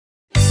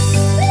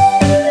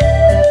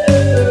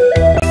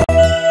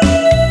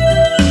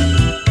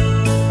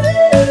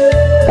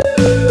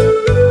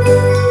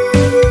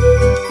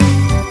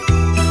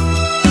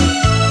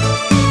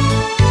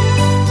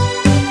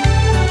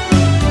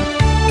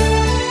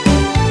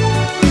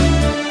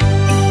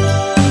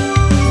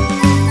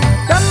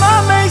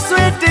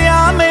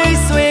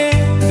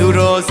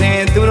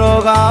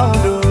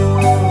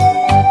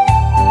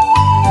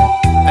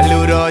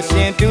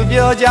တူ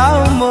ပြောကြော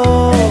င်း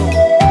မို့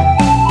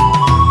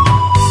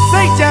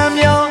စိတ်ချမ်း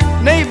မြော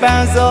နိဗ္ဗာ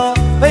န်သော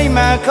ဗိ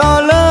မာန်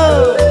ခေါ်လို့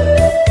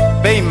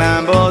ဗိမာ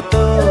န်ဘော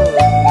တို့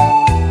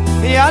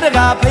ဘုရားတ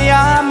ကာဘု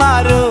ရားမ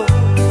တို့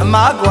အမ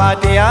ကွာ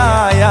တ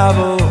ရားရ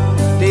ဖို့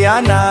တ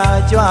ရားနာ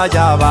ကြွကြ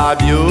ပါ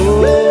ပြု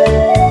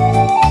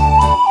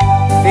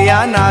တ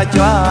ရားနာ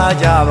ကြွ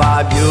ကြပါ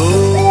ပြု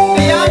တ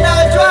ရားနာ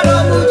ကြွ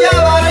တော်မူကြ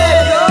ပါလေ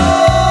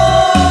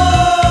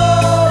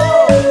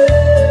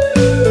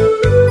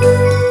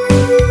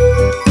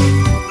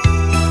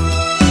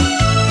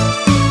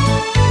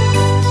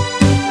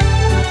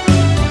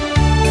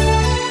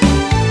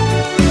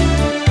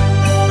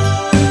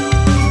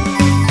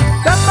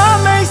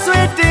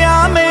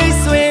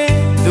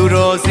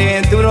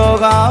သူတော်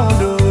ကောင်း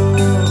တို့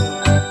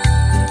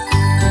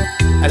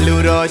အလူ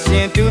တော်ရှ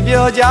င်သူ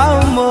ပြောကြော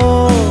င်း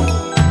မို့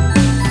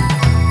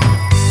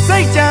စိ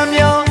တ်ချမ်း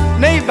မြော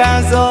နိဗ္ဗာန်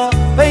သော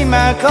ဗိ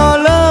မာန်ခေါ်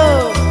လို့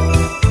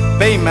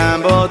ဗိမာန်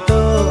ဘော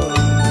တို့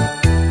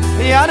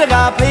ဘုရားတ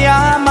ကာဘု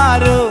ရားမ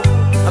တို့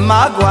အမ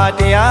ကွာ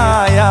တ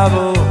ရားရ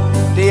ဖို့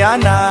တရား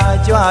နာ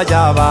ကြွကြ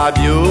ပါ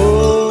ပြု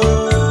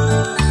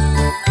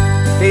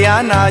တ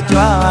ရားနာ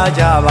ကြွ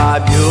ကြပါ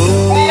ပြု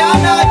တရား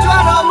နာကြွ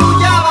တော်မူ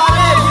ကြပါ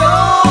လေပြု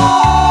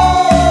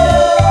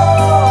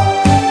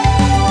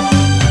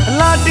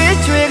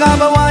က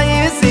ဘဝ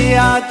ရေးစီ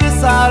ယာတစ္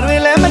ဆာတွေ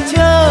လည်းမ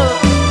ချုပ်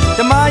ဓ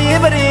မ္မရေး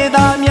ပရိသ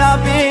တ်များ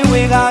ပေး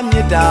ဝေကမြ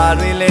တ်တာ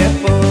တွေလည်း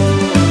ပို့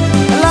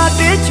အလား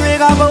တေးချွေ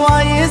ကဘဝ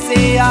ရေး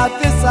စီယာ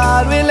တစ္ဆာ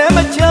တွေလည်းမ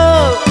ချု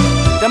ပ်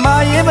ဓမ္မ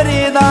ရေးပရိ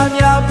သတ်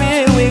များ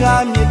ပေးဝေက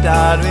မြတ်တာ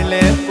တွေလ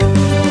ည်းပို့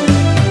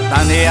တ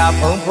န်ရာ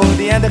ဖုံဖုံ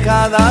တရားတခါ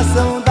သာ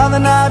ဆုံးသာသ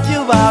နာပြု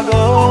ပါ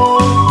ကု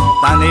န်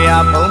တန်ရာ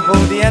ဖုံဖုံ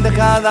တရားတ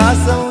ခါသာ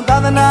ဆုံးသာ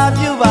သနာ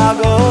ပြုပါ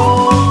ကု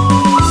န်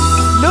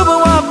လူဘ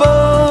ဝ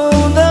ပုံ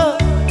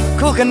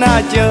ခုခဏ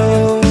ကြုံ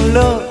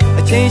လို့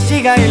အချိန်ရှိ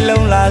ခိုင်း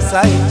လုံးလာ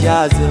ဆိုင်ကြ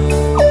စို့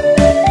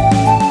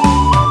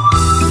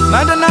မ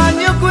န္တနာ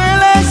ညွတ်ကွင်း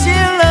လဲရှ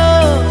င်း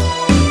လို့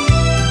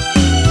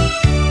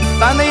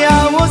တန်တ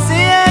ရားဝဆ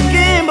င်းရဲက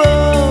င်း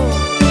ဖို့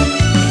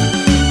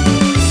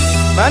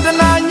မန္တ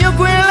နာညွတ်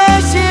ကွင်းလဲ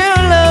ရှ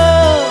င်း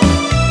လို့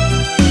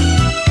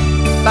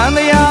တန်တ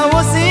ရားဝ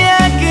ဆင်းရဲ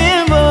က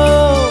င်း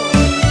ဖို့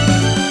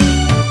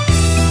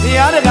တ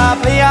ရားတကာ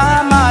ဘု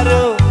ရားမ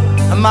တို့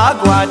အမ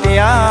ကွာတ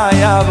ရား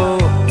ရ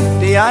ဖို့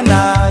တရား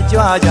နာ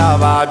ကြွကြ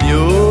ပါ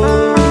ပြု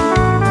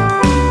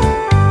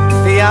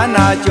တရား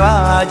နာကြွ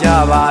ကြ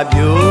ပါ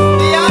ပြု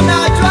တရားနာ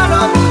ကြွ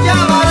တော်မူကြ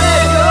ပါလေ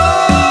ပြု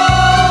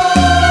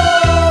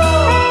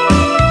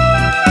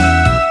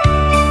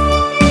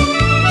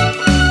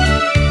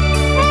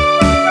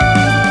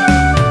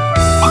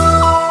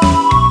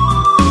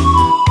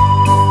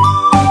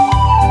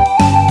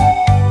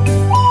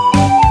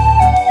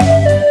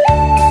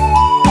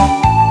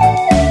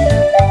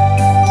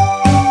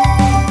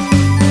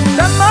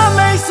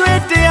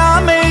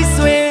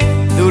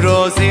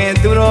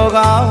သူတော်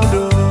ကောင်း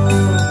တို့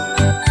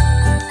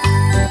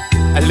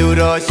အလူ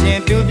တော်ရှင်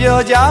သူပြော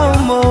ကြော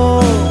င်း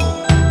မို့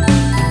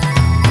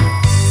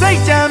စိ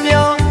တ်ချမ်း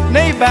မြော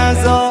နိဗ္ဗာန်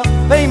သော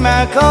ဗိမာ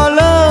န်ခေါ်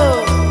လို့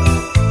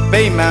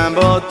ဗိမာန်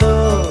ဘော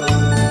တို့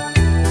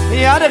ဘု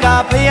ရားတကာ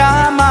ဘု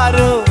ရားမ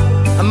တို့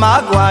အမ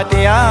ကွာတ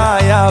ရား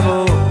ရ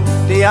ဖို့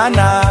တရား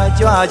နာ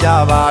ကြွကြ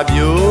ပါ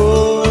ပြု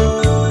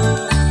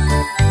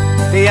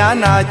တရား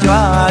နာကြွ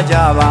ကြ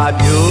ပါ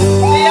ပြု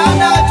တရား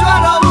နာကြွ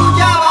တော်မူ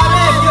ကြပါ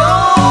လေပြု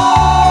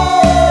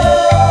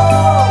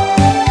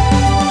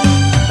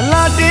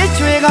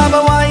ကဘ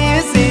ဝ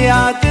ရေးစီယာ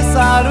တစ္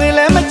ဆာတွေလ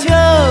ည်းမ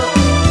ချုပ်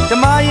ဓ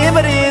မ္မရေးပ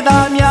ရိသ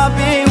တ်များ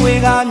ပေးဝေ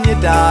ကမြတ်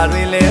တာ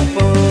တွေလည်း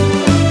ပို့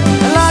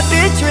အလား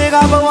တေးချွေက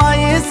ဘဝ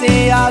ရေးစီ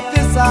ယာတ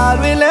စ္ဆာ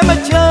တွေလည်းမ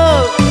ချု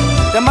ပ်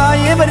ဓမ္မ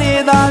ရေးပရိ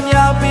သတ်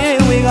များပေး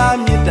ဝေက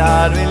မြတ်တာ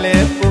တွေလ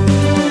ည်းပို့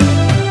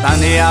တ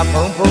န်ရာ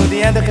ဖုံဖုံတ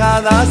ရားတခါ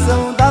သာ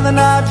ဆုံးသာသ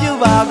နာပြု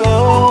ပါကု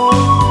န်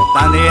တ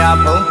န်ရာ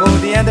ဖုံဖုံ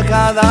တရားတ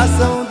ခါသာ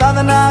ဆုံးသာသ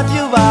နာ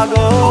ပြုပါ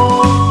ကု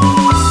န်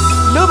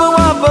လူဘဝ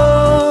ပုံ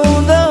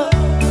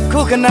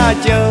ခုခဏ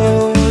ကြုံ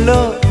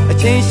လို့အ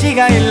ချိန်ရှိ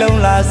ခိုင်းလုံး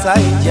လာဆို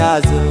င်ကြ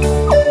စို့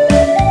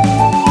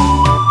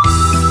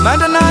မန္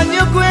တနာ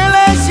ညွတ်ကွင်း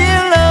လဲရှ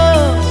င်း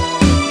လို့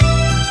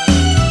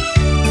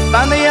တ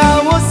န်တရား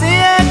ဝဆင်း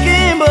ရဲက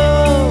င်း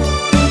ဖို့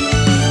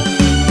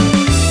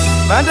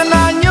မန္တ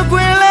နာညွတ်ကွ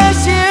င်းလဲ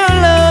ရှင်း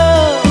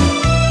လို့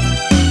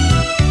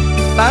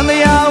တန်တ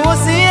ရားဝ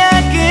ဆင်းရဲ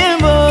ကင်း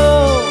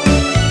ဖို့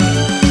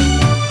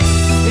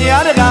တ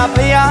ရားတကာ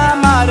ဘုရား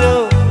မ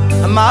တို့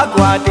အမ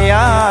ကွာတ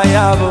ရားရ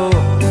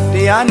ဖို့တ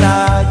ရားနာ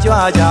ကြွ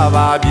ကြ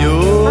ပါပြု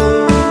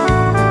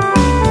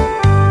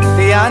တ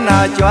ရားနာ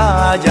ကြွ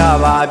ကြ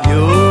ပါ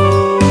ပြု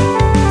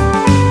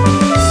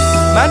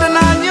မန္တ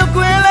နာညွတ်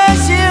ကွင်းလဲ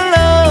ရှင်း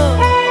လို့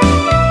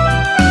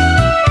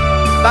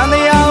တန်တ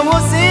ရားဝ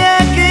ဆင်းရဲ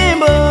ကင်း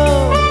ဖို့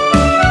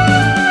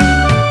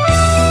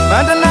မ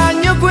န္တနာ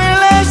ညွတ်ကွင်း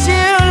လဲရှ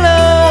င်း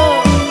လို့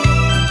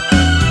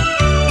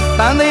တ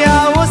န်တ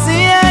ရားဝဆ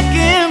င်းရဲက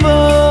င်း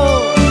ဖို့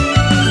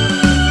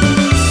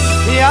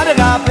ဘုရားတ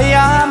ကာဘု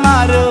ရားမ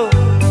တို့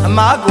အမ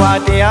ကွာ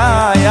တ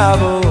ရားရ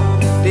ဖို့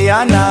တ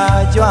ရားနာ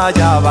ကြွ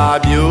ကြပါ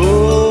ပြု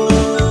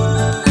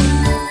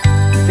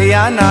တ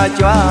ရားနာ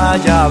ကြွား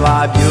ကြပါ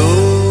ပြု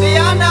တ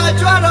ရားနာ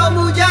ကြွားတော်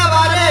မူကြ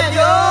ပါတဲ့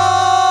ပြု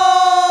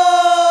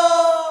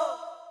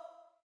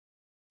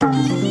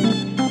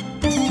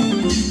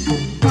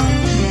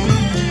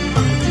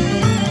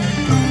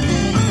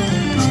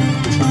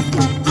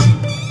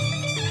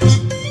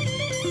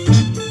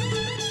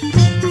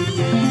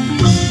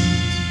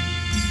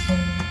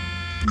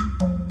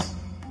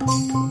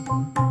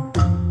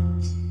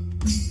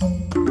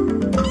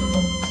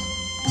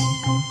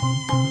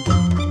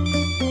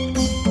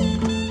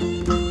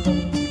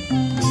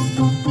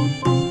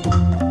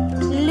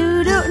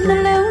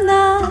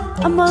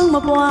မ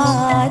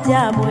ပွားကြ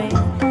ပွဲ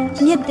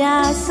မြတ်တာ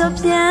ဆွ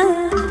ပြန်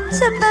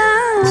ချက်ပ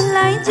န်း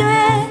လိုက်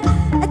ကျွဲ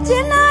အကျ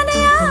ဉ်းသားတ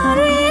ရား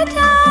တွေ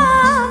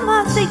ထားမ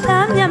စိတ်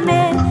သားမြတ်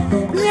မဲ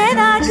မြဲ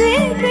တာ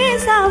တွေ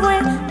စားပွဲ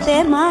တဲ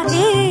မ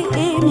အေး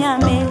အေးမြတ်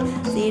မဲ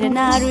စေတ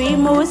နာတွေ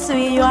မိုး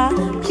ဆွေရွာ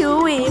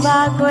ဖြိုးဝေပါ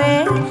ကွ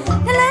ယ်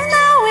နှလုံး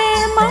သားဝဲ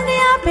မောင်တ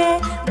ရားပဲ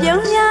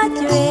ပြုံးများ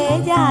ကျွဲ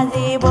ကြ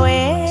စေ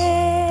ပွဲ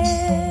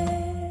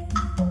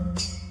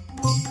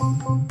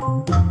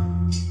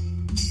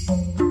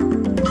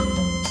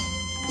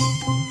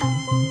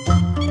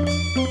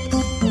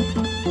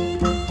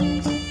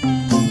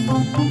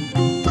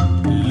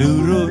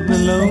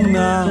လုံး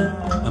သာ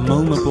အ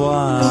မုံမ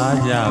ပွား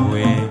ကြွ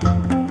ယ်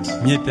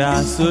မြတ်တာ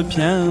ဆွဖြ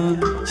န်း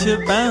ချစ်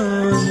ပန်း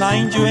လို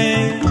င်းကျွဲ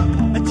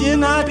အကျဉ်း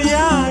သားတ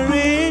ရား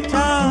တွေ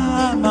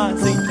ထားမှ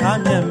စိတ်ထား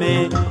မြတ်မဲ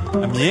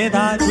အမြဲ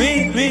တာတွေ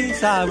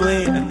စားပွဲ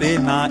အ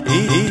သေးနာ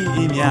အေး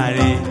အေးမြ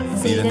ရဲ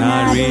စေတနာ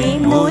တွေ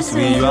မိုး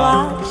ဆွေရွာ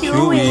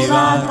ဖြိုးဝေ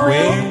ပါကွ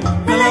ယ်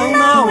နှလုံး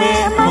သားဝဲ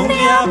အမုံတ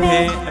ရားပဲ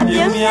အ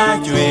ပြုံးများ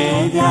ကျွဲ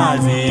ကြ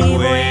စေ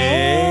ကွ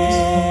ယ်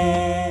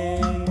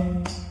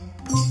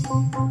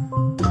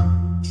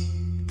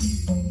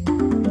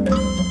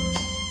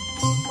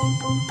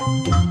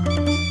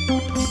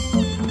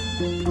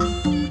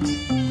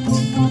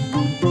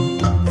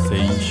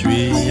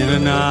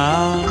နာ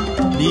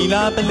နီ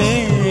လာပလဲ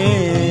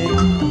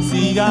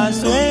စီက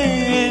ဆွဲ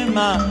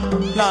မှ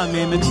လှမ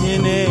ယ်မချ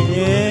င်းနဲ့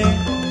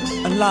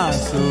အလှ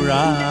ဆို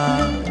တာ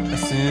အ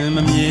စင်မ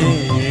မြဲ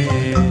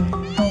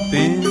သ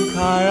င်္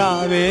ခါရ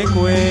ပဲ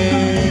ကွယ်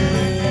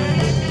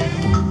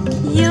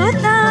ယူ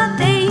သား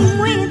သိမ်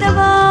မွေတ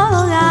ဘော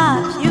က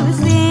ဖြူ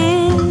စ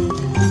င်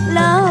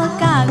လော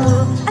ကကို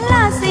အလှ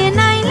စင်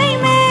နိုင်လိမ့်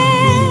မ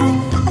ယ်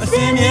အစ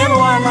င်မြဲဘ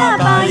ဝလာ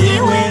ပါ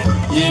ရေးဝဲ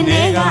ရင်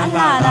တွေက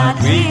လှတာ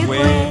တွေ့ွ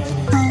ယ်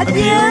အ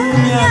ပြင်း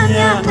မြ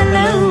တ်နှ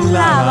လုံး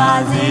လာပါ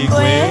စေကွ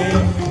ယ်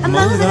အ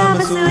မုန်းစကားမ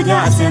ဆူကြ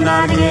အစင်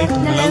သားတွေ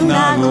နှလုံး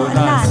သားကိုအ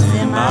လှစ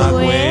င်ပါကွ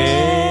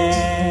ယ်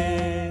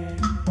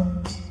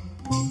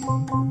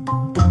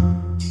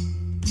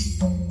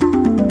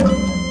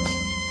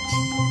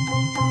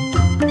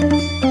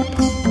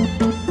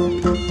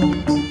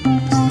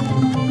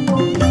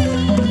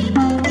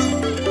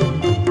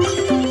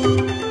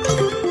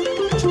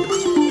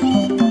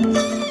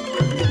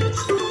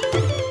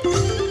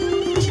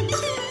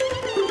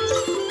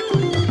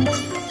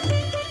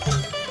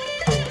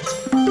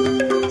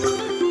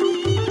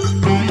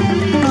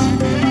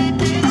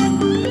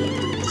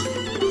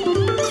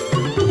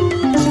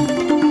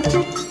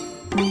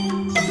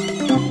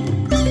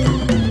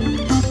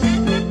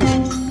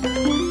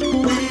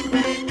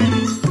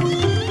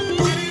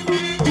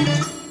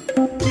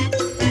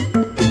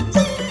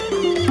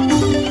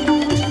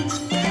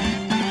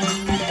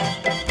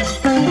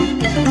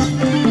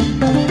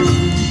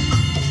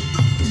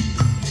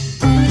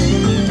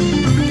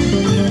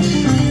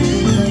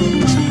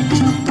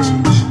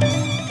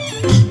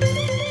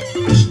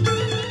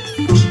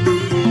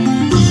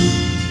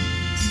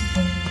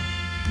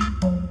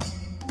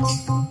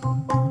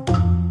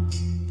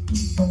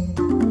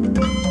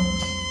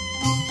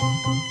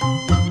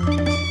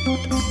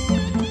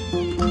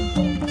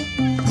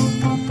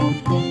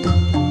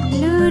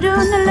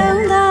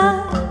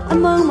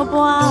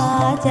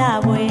ကြ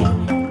ပွဲ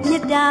မြ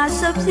တ်တာ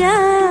ဆွပြ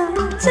န်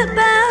ချက်ပ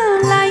န်း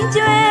လိုက်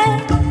ကျွဲ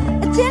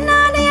အကျဉ်း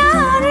သားတ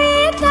ရားတွေ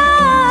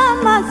ထား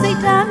မစိတ်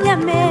ထားမြ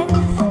တ်မဲ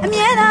အ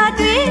မြဲတာ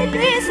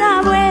တွေ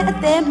စားပွဲအ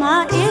သေးမ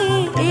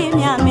အေးအေး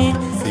မြတ်မဲ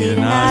စေ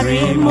နာ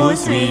တွေမိုး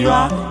ဆွေ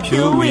ရွာ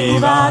ဖြိုးဝေ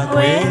ပါကွ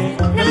ယ်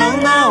နှ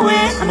လုံးသားဝဲ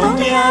အမုန်း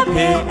တရား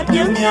ဖဲအ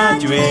ပြုံးများ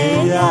ကျွဲ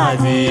ရ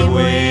စေ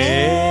ဝဲ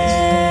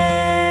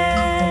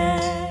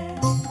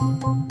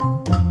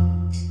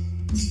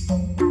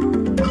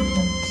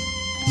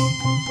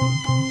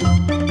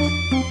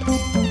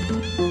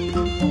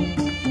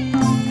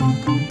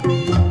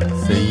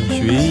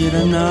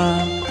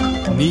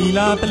နီ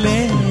လာပလဲ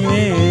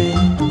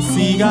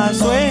စီက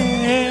ဆွဲ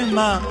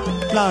မှ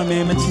လှမ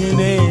ယ်မချင်း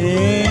နဲ့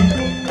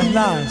အ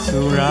လှ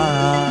ဆိုတာ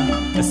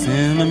အစ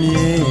င်မ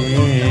မြဲ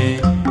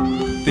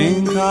သ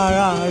င်္ခါရ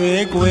ပဲ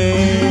ကွ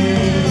ယ်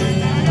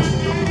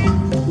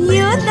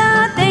ယူ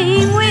သားသိ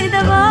မ်မွေတ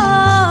ဘော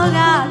က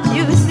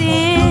ဖြူစ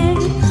င်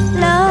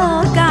လော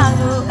က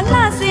ကိုအလှ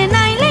စင်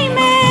နိုင်လိမ့်မ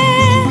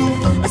ယ်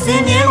အစ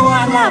င်မြဲဘဝ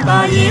လှပါ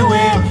ရေး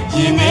ဝဲရ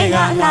င်ထဲက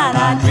လှ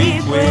တာ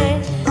တွေ့ွယ်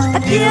အ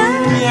ပြ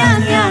င်းမြ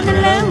တ်နှ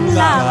လုံး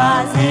လာပါ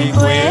စေ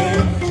ကွယ်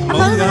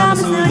မုန်းတာမ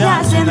ဆိုကြ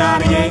စင်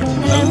သားရဲ့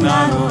နှလုံး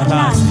သားကိုအ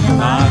လှဆင်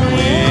ပါကွ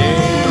ယ်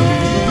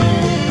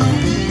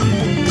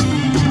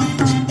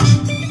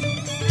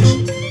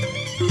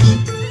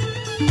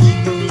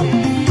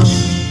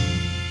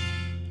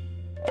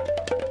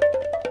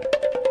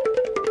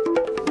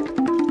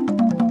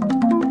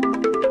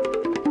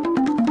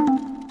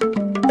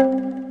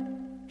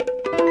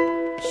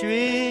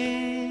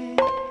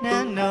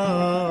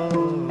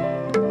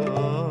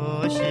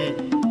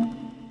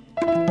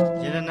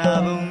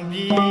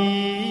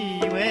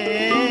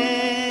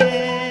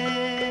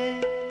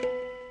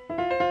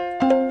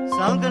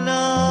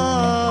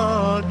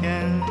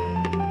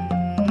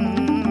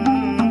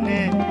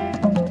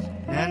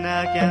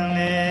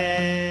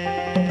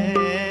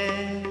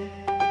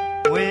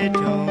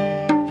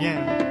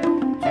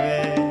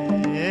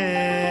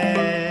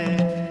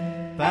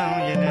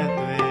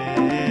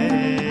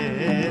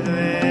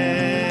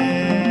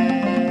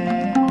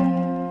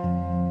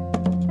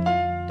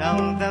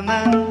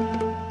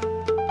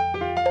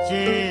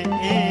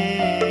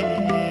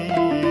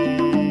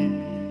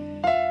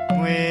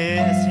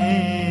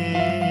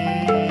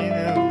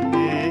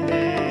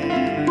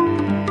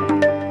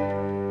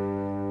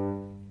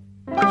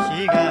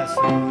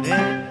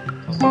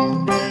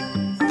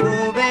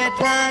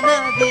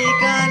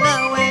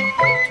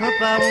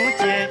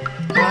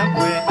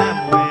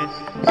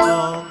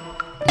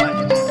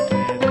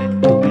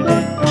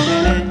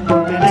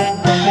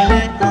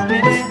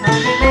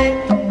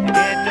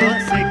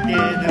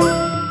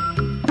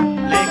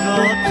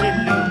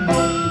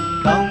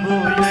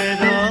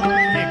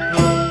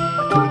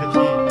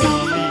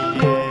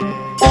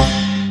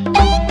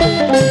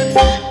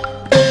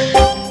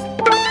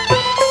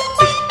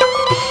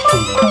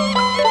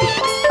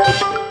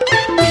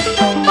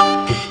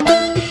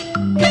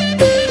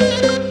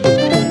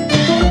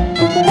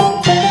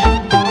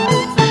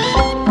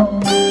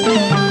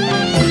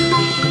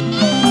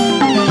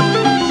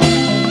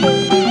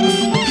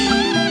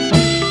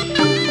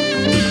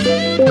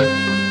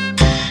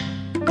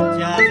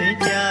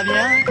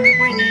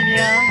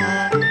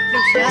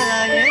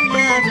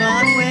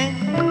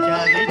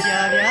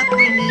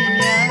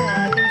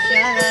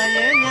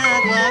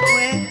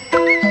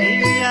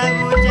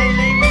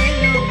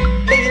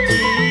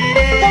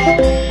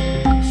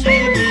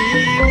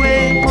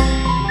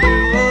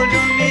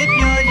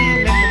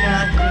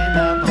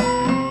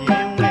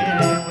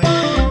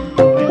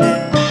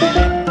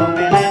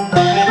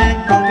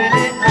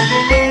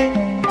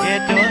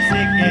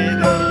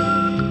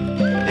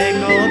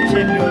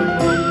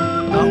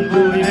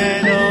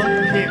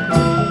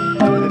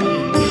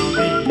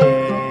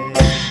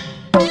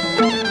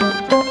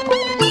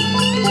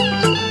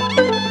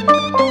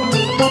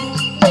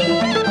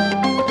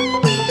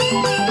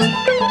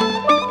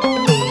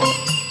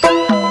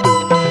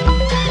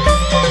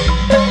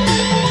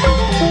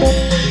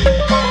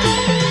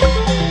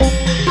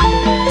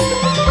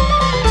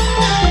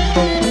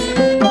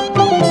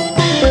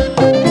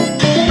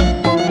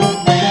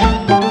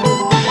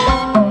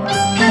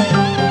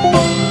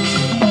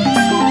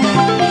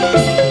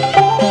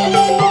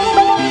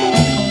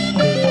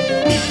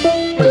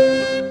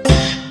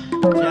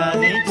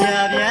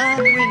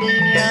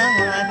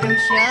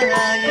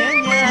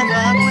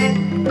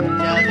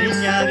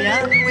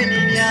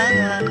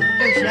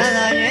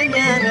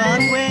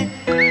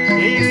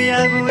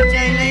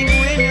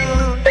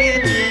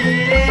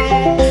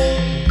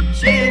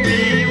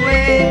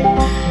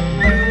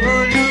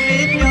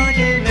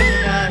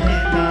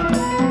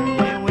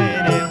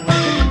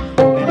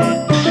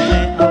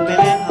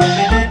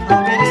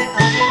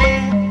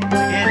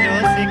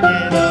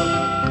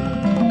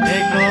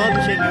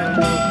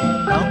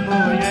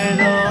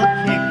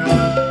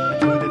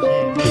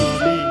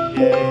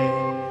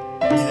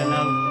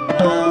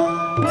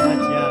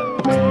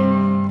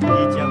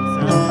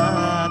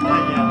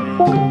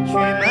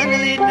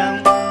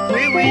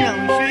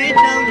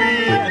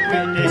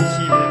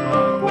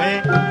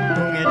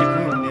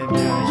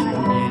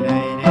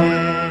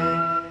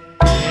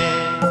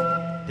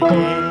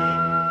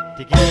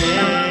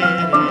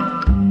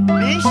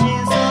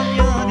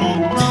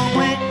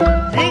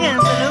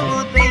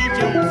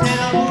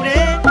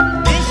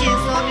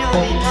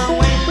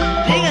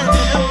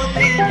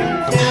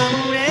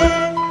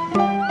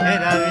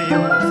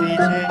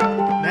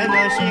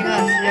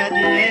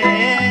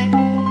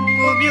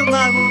ကိုပြုတ်မ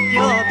ကို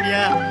ပြောပြ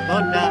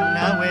သောတာ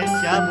နာဝဲ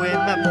ရှားပွဲ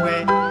မှတ်ပွဲ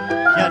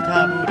ရထ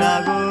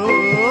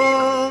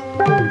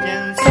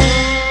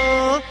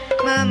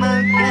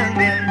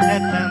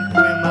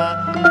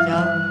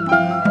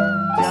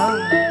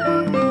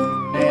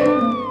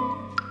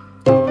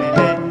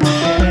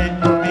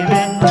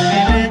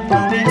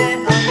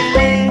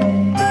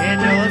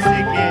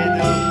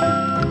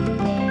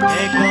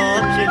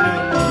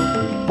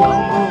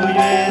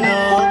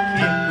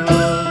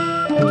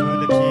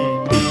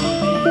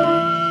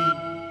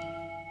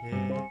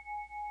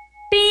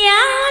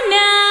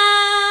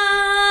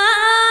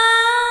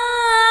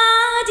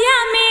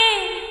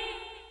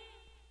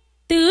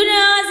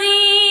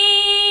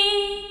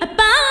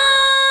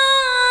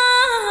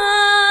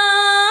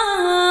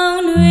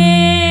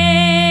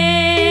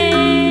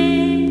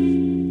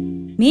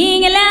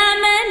င်္ဂလာ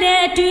မန္တ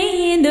တွ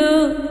င်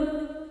သို့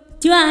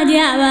ကြွကြ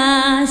ပါ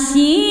ရှ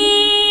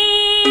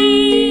င်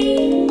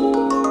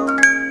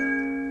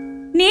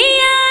နေ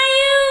ရာ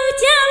ယူ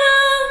ကြ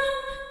ဖို့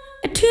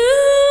အ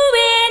ထူး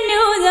ပဲ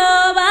နှိုး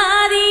ဆော်ပါ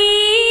သ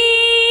ည်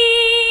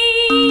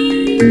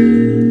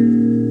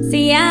ဆ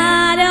ရာ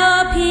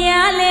တော်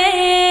ဖျားလဲ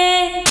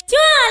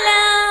ကြွ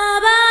လာ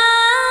ပါ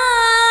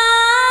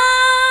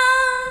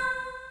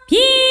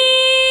ပြီ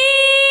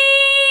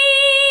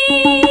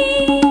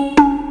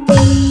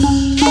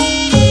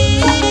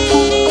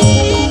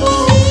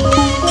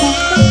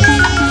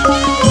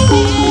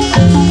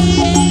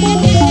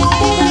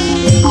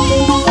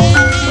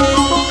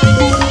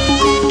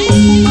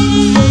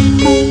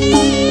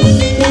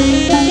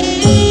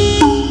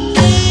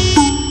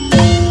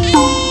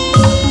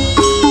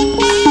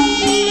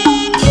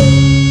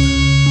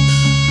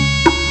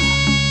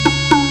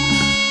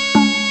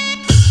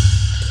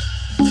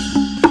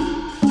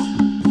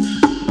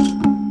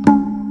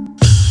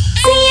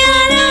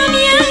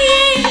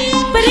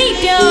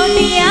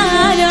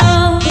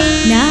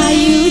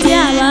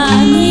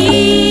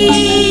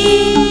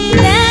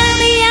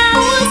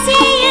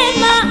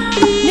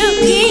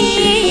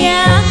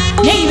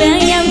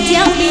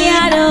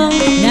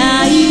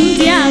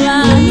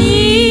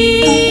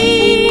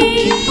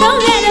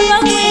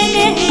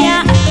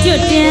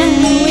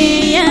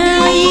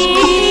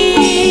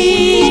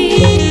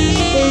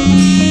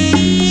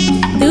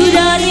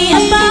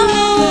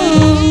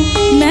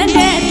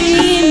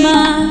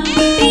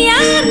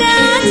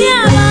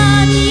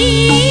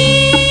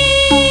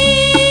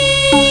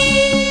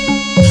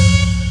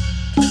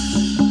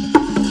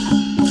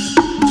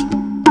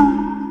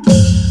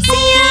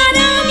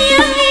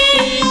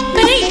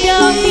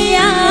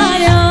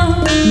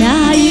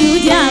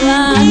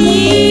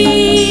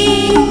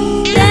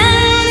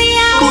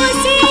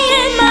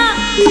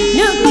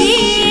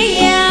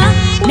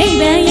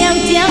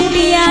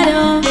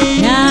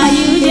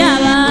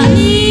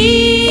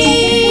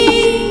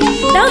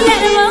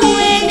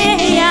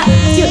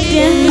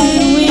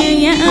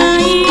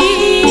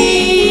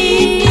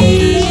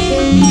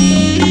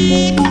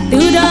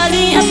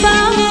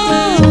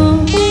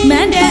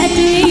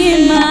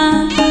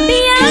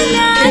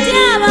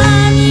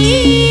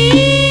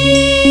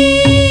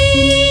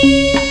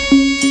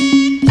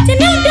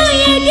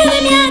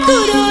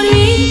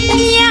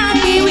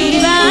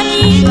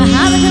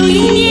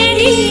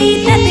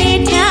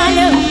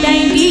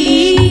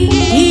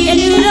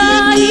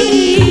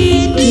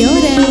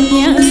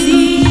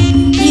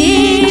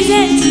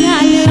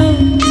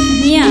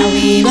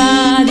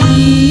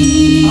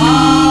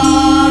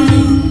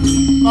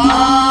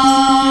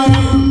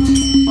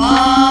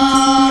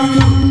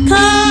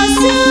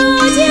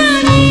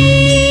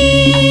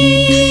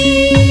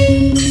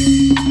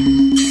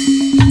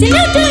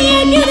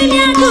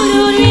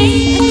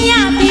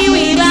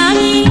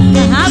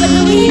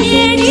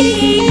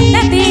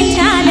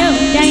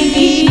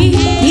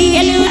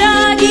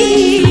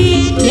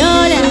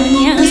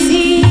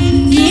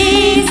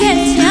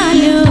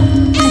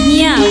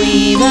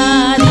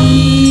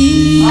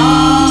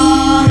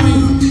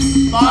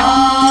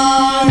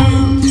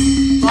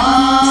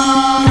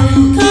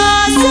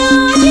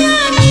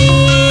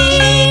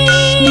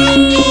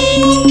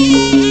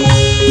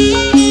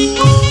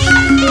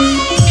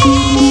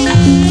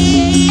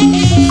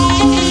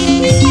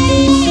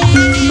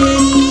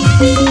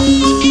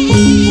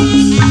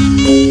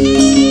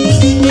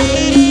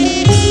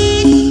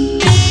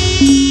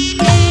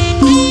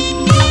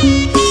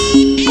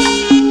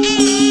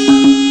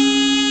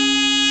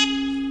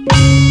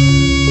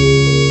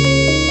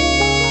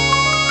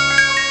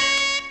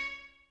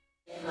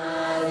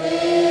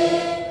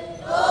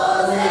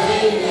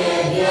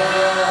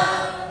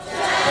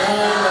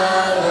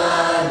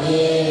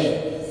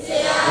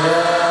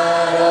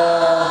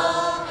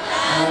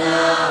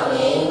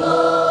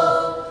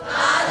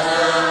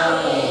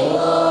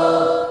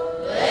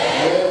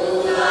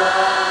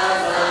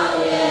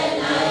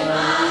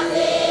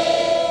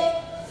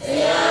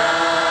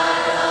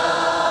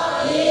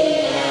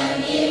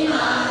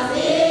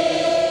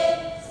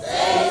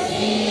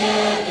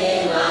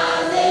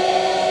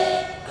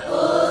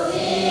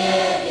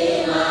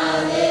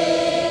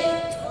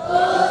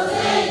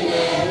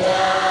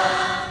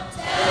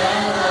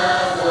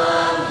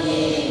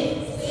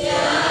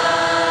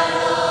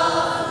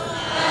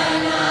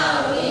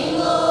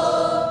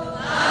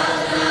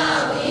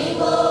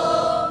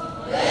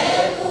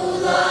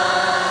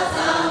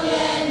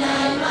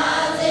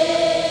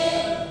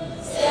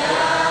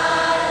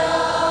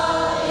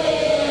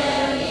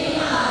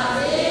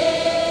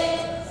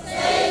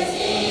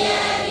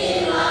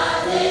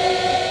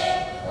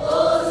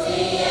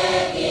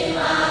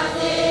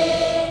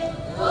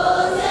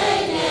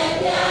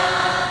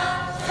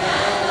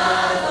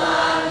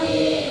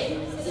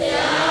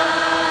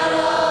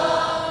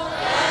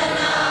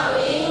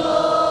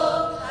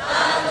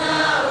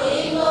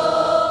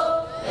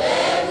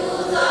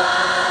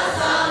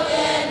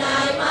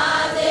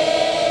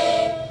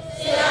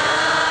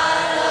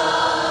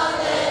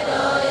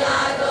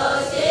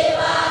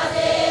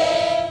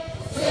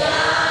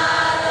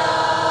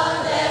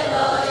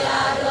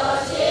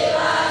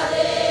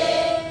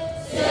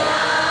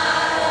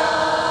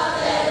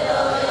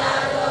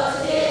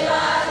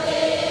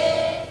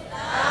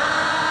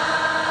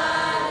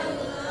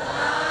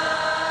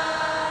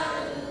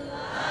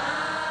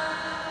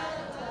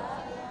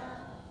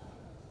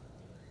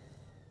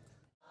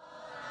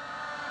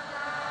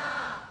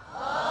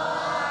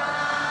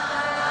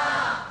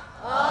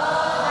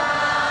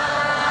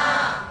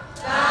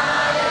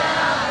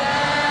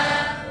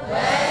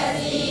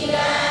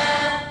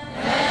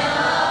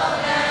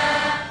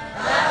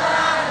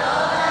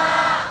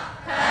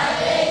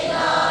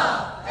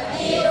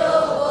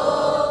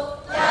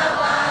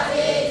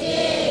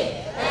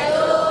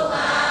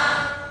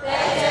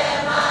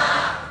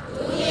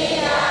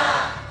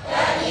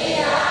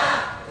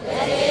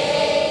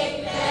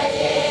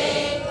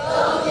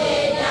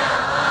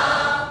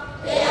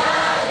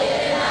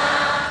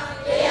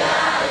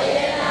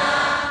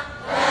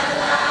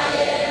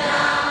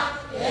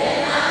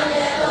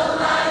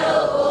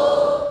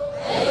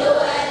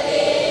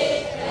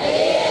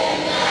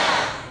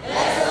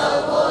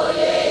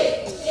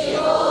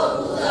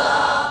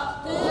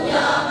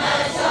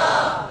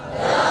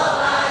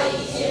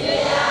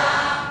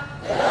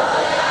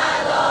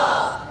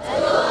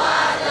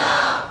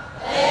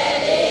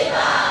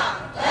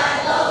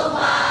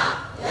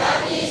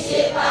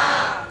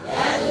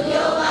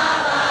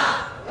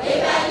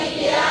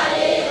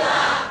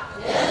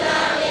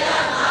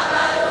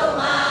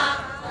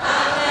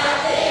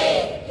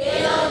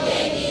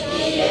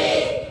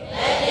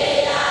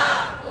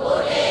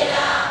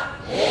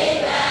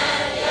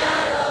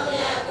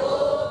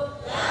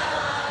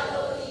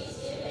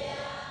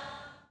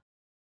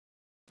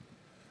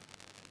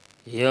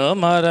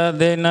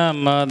Maradena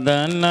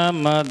Madana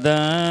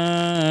Madana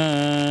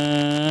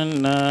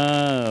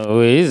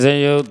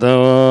Visayoto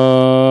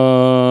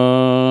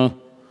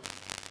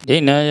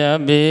Dinaya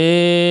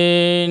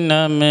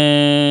Bina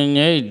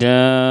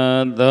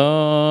Menyida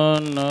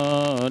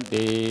Dono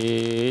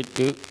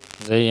Ditu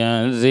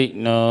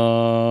Zayanzino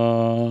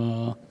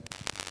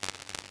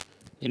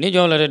Ini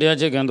jauh dari dia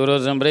cakap turun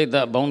sampai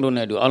tak bangun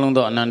itu alung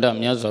tu ananda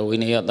miasa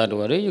ini ya tak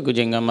dua hari juga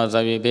jangan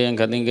masalah yang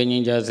kating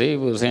kenyang jasi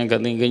bu, saya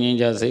kating kenyang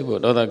jasi bu,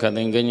 doa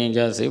kating kenyang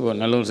jasi bu,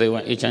 nalung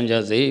sewa ikan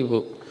jasi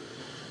bu.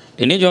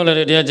 Ini jauh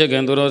dari dia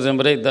cakap turun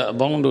sampai tak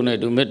bangun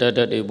itu meta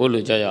tadi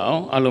bolu caya,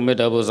 alung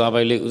meta bu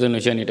sampai lek usen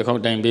usen itu kau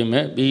time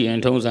bime, bi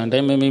entong san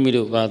time bime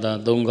itu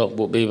pada tunggak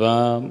bu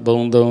biba,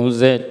 bongdong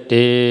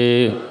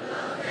zete,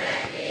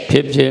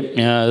 pip pip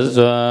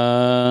miasa.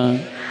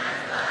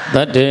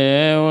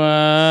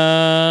 Tadewa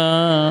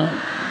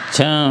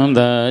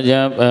Chanda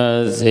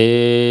Japasi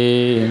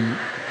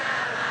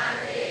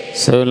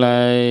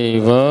Sulai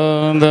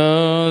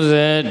Vondo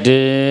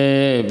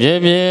Zede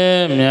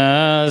Bye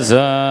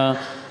Myasa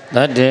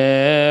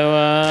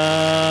Tadewa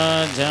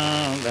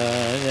Chanda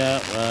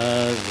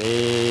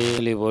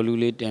Japasi Li bolu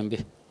li tembe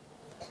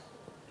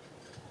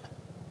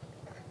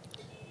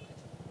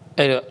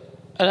Ada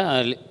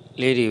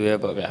lady we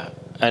babya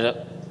ada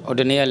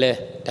odene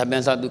le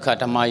daben sa dukha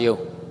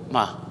dhamayo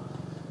Ma,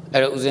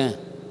 ada uzen,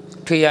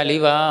 tuya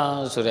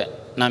liba sore,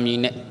 nami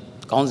ne,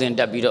 kau zen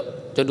tak bido,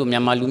 jodoh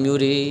miamalu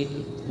miuri,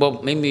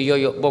 bob mimi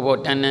yoyo, bobo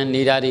tanan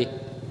nidari,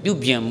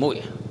 biubian mu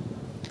ya.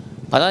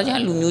 Pada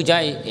jangan lumiu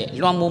jai,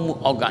 luang mu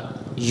organ,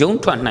 yong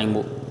tuan nai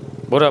mu,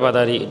 bora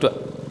badari itu,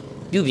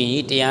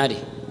 biubian itu tiari,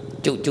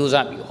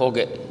 juzabi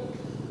hoge,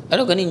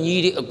 ada kani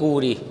nyiri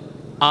akuri,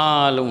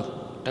 alung,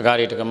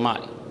 tagari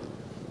tagamari,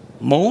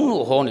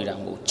 mau honi dah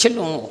mu,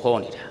 celung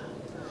honi dah,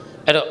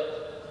 ada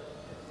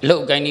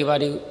Lok kain ni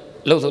bari,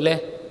 lok tu le,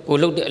 ku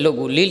lok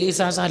lili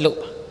sasa lok.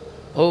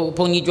 Oh,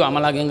 punyi jual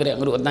malah gengger,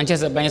 guru tanca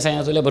sebanyak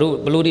saya tu le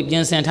baru di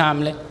pian sen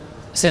tham le,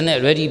 sen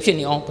ready pian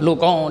ni on, lok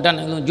kau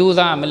dan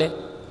juza mele.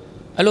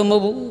 Alo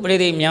mabu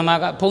berada Myanmar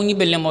ka punyi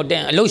beli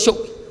modern, lok shop,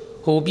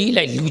 hobi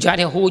lai lujar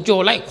ho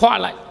jo lai kuah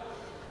lai,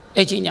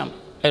 cinyam.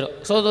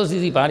 So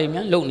sisi bari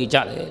mian lok ni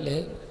jar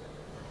le,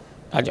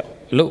 aja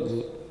lok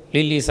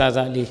lili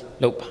sasa li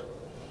lok pa.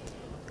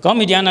 Kau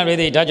midiana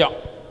berada aja.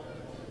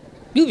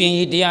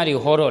 Biubian dia di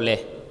horor le,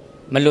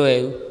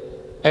 meluai,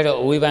 ada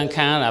uiban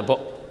kan apa,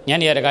 yang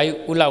dia ada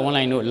kayu ulah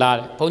online tu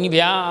lah, poni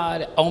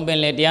biar orang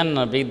beli dia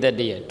nak beri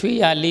dia,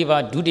 tuya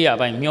liba dudia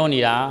apa mioni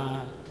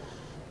lah,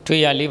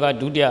 tuya liba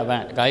dudia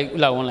apa, kayu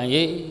ulah online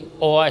ye,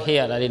 oh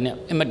hea dari ni,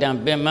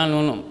 macam peman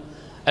lunu,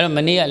 ada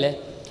mana le,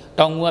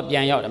 tahu apa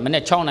yang ada,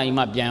 mana cakap nak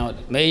ima yang ada,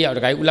 mana ada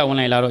kayu ulah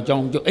online lah,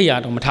 jom jo,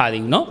 ada macam tadi,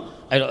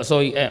 no, ada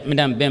so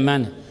macam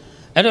peman,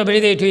 ada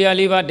beri dia tuya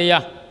liba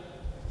dia.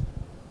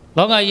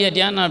 Loga ye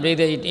dia nak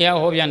beri dia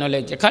hobian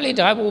oleh, kali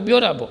dah aku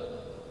biar apa,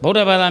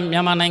 bodoh pada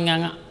Myanmar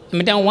nenganga,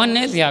 macam one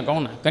net dia kau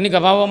na, kani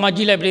kabawa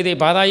majila beri dia,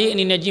 pada ye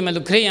ini neji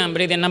malu krean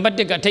beri dia, nampak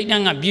dia kat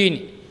tiang ngap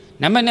bini,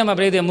 nampak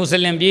beri dia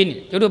Muslim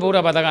bini, jodoh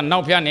bodoh pada kan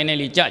naupian nene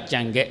licak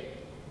jangge,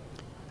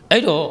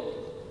 itu,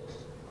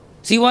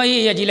 siwa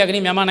ye ya jila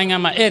kani Myanmar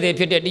nengama, dia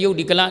fikir dia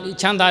di kelas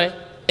candar,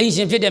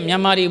 Asian fikir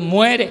Myanmari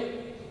muere,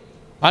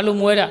 balu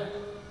muera,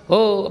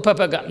 oh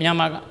apa kat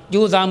Myanmar,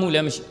 juzamu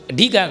le mesti,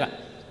 diga kat.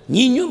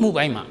 Nyinyum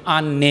mubai ma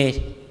aneh.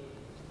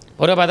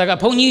 Orang pada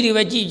poni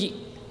riba jiji,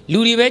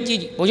 luri riba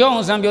jiji.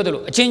 Bojong sambil tu,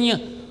 cenye,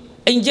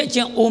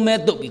 injection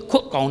omet tu bi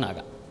kok kau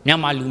naga.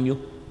 Myanmar lumiu.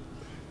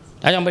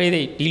 Tajam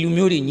beri di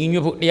lumiu di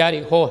nyinyum pun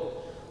diari ho.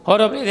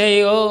 Orang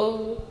beri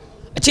oh,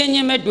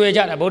 cenye met dua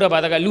jara. Orang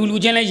pada lulu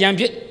jenlah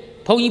jampit,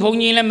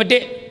 poni le mede.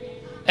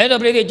 Ada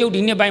beri jauh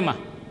di ni bai ma.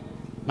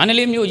 Mana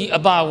le miu ji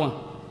abawang.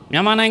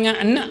 Myanmar nanga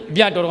anak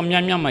biar orang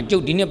Myanmar jauh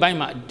di ni bai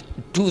ma.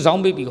 Tu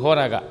zombie bi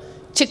horaga.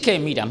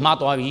 Cekek mida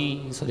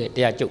matwabi sudah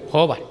dia cuk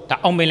hoba tak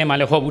ombele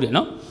malah hobu deh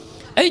no,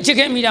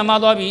 cekek mida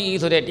matwabi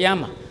sudah dia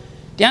mah,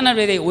 dia nak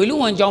beri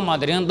wiluan jauh mah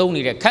dari yang tahu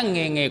ni deh,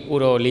 kangen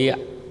kurolia,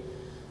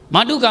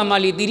 madu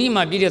kamali diri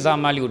mah bila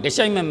samali udah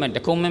saya memang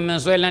dekom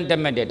memang soalan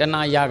temen deh, dan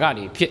ayaga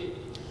di pih,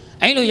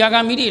 lo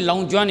yaga midi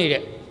long jual ni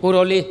deh,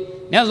 kuroli,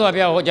 ni asal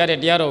apa ho jadi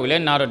dia roh le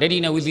naro,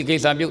 jadi ni wisi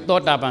kisah biuk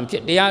tota pam pih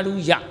dia lu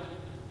ya,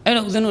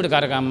 usunu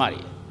dekat kamari,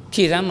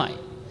 kisah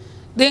mai.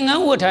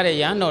 Dengan awak ada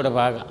yang nak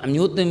apa?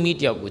 Amyut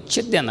media aku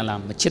cedek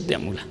dalam cedek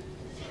mula.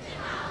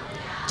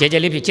 Jadi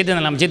lebih cedek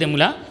dalam cedek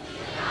mula.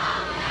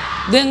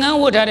 Dengan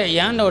awak ada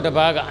yang nak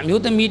apa?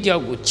 Amyut media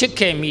aku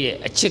cekek media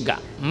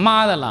cekak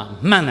madalah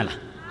manalah.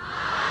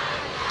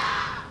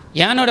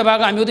 Yang nak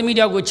apa? Amyut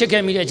media aku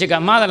cekek media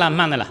cekak madalah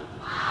manalah.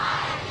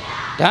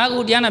 Dah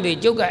aku dia nak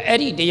juga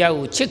eri dia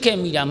aku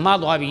cekek media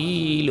madalah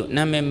bilu,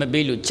 nama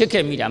bilu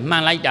cekek media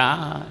manlai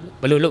dah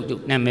beluluk tu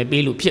nama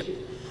bilu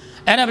pip.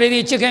 Ada beri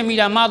cekek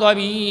media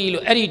madawi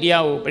lo eri dia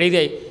u beri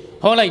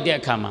holai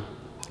dia kama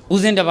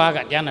uzen dah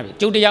bagat dia nabi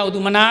jauh dia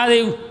mana ada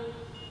u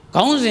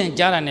kau uzen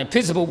jalan ni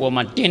Facebook buat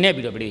mana tiada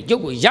bila beri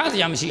jauh ya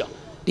siapa sih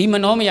ဒီမ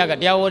နောမယက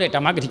တရားဟောတဲ့ဓ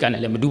မ္မဂတိက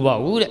နဲ့လည်းမတူပါ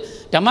ဘူးတဲ့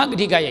ဓမ္မဂ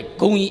တိကရဲ့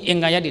ဂုံကြီးအ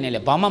င်္ဂါရတွေနဲ့လ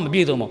ည်းဘာမှမပြ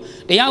ည့်စုံဘူး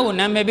တရားကို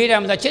နာမည်ပေးတာ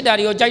မှသာချစ်တာ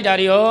တွေရောကြိုက်တာ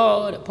တွေရော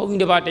တဲ့ဘုန်းကြီး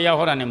တစ်ပါးတရား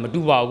ဟောတာနဲ့မ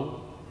တူပါဘူး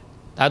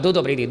ဒါသို့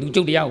တော်ပြိတ္တိသူ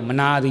ကျုပ်တရားကိုမ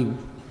နာသေးဘူး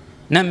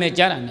နာမည်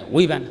ကြားတာနဲ့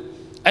ဝေဖန်တာ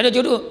အဲ့တော့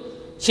ကျုပ်တို့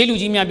ရှေးလူ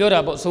ကြီးများပြောတာ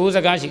ပေါ့စိုးစ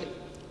ကားရှိ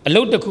အ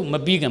လုတ်တစ်ခုမ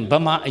ပြီးခင်ဗ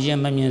မာအရင်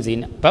မမြင်စေ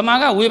နဲ့ဗမာ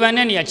ကဝေဖန်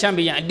တဲ့နေရာချမ်း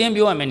ပြရအတင်း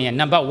ပြောရမယ်နေရာ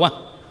နံပါတ်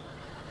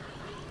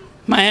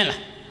1မှန်ရဲ့လား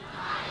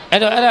အဲ့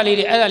တော့အဲ့ဒါလေး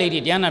တွေ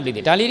တရားနာပြိတ္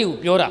တိဒါလေးတွေကို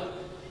ပြောတာ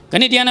ခ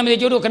ဏတရားနာပြိတ္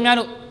တိကျုပ်တို့ခင်ဗျား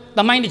တို့သ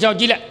မိုင်းတစ်ချောင်း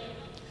ကြည့်လိုက်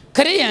ခ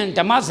ရိယန်ဓ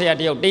မ္မဆရာ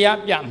တယောက်တရား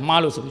ပြ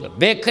မှားလို့ဆိုပြီးတော့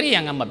ဘယ်ခရိယ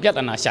န်ကမှပြ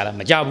ဿနာရှာတာ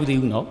မကြဘူးသေး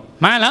ဘူးနော်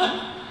မှန်လား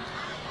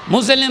မွ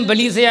တ်စလင်ဗ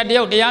လီဆရာတ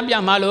ယောက်တရားပြ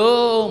မှာ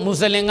လို့မွတ်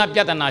စလင်ကပြ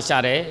ဿနာရှာ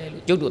တယ်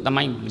လို့ကျုပ်တို့သ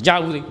မိုင်းမကြ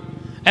ဘူးသေး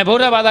ဗု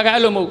ဒ္ဓဘာသာက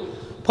အဲ့လိုမဟုတ်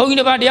ဘုန်းကြီး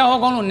တစ်ပါးတရားဟော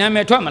ကောင်းလို့နာမ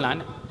ည်ထွက်မလား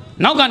နဲ့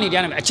နောက်ကနေတ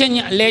ရားနာမယ်အချင်းချ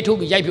င်းအလဲထိုး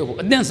ပြီးရိုက်ပြုတ်ဖို့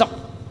အသင်းဆောက်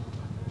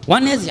ဝ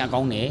မ်းနေစရာ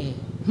ကောင်းတယ်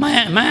မှ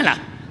န်လား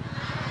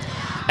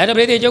အဲ့တော့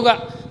ပြိတ္တိကျုပ်က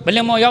ဘလ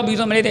င်မော်ရောက်ပြီး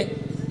ဆိုမလေးတဲ့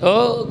ဟို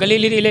က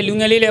လေးလေးတွေလည်းလူ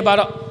ငယ်လေးလည်းပါ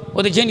တော့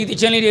ဟိုတချင်းလေးတွေ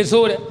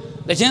ဆိုးတယ်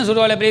တချင်းဆို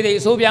တော့လည်းပြိတ္တိ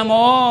ဆိုးပြန်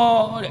မော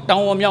တဲ့တော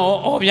င်းဝမြောက်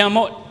အော်ပြန်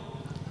မော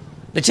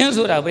တချင်း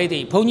ဆိုတာပြိတ္တိ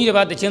ဘုန်းကြီးတစ်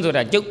ပါးတချင်းဆို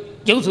တာ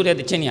ကျုပ်ဆိုတဲ့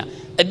တချင်းကြီး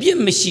အပြစ်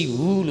မရှိ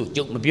ဘူးလို့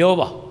ကျုပ်မပြော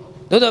ပါ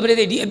ဘူးသို့တော်ပြိတ္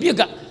တိဒီအပြစ်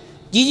က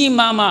ကြီး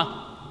မားမား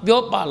ပြော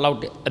ပါလောက်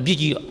တဲ့အပြစ်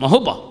ကြီးတော့မဟု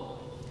တ်ပါဘူး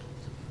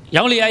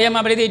ရောက်လေရ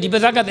မှာပြိတ္တိဒီပါ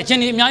ဇက်ကတချင်း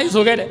ကြီးအများကြီး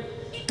ဆိုခဲ့တယ်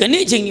ခဏ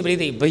ချင်းကြီးပြိတ္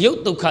တိဘယုတ်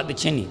ဒုက္ခတ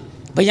ချင်းကြီး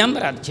ဗယံပ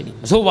ရာတချင်းကြီး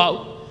မဆိုပါဘူး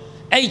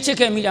အဲ့ချစ်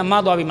ခဲ့မိတာ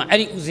မှားသွားပြီမှအဲ့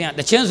ဒီဥစဉ်က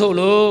တချင်းဆို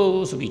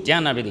လို့ဆိုပြီးကျ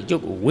မ်းနာပြိတ္တိကျု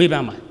ပ်ကိုဝေဖ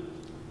န်ပါ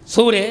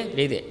ဆိုတယ်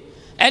ပြိတ္တိ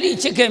အဲ့ဒီ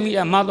ချစ်ခဲ့မိ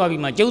တာမှားသွားပြီ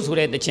မှကျုပ်ဆို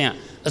တဲ့တချင်း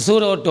အ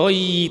စိုးတော်ဒေါ်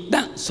ကြီးတ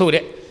န့်ဆို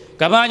တဲ့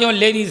ကဘာကျော်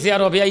လေဒီဆရာ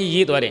တော်ဘုရားကြီး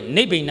ရေးသွားတဲ့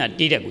နိဗ္ဗိဏ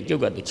တီးတဲ့ကိုကျု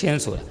ပ်ကတချင်း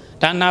ဆိုတာ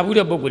ဒါနာဘူး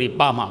တဲ့ပုဂ္ဂိုလ်တွေ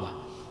ပါမှာပါ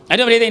အဲ့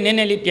တော့ပြိတ္တိနည်း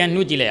နည်းလေးပြန်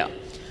နှုတ်ကြည့်လိုက်အောင်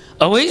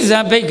အဝိဇ္ဇ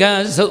ဘိက္ခ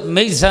သု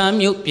မိစ္ဆာ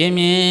မြုပ်ပြင်း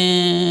ပြ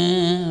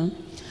င်း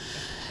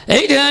ဣ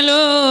ဒ္ဓ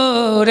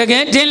လို့တက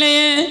ယ်ထင်လျ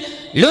င်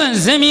လွန့်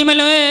စင်မီမ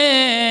လွဲ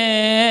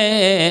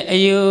အ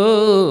ယု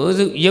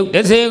စုရုပ်တ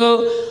စေကို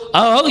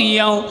အဟုတ်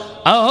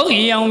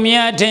ရောင်မြ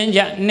တ်ထင်ကြ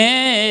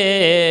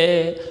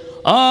နဲ့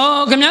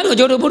ခင်ဗျားတို့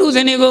ကျိုးတို့ပုထုဇ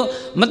ဉ်တွေကို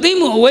မသိ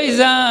မှုအဝိဇ္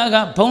ဇာက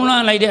ဖုံးလွှ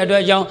မ်းလိုက်တဲ့အတွ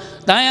က်ကြောင့်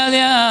တာယာစ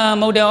ရာ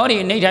မဟုတ်တဲ့ဟောဒီ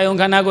အိဋ္ဌာယုံ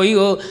ခန္ဓာကိုယ်ကြီး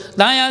ကို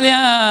တာယာစရာ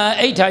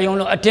အိဋ္ဌာယုံ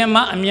လို့အထင်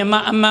မှအမြင်မှ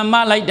အမှန်မှ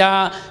လိုက်တာ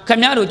ခင်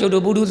ဗျားတို့ကျိုး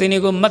တို့ပုထုဇဉ်တွေ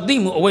ကိုမသိ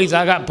မှုအဝိဇ္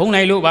ဇာကဖုံး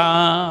လိုက်လို့ပါ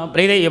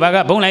ပြိတ္တိဘာက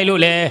ဖုံးလိုက်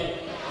လို့လဲ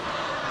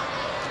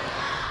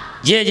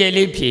ကြဲ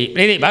လေးဖြေ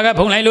ပြိတ္တိဘာက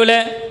ဖုံးလိုက်လို့လဲ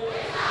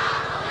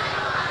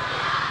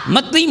မ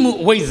သိမှု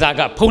အဝိဇ္ဇာ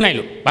ကဖုံးလိုက်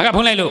လို့ဘာက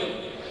ဖုံးလိုက်လို့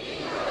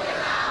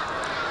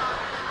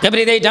ကပ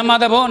ရိသေဓမ္မ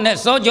သဘောနဲ့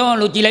စောကြော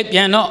လို့ကြည်လိုက်ပြ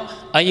န်တော့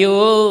အယု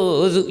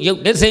စုရု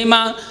ပ်တစိမ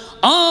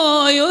အ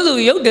ယုစု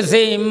ရုပ်တ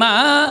စိမ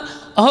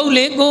အဟုတ်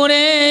လေကို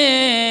တဲ့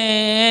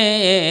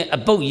အ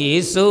ပုတ်ရ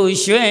ည်ဆို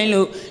ရွှဲ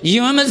လို့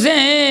ယွန်းမစဲ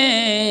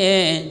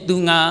သူ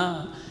ငါ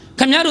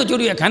ခမရတို့ကျိုး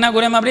တို့ရဲ့ခန္ဓာကို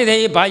ယ်ထဲမှာပရိသေ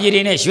ဘာရည်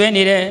တွေနဲ့ရွှဲ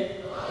နေတယ်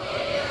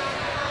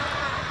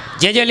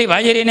ကြဲကြဲလေးဘာ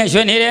ရည်တွေနဲ့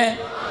ရွှဲနေတယ်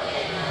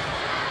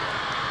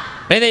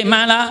ပရိသေမှ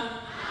န်လား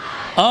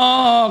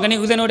ခဏ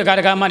ဦးဇင်းတို့တ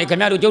ခါမှနေခ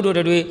မရတို့ကျုပ်တို့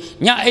တွေ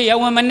ညအိယ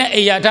ဝင်မနဲ့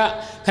အိယာထ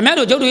ခမရ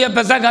တို့ကျုပ်တို့ရဲ့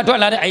ပါဇက်ကထွက်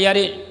လာတဲ့အရာ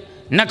တွေ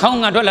နှာခေါင်း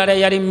ကထွက်လာတဲ့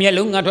အရာတွေမျက်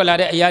လုံးကထွက်လာ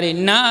တဲ့အရာတွေ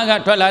နားက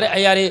ထွက်လာတဲ့အ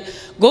ရာတွေ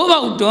ကိုယ်ပေါ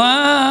က်တွ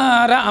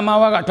န်းရအမ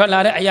ဝါကထွက်လာ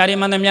တဲ့အရာတွေ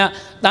မှန်သမျှ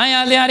တာယာ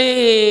စရာတွေ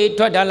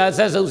ထွက်တာလားဆ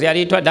က်စုပ်စရာ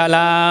တွေထွက်တာ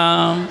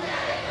လား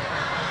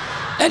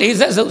အဲ့ဒီ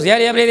ဆက်စုပ်စရာ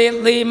တွေပြိသေ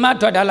သေမ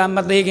ထွက်တာလားမ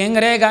သေးခင်က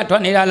လေးကထွ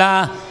က်နေတာ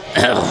လား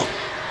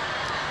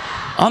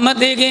မ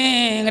သေးခင်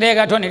ကလေး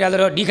ကထွက်နေတာဆို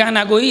တော့ဒီခန္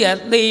ဓာကိုယ်ကြီးက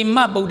သေမ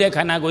ပုတ်တဲ့ခ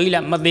န္ဓာကိုယ်ကြီး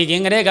လားမသေးခ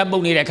င်ကလေးကပု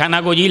တ်နေတဲ့ခန္ဓာ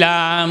ကိုယ်ကြီး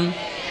လား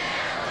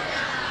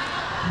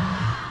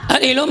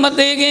အဲ့ဒီလိုမ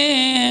သေးခင်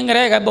က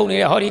လေးကပုတ်နေ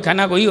တဲ့ဟောဒီခန္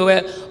ဓာကိုယ်ကြီးကိုပဲ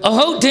အ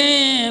ဟုတ်ထင်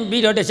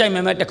ပြီးတော့တခြိုက်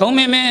မဲ့တခုံး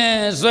မဲ့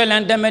ဆွဲလ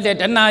န်းတက်မဲ့တဲ့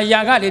တဏှာယာ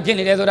ကတွေဖြစ်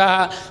နေတယ်ဆိုတာ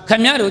ခ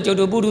မရတို့ကျုပ်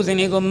တို့ပုထုဇဉ်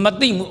တွေကိုမ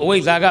သိမှုအဝိ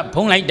ဇ္ဇာက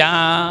ဖုံးလိုက်တာ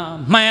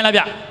မှန်ရလား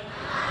ဗျ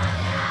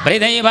ပရိ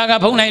သေယဘာက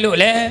ဖုံးလိုက်လို့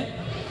လေ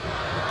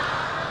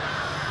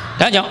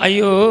ဒါကြောင့်အ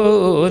ယု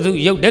စု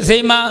ရုပ်တစေ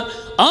မ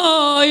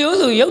ယု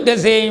စုရုပ်တ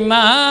စေမ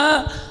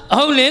အ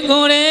ဟုတ်လေ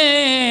ကိုတဲ့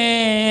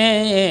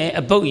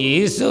အပုတ်ရ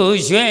ည်ဆို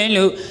ရွှဲ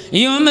လို့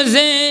ယွန်းမ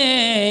စဲ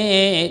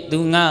သူ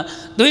ငါ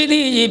သွေးသ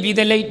ည်ရည်ပြီး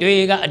တဲ့လိတ်တွေ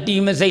ကအတီ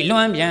မစိတ်လွှ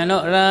မ်းပြန်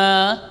တော့ရာ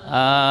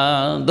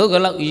ဒုက္ခ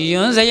လောက်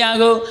ယွန်းစရာ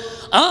ကို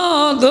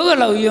ဒုက္ခ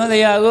လောက်ယွန်းစ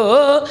ရာကို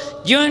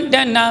ကျွန်းတ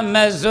နာမ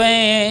ဆွဲ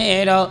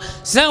တော့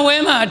ဇဝဲ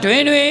မှာ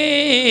ထွေးတွေ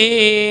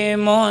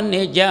မွန်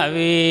နေကြ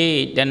ပြီ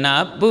တနာ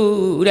ပူ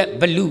တဲ့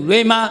ဘလူ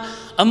တွေမှာ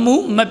အမှု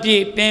မပြေ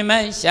ပင်မ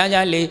ရှားကြ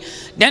လေ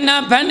တဏှာ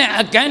ဖတ်တဲ့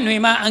အကန့်တွေ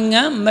မှာအင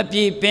န်းမ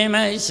ပြေပင်မ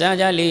ရှား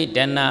ကြလေတ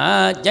ဏှာ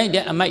ကြိုက်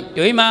တဲ့အမိုက်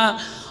တွေမှာ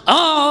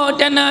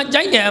တဏှာ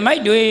ကြိုက်တဲ့အမို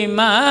က်တွေ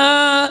မှာ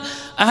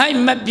အဟိုက်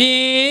မ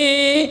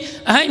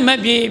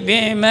ပြေပ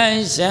င်မ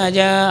ရှား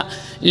ကြ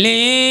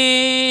လေ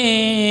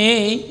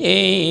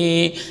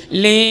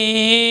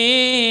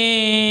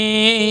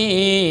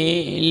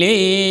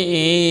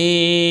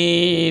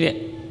တဲ့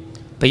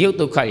ဘယုတ်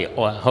ဒုက္ခရဲ့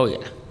ဟုတ်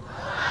ရဲ့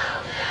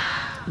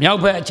မြောက်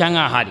ဘက်အချမ်းက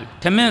ဟာဒီ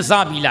ထမင်း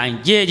စားပြီးလာရင်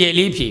ကြဲကြဲ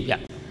လေးဖြေပြ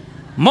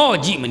မော့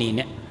ကြည့်မနေ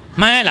နဲ့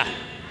မှန်လား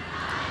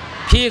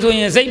ဖြေဆိုရ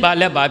င်စိတ်ပါ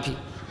လက်ပါဖြေ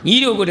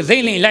ညီတို့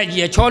ကိုစိမ့်လင်လိုက်ကြ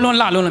ည့်ချောလွန်း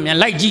လှလွ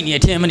န်းလို့မြန်လိုက်ကြည့်နေတယ်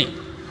ထင်မနေ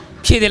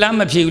ဖြည့်တယ်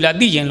လားမဖြည့်ဘူး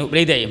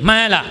လားသိကျင်လို့ပြိတ္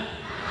တရေမှန်လား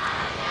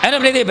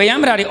အဲ့တော့ပြိတ္တဗ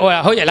ယံပရာတွေအော်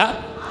ရဟုတ်ရဲ့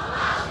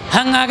လားဟ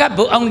န်ငါ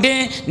ကဘုံအောင်တ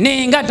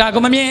င်းနေငါဒါက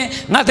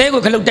မမြင်ငါသေး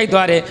ကိုခလုတ်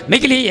တိုက်သွားတယ်မိ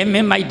ကလေးရဲ့မ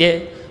င်းမိုက်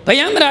တယ်ဗ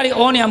ယံပရာတွေ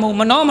အော်နေ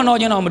ရမို့မနှော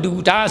ချင်းတော့မတူ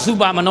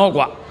ဘူးဒါစူပါမနှော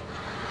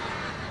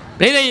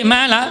ကွာပြိတ္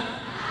တရေမှန်လား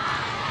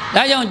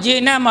ဒါကြော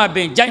င့်ဂျေနတ်မှာ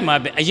ပင်ကြိုက်မှာ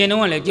ပင်အ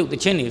ရင်တုန်းကလည်းပြုတ်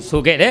တချင်း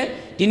တွေဆိုခဲ့တယ်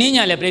ဒီနေ့ည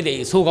လည်းပြိတ္တ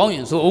ရေဆိုကောင်းရ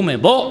င်ဆိုအောင်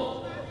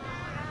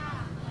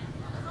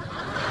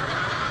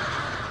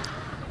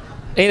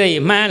မယ်ပေါ့အဲ့ဒါ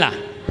မှန်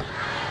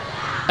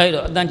လားအဲ့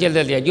တော့အတ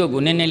န်းကျက်တဲ့ကြုတ်ကို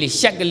နည်းနည်း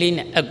လေးရှက်က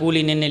လေးနဲ့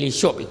အကူလေးနည်းနည်း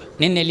လေးရှော့ပြီး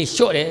နည်းနည်း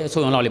လေးရှော့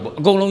တယ်ဆို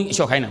ရင်တော့လေပေါ့အကုန်လုံး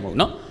ရှော့ခိုင်းတာမဟုတ်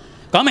နော်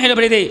ကောင်းမယ်အဲ့တော့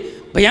ပြိတ္တ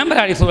ဗယံပ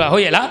ရာတွေဆိုတာဟု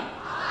တ်ရဲ့လား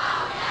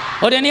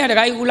ဟိုတနေ့က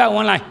တခါကြီးဦးလာဝ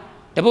န်းလိုက်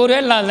တပို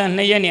တွဲလာလန်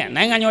2ရက်နဲ့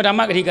နိုင်ငံကျော်ဓမ္မ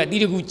ဂရိကတိ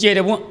တကူကျဲ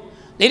တဲ့ဘွန်း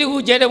တိ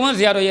တကူကျဲတဲ့ဘွန်း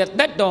ဆရာတော်ရဲ့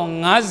တက်တော်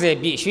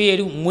90ပြည့်ရွှေရ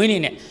ည်မွေးနေ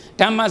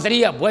နဲ့ဓမ္မစရိ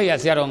ယဘွဲ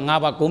ရဆရာတော်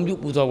5ပါးဂုံ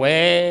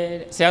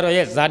ပြုပူဇော်ဝဲဆရာတော်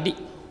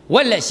ရဲ့ဇာတိဝ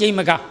က်လက်ရှိ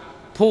မက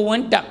ဖိုဝ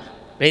န်းတက်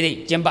ပြိတ္တ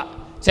ကျင်းပ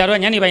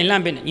ဆရာတော်ညနေပိုင်း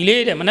လန့်ပင်းညီ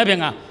လေးတဲ့မနေ့ပြန်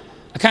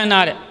ကအခမ်း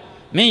အနား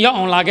တဲ့မင်းရောက်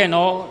အောင်လာခဲ့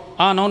နော်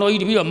အာ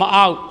နောင်တော်ကြီးတပြီးတော့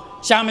မအောင်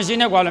ရှာမ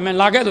ရှိနဲ့ကွာလည်းမ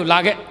င်းလာခဲ့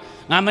ဆိုလာခဲ့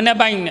ငါမနေ့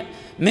ပိုင်း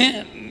နဲ့မ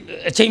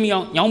င်းအချိန်မီအော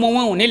င်ညောင်မ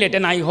ဝန်းကိုနေ့လေ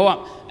တနာကြီးဟော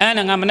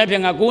အဲ့ဒါငါမ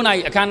နေ့ပြန်က9နာ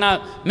ရီအခမ်းအ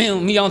နားမ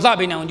င်းမီအောင်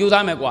စပေးနေအောင်ကြိုး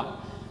စားမယ်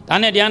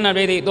ကွာဒါနဲ့တရားနာ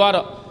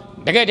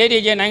တွေသွားတော့တ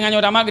ကယ်ဒိဋ္ဌိကျနိုင်ငံ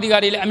ကျော်ဓမ္မဂရိ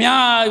ကတွေလည်း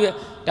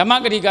အများကြီးဓမ္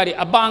မဂရိကတွေ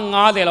အပ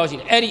90လောက်ရှိ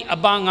တယ်အဲ့ဒီ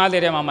အပ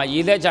90ထဲ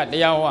မှာရေသက်ချ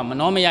တရားဟောမ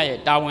နောမရရဲ့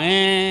တာ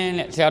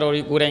ဝန်တဲ့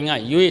ဆရာတော်ကြီးကိုယ်တိုင်က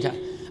ရွေး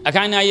ထားအ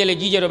ခမ်းအနား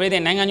ရဲ့လေကြီးကြတော့ပြိတ္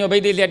တနိုင်ငံကျော်ပြိ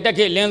တ္တလက်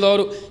တက်ခေလ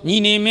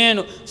င်းတော်တို့ညီနေမ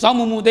င်းတို့စော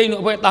င်းမှုသိ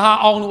န်းတို့အဖွဲ့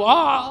တဟာအောင်တို့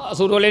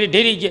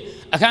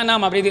ဆိုတော့လေဒိဋ္ဌိကျအခမ်းအနား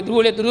မှာပြိတ္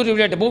တသူတို့လ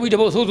ည်းတပိုးပြီး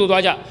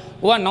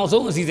တပိုးဆိုးသွားကြဟိုကနောက်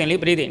ဆုံးအစီအစဉ်လေး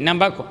ပြိတ္တနံ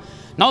ပါတ်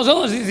9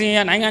နောက်ဆုံးအစီအစဉ်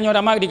ကနိုင်ငံကျော်ဓ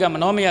မ္မဂရိကမ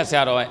နောမရဆ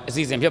ရာတော်ရဲ့အ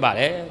စီအစဉ်ဖြစ်ပါ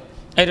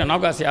တယ်အဲ့တော့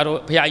နောက်က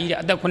ဆရာတော်ဖရာကြီးတဲ့အ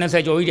သက်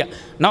80ကျော်ကြီးတဲ့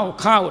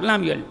နောက်ခါကိုလှ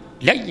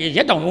မ်းပြီးလက်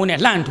ရက်တောင်လုံး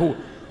နဲ့လှမ်းထိုး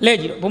လဲ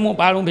ကြည့်တော့ဘုံ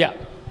ဘုံပါလုံးဖရာ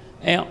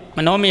အဲ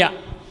မနောမရ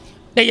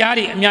တရား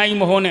တွေအများကြီး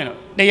မဟော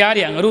နဲ့တော့တ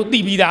ရားတွေ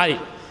ကငါတို့သိပြီးသား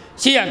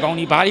တွေရှေ့ရ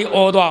ကောင်ဒီဘာတွေ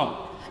အော်သွား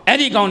အောင်အဲ့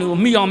ဒီကောင်တွေ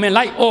ကိုမိအောင်မင်း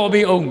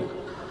လိုက်အော်ပေး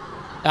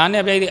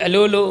အောင်ဒါနဲ့ပြိတ္တ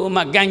အလို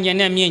လိုမှကန်ကျင်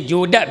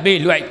တဲ့မြင်ဂျိုတက်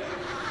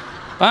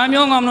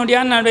ပေးလွိုက်ဘာမျိုးငေါမလို့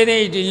တရားနာ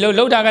ပြိတ္တ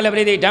လှုပ်တာကလည်း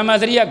ပြိတ္တဓမ္မ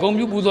စရိယ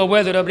ဂုံပြုပူဇော်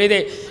ပွဲဆိုတော့ပြိတ္တ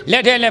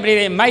လက်ထဲလည်းပြိတ္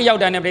တမိုက်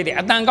ရောက်တာနဲ့ပြိတ္တ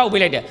အတန်ကောက်ပေး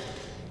လိုက်တယ်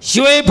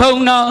ရွှေ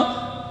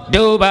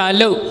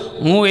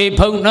ဖုံတော်တို့ပါလို့ငွေ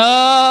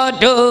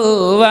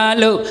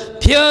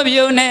ဖုံတော်တို့ပါလို့ဖြိုး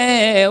ဖြိုးနဲ့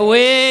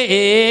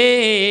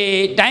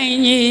ဝေးတို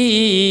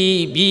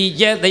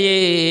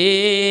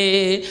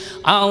င်းကြီးပြည်ကျက်သေး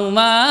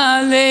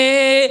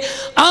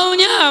အောင်ပါလေအောင်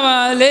ကြပါ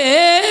လေ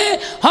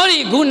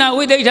ဟောဒီဂုဏ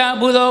ဝိသိဋ္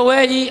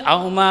ဌပူဇော်ဝဲကြီးအော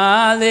င်ပါ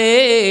လေ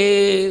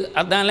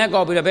အတန်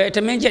လက်ကောက်ပြီးတော့ဘယ်ထ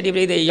မင်းချက်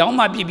တွေပြိတ္တရော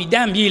င်းမှပြပြီးတ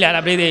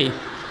န်းပြေးလာတာပြိတ္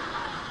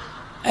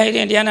တအဲ့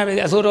ဒီတရားနာ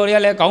ပြိတ္တအစိုးတော်တွေ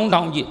ကလည်းခေါ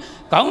င်းထော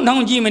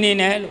င်ကြည့်မနေ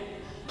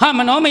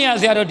နဲ့လို့ဟာမနောမ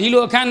ရဆရာတော်ဒီ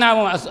လိုအခမ်းအနား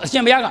ပေါ်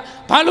အရှင်ဘုရား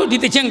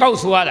ကဘာလို့ဒီတခြင်းကောက်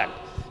ဆိုရတာ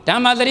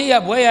ဓမ္မစရိယ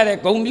ဘွဲရ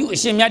တဲ့ဂုံပြုအ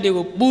ရှင်မြတ်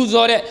တွေကိုပူ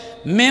ဇော်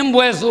တဲ့မ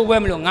င်းဘွဲဆိုး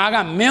ဘွဲမလို့ငါ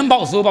ကမင်းပေါ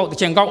က်ဆိုးပေါက်တ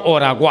ခြင်းကောက်អော်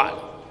တာ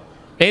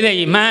ကွာပြိတ္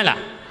တကြီးမှန်း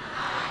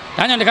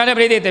လားဒါကြောင့်တခါတ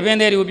ည်းပြိတ္တတပင်း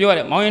သေးတွေကိုပြောရ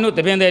တယ်မောင်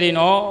ရင်တို့တပင်းသေးတွေ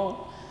နော်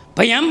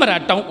ဗယံပရာ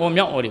တောင်းအော်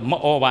မြောက်အော်တွေမ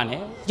အော်ပါ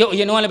နဲ့ကျုပ်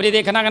အရင်တော့လည်းပြိတ္တ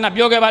ခဏ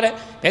ပြောခဲ့ပါတယ်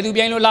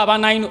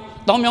ဘယ်သူပြိုင်လို့လာပါနိုင်တို့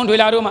တောင်းမြောင်းထွေ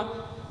လာတို့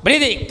မှာပြိ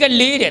တ္တက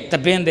လေးတဲ့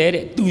တပင်းသေး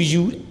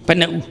တဲ့သူယူဘယ်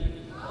နှဦး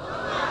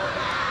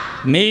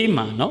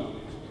မေးမှာနော်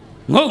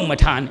ငုံမ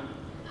ထားနဲ့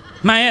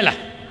မှန်ရဲ့လား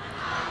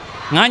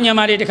ငါ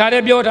ညမာတွေတခါတ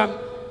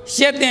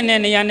ည်းပြောတာရှက်တဲ့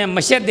နေရာ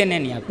နဲ့မရှက်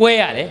တဲ့နေရာကွဲ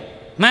ရတယ်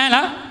မှန်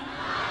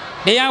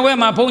လားတ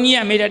ရားဝဲမှာဘု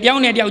န်းကြီးကမေးတယ်တယော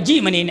က်နဲ့တ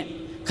ယောက်ကြည့်မနေနဲ့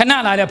ခဏ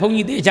လာတဲ့ဘုန်း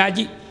ကြီးတေ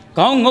ချာကြည့်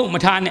ခေါင်းငုံမ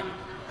ထားနဲ့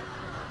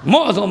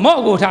မော့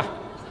ဆိုမော့ကို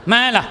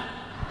ထားမှန်လား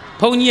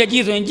ဘုန်းကြီးကကြ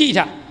ည့်ဆိုရင်ကြည့်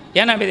ထားရ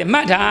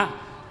ဟန္တာပဲမှတ်ထား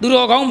သူ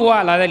တော်ကောင်း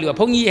ဘဝလာတဲ့လူက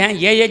ဘုန်းကြီးဟန်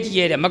ရဲကြ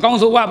ည့်ရဲတယ်မကော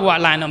င်းဆိုးဘ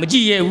ဝလာရင်တော့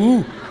မကြည့်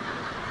ရဘူး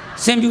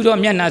စင်ပြူတော့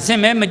မျက်နှာစင်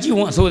မဲမကြည့်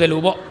ဝန်ဆို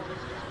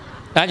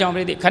တယ်လို့ပေါ့ဒါကြောင့်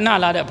ပြိတ္တခဏ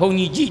လာတဲ့ဘုန်း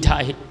ကြီးကြ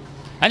ည့်ထား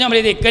ဟဲ့ဒါကြောင့်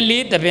ပြိတ္တ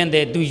ကလေးတပင်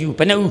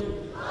တဲ့သူယူဘယ်နှဦး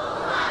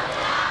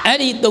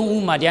အဲ့ဒီ3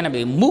ဦးမှာတ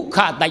ရားနာပြီမု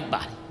ခတိုက်ပါ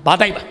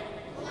တယ်ဘာတိုက်ပါ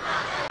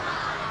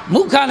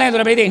မုခလိုက်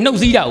ဆိုတော့ပြိတ္တနှုတ်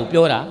စည်းတာ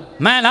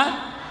ကိုပြောတာမှန်လား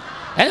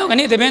ဒါကြောင့်ခ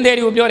ဏတပင်တဲ့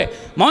တွေကိုပြော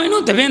တယ်မောင်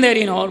ရင်တို့တပင်တဲ့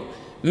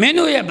တွေနော်မ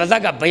င်းတို့ရဲ့ဗဇက်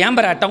ကဗယံ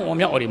ပရာတော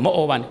င်းအော်မြောက်အော်တွေ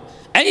မအော်ပါနဲ့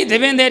အဲ့ဒီတ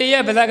ပင်တဲ့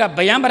တွေရဲ့ဗဇက်ကဗ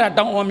ယံ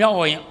ပရာတော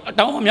င်းအော်မြောက်အော်ရ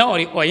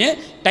င်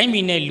တိုင်းပြ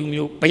ည်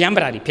နဲ့လူမျိုးဗယံပ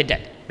ရာတွေဖြစ်တတ်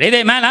တယ်ပြိတ္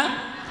တမှန်လား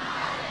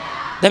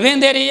တပင်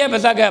တဲ့ရဲ့ပါ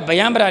ဇက်က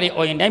ဗယံပရာ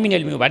တွေအော်ရင်တိုင်းပြည်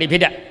နယ်လူမျိုးဘာ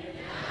တွေဖြစ်တတ်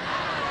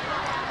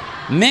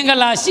မင်္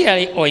ဂလာရှိတာ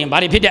တွေအော်ရင်ဘာ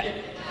တွေဖြစ်တတ်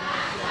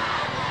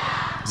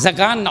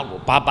ဇကားနောက်ကို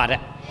ဘာပါ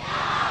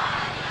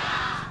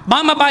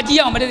တတ်ဘာမပါကြ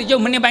ည့်အောင်မတည်းကျုပ်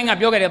မနေ့ပိုင်း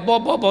ကပြောခဲ့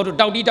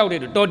တယ်ပေါ်တို့တောက်တီးတောက်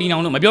တယ်တော်တီနော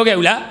င်တို့မပြောခဲ့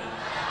ဘူးလား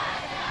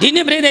ဒီ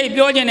နေ့ပြိတ္တိ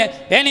ပြောခြင်းနဲ့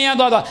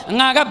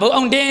ဘယ်နေရာသွားငါက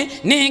ဘုံအောင်တင်း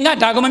နေငါ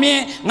ဒါကမမြင်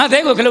ငါ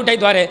သေးကိုခလုတ်တိုက်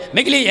သွား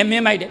တယ်မိကလေးရ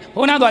မင်းမိုက်တယ်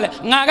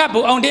ဟိုနာသွားလဲငါက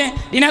ဘုံအောင်တင်း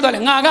ဒီနာသွားလဲ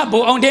ငါ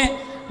ကဘုံအောင်တ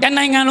င်းတ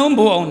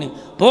နိုင်ငံလုံးဘုံအောင်တ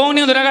င်းဘုံ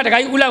နေဆိုတာက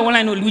တခါကြီးဥလိုက်ဝင်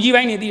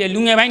လိုက်တို့လူကြီးပိုင်းနေသိတယ်လူ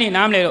ငယ်ပို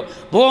င်းနေနား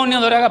မလဲတော့ဘုံနေ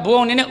ဆိုတာက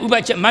ဘုံနေနဲ့ဥပ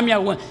တ်ချက်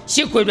မတ်မြောက်ဝင်ရှ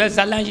စ်ခွေပြဇ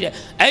လန်းရှိတယ်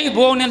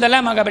အဲ့ဒီဘုံနေဇလ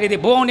န်းမှာကပြိတ္တိ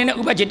ဘုံနေနဲ့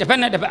ဥပတ်ချက်တစ်ဖက်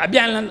နဲ့တစ်ဖက်အပြ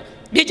န်လန်း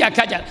ပြစ်ကြ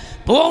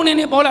ခတ်ကြဘုံနေ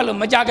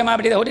နဲ့ပေါ်လာလို့မကြခင်မှာ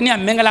ပြိတ္တိဟိုတနေ့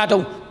မင်္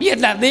ဂလာတုံးပြည့်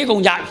သက်သေးကု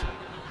န်ကြ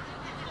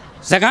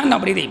ပြီဇကားနော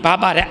က်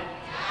ပြိတ္တိဘာပါတဲ့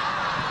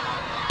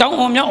တ တောင်း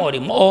အောင်မြောက်အော်ဒီ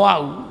မအော်ရ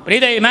ဘူးပြိ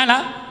တ္တိမှန်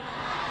လား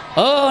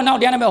ဟိုနောက်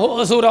တရားနဲ့ဟို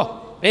အဆိုတော့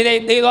ပြိတ္တိ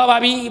သေသွားပါ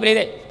ပြီပြိတ္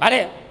တိဗါ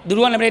တဲ့သူ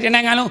တို့ကလည်းပြိတ္တိ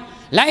နိုင်ငံလုံး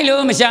လိုက်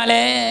လို့မရှာ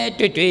လဲ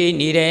တွေ့တွေ့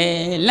နေတယ်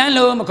လမ်း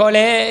လို့မခေါ်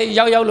လဲ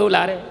ရောက်လို့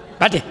လာတယ်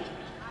ဗတ်တယ်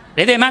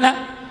ပြိတ္တိမှန်လား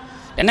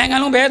တနိုင်ငံ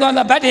လုံးဘဲသွား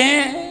တာဗတ်တယ်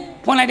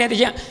ဖွင့်လိုက်တဲ့တ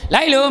ရား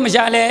လိုက်လို့မ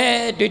ရှာလဲ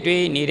တွေ့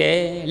တွေ့နေတယ်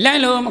လ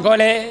မ်းလို့မခေါ်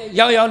လဲ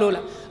ရောက်လို့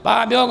လာဘာ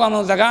ပြောကောင်း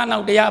လို့စကားနော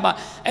က်တရားပါ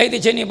အဲ့ဒီ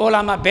ချင်းနေပေါ်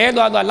လာမှဘဲ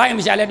သွားလိုက်မ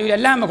ရှာလဲတွေ့တ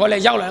ယ်လမ်းမခေါ်လဲ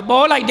ရောက်လာ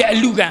ပေါ်လိုက်တဲ့အ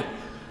လူကံ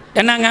တ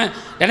နိုင်ငံ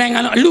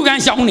လုံးအလူကံ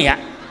ရှောင်းနေရ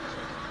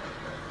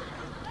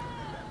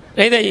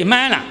ပြိတ္တိမှ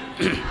န်လား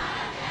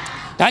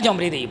ဒါကြောင့်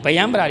ပြိတ္တိ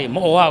ဗျံပရာတွေမ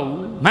အော်ရဘူး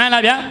မှန်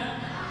လားဗျာ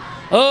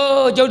ဟို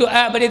ကျုပ်တို့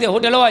ပြိတ္တိ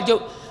ဟိုတလောကကျု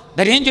ပ်သ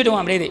တင်းကျွတ်တော့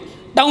ပြိတ္တိ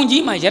တောင်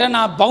ကြီးမှာရတ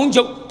နာဘောင်း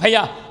ကျုပ်ဖ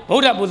ယားဗု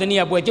ဒ္ဓပူဇနီ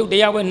ယပွဲကျုပ်တ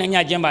ရားပွဲနှစ်ည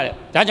ကျင်းပါတယ်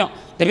ဒါကြောင့်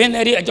တပင်း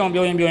သေးအကြောင်း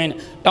ပြောရင်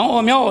တောင်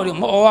အော်မြောက်အော်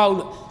မအော်ရဘူး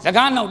လို့စ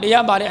ကားနောက်တ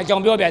ရားပါတဲ့အကြော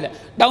င်းပြောပြတယ်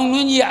တောင်တွ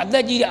င်းကြီးကအသ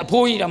က်ကြီးတဲ့အ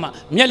ဖိုးကြီးတော်မှာ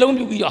မျက်လုံး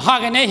ပြူပြီးတော့ဟာ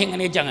ကနေဟင်က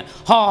နေကြံ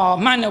ဟာ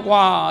မှန်တယ်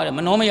ကွာတဲ့မ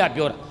နှောမရ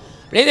ပြောတာ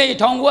ပြိတ္တိ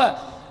ထောင်က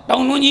တော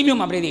င်တွင်းကြီးမြို့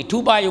မှာပြိတ္တိထူ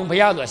ပါယုံဘု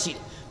ရားဆိုတာရှိတ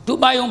ယ်ထူ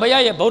ပါယုံဘု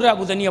ရားရဲ့ဗုဒ္ဓ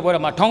ပူဇနီယပွဲ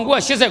တော်မှာ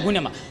1980ခုနှ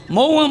စ်မှာ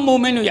မိုးဝင်း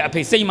မိုးမင်းတို့ရဲ့အ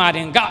ဖေစိန်မာတ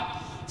င်က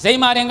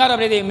တော့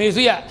ပြိတ္တိမေ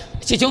ဆွေရ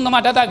ချစ်ချုံသ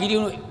မားတတဂီရီ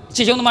တို့ချ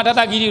စ်ချုံသမားတ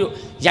တဂီရီတို့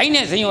ရိုင်း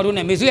နဲ့ဇင်ရော်တို့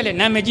နဲ့မေဆွေရလည်း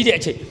နာမည်ကြီးတဲ့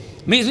အချိန်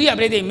မေဆွေရ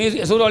ပြိတ္တိမေဆွေ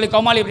အစိုးရလေးကော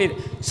င်းမလေးပြိတ္တိ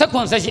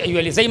16အရွ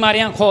ယ်လေးစိန်မာတ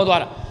င်ခေါ်သွား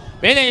တာ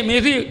ပြိတ္တိမေ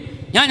ဆွေ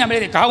ညပြိ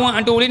တ္တိဂါဝန်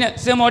အတူလေးနဲ့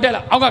စင်မော်တက်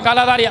လာအောက်ကကာ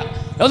လာသားတွေက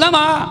လုံးသ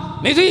မား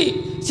မေဆွေ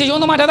ချစ်ချုံ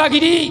သမားတတဂီ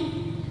ရီ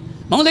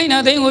မုံသိန်းနာ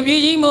သိန်းကိုပြည်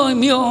ကြီး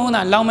မြို့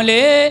သာလောင်မ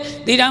လေ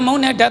တီတံမုံ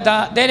နဲ့တတ်တာ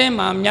တဲတဲ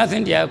မှာမြတ်စ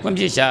င်တရားခွင့်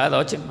ပြရှာ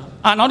တော့ချင်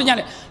မှာနောက်တည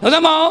လေလုံးသ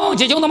မား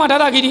ချစ်ချုံသမားတ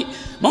တဂီရီ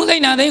မုံသိ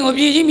န်းနာသိန်းကို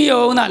ပြည်ကြီး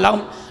မြို့သာလောင်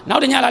နော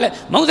က်တညလာလဲ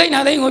မုံသိန်းနာ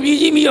သိန်းကိုပြည်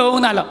ကြီး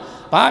မြို့သာလောင်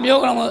ဘာပြော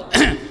ကြလို့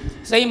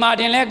စိန်မာ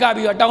တင်လဲက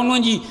ပြီးတော့တောင်းတွ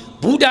န်းကြီး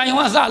ဘူတာယုံ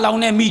အစလောင်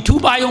နဲ့မိထူ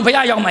ပါယုံဖ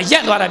ရားရောက်မှရ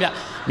က်သွားတာဗျ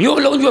မြို့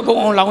လုံးကျွတ်ကု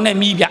န်းအောင်လောင်နဲ့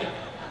မိဗျ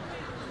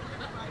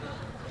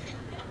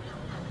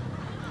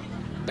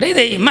ပြိတ္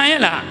တိမှန်ရ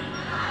လား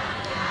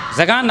စ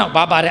ကားနောက်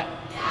ဘာပါတဲ့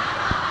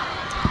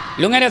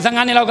လွန်ခဲ့တဲ့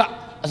15နှစ်လောက်က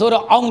အစိုးရ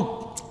အော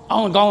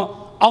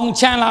င်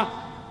ချမ်းလား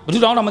ဘယ်သူ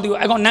တောင်းတော့မသိဘူး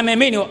အဲ့ကောင်နာမည်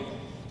မေ့နေတော့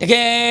တက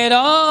ယ်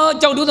တော့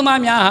ကြောက်တူးသမား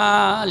များဟာ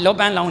လော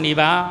ပန်းလောင်နေ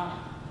ပါ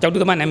ကြောက်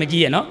တူးသမားနာမည်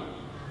ကြီးရဲ့နော်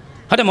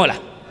ဟုတ်တယ်မဟုတ်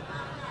လား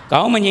ခေါ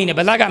င်းမငိမ့်နဲ့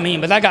ဗဇက်ကမင်း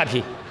ဗဇက်ကဖြေ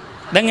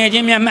တငယ်ချ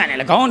င်းများမှတ်နေ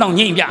လေခေါင်းတောင်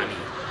ငိမ့်ပြနေ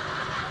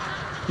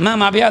မှန်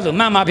ပါဗျာဆို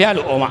မှန်ပါဗျာ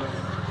လို့အော်မ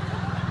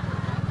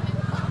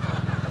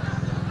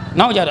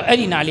နောက်ကြတော့အဲ့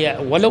ဒီနာလေးက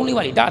ဝလုံးလေး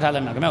ပါလေတားထားတ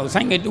ယ်မှာခင်ဗျာကို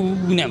ဆိုင်က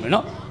တူးနေမယ်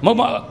နော်မဟုတ်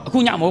ပါအခု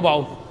ညမဟုတ်ပါ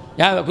ဘူး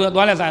ရအခု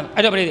သွားလဲဆိုင်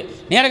အဲ့တော့ပြိတ္တိ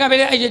နေရာကပြိ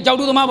တ္တိအဲ့ကြောက်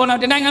တူးသမားပေါ်တော့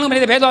တနိုင်ငံလုံးပြိ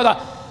တ္တိဘဲသွား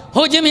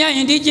ဟိုချင်းမရရ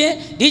င်ဒီချ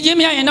င်း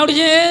မရရင်နောက်တစ်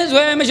ချင်း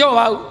ဇွဲမလျှော့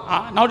ပါဘူး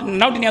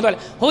နောက်တနေရာသွားလဲ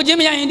ဟိုချင်း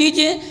မရရင်ဒီ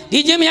ချ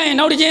င်းမရရင်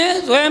နောက်တစ်ချင်း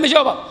ဇွဲမ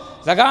လျှော့ပါ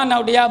စကားနော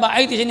က်တရားပါ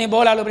အဲ့ဒီချင်းနေ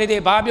ပေါ်လာလို့ပြိတ္တိ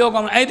ဘာပြောကော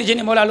င်းလဲအဲ့ဒီချင်း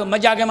နေပေါ်လာလို့မ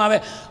ကြခင်မှာပဲ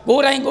ကို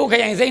ယ်တိုင်းကိုယ်ခ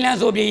ရိုင်စိမ့်လန်း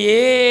ဆိုပြေ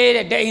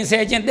တဲ့တအိမ်ဆ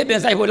ယ်ချင်းတစ်ပင်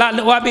ဆိုင်ဖို့လာ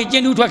လွားပြီးကျ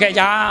င်းတူးထွက်ခဲ့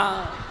ကြ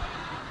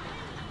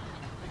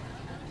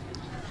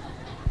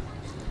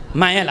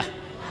မှန်ရလား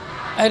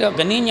အဲ့တော့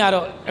ကနင်းည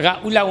တော့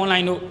ဥလဝန်လို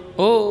င်းတို့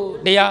ဟို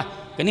တရား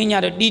ကနင်းည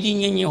တော့တီးတီး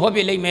ငင်းငင်းဟောပြ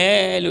လိုက်မယ်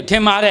လို့ထ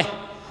င်ပါတယ်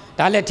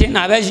ဒါလည်းထင်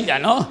တာပဲရှိတာ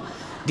နော်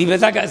ဒီပါ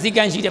ဇက်ကအစည်းက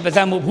မ်းရှိတဲ့ပါဇ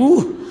က်မဟုတ်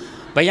ဘူး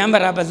ဗျံပ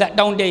ရာပါဇက်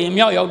တောင်းတရင်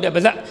မြောက်ရောက်တဲ့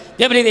ပါဇက်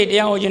ပြပရိသေတ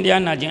ရားဟောခြင်းတ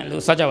ရားနာခြင်း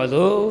လို့စကြပါ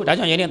စို့ဒါ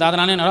ကြောင့်ယနေ့သာသ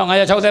နာနဲ့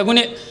1560ခု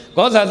နှစ်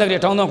ကောဇာသက်တဲ့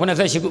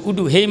1388ခုဥ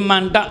တုဟေမ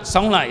န္တ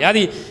ဆောင်းလာရသ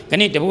ည်ခ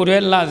ဏတဘူရဲ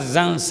လဇ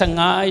န်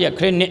15ရက်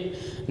ခရစ်နှစ်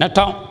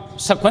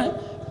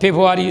2019ဖေ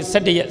ဖော်ဝါရီ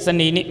17ရက်စ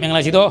နေနေ့မင်္ဂ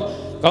လာရှိသော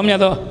ကောင်းမြတ်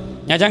သော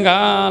ညချမ်းကာ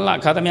လ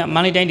ခါသမယမ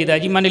န္တလေးတိုင်းဒေသ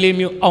ကြီးမန္တလေး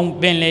မြို့အောင်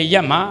ပင်လယ်ရ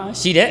ပ်မှာ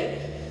ရှိတဲ့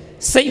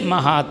စိတ်မ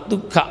ဟာဒု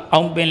က္ခ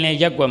အောင်ပင်လယ်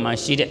ရပ်ကွက်မှာ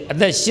ရှိတဲ့အ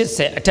သက်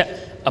80အထက်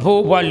အ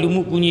ဖိုးအဖွားလူ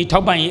မှုကူညီထော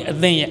က်ပံ့ရေးအ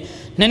သင်းရဲ့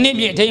နှစ်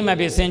ပြည့်အထိမ်းအမှတ်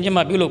ပြီးဆင်ကျင်း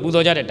မှာပြုလုပ်ပူ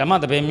ဇော်ကြတဲ့ဓမ္မ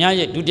သဘင်များ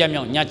ရဲ့ဒုတိယ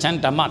မြောက်ညချမ်း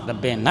ဓမ္မသ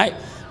ဘင်၌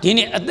ဒီ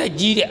နေ့အသက်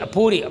ကြီးတဲ့အ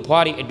ဖိုးတွေအ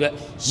ဖွားတွေအတွက်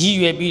ရည်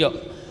ရွယ်ပြီးတော့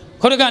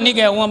ခေါရကနေ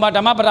ကေဝန်ပါဓ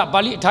မ္မပဒပါ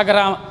ဠိအထာဂရ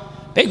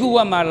ဘိက္ခုဝ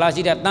မှာလာ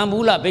ရှိတဲ့တန်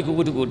ဘူးလဘိက္ခုဝ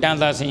တ္ထုကိုတန်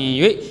သာဆင်၍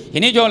ယ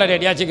နေ့ကြောလာတဲ့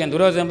တရားချစ်ခင်သူ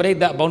တော်စင်ပရိ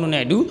သတ်အပေါင်းတို့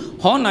နဲ့အတူ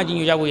ဟောနာခြင်း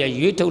ညွှန်ကြားဖို့ရ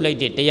ရွေးထုတ်လိုက်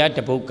တဲ့တရားတ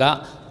စ်ပုဒ်က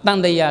တန်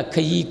တရားခ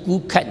ရီး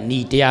ကူးခတ်နီ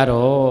တရား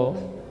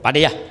တော်ဗာတ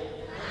ရား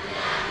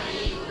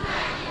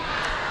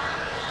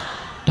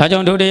ဒါကြော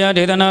င့်ထိုတရား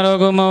ဒေသနာတော်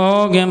ကိုမ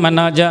ဟောခင်မ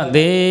နာကြ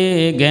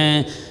သေးခင်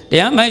တ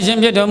ရားမိုက်ရှင်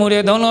ဖြစ်တော်မူ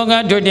တဲ့သုံးလောက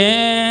ထွတ်တ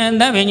င်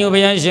သဗ္ဗညုဘု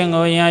ရားရှင်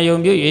ကိုရာယုံ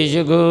ပြု၍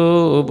ရှိ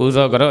ခိုးပူ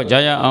ဇော်ကြောကြ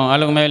ရအောင်အ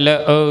လုံးမဲ့လ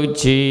က်အုပ်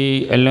ချီ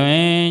အလွ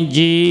င်ကြ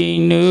ည်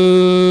နူ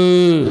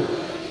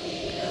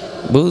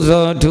ပူ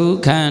ဇော်ထု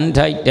ခံ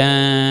ထိုက်တံ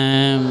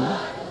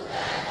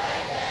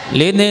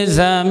လေးသစ္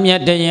စာမြ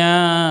တ်တ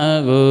ရား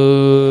ကို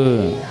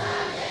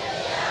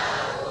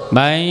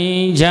ပိုင်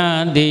ချ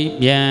သည်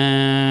ပြ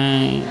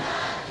န်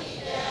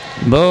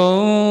ဘုံ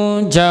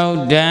ကြောက်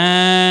တံ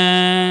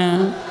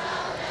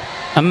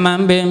အမှ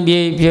န်ပင်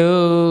ပြေ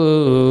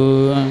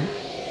ဖြိုး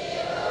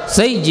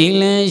စိတ်ကြည်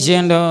လင်ရှ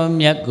င်တော်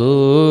မြတ်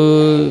ကို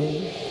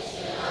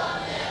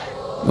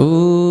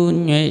ဦး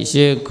ညွှဲ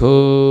ရှိ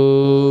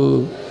ခိုး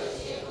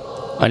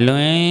အလွ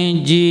င်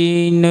ကြည်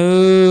နူ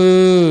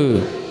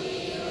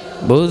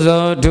ဘု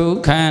ဇောထု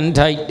ခံ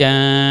ထိုက်တံ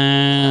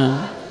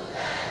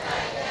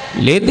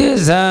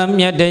Lidisa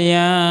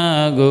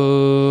Myatayago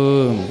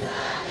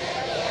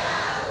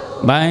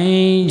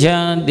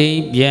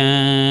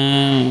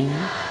Banjadipyan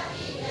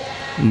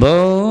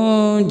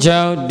Bon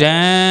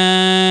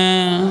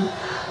Chowdan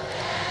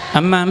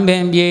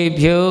Amambin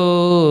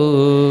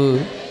Pyo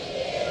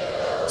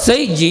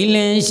Say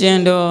Jilin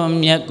Shando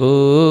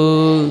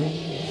Myako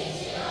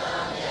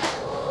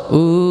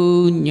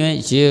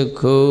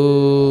Nyachiko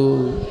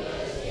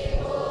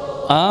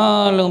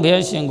Long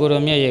Passion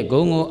Goromia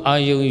Gongo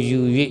Ayo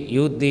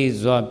Yu De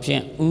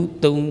Zwapian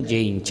Utung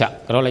Jane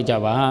Chak Rola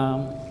Java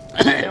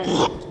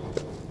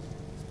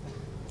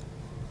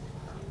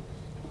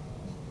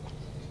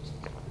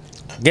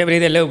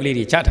Gabriel the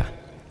lovely chatter.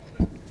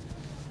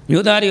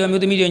 You that you are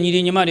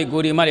meeting Yamari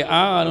Gori Mari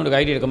don't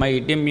guide my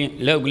Dimian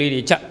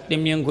lovely chat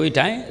Dimian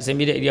Guitai,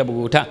 Semidia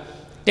Buguta.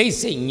 They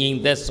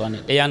sing this one,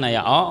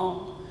 Diana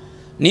all.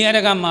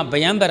 Niaragama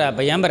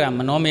Bayambara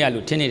Manomia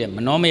Lieutenant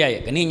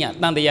Manomia Ganina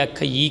Nandaya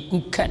Kayi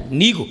Kukan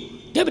Nigo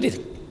Gabriel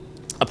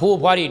a poor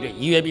party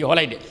you have be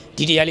holiday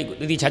Didiali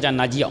the Chaja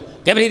Najio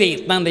Gabriel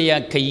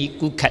Nandaya Kayi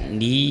Kukan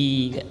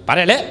Ni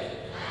Parale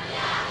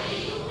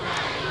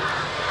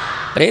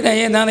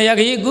Preda Nandaya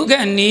Kayi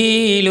Kukan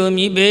Ni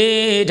Lumi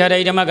Be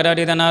Tadai Magara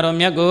Tanaro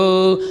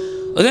Miago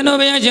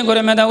Uzenovia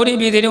Jinkoramata would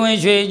be the way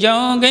she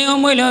John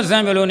Gayon William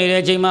Samuel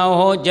Chima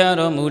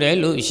Hojaro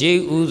Murelu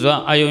She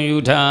Uzwa Ayon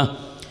Utah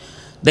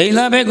They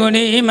love a good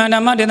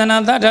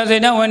Imanamadan that as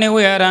they know when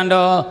we are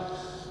under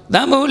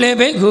Dambule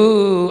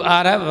Beku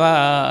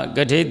Arava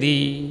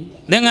Gatedi.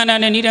 Then I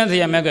need the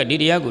Yamaga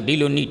Didiago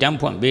Dilo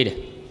Nitampon bed.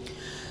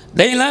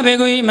 They love a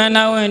good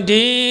Imanaw and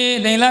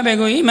they love a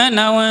good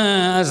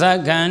Imanaw as I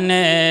can.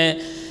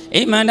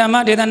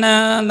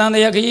 Imandamadidan than the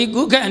Yaki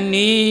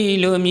Gukani,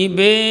 Lumi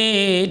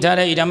Be,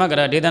 Tara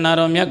Idamagra,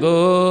 Didanaro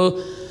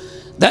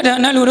That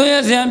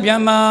Naluya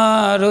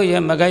Zampiama, Roya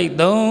Magai,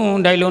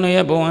 don't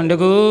Dilonia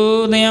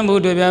Bondago, the Ambu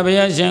to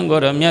Babia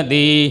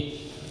Shangoramyadi.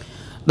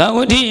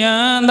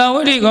 Dawudian,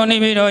 Dawudi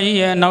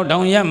Gonibiroya, now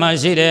down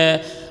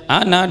Yamashide,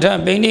 Anata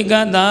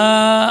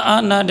Benigada,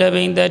 Anata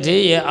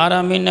Bindati,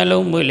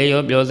 Araminalum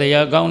Wilio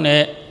Biosea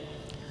Gaune.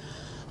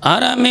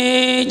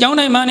 Arame,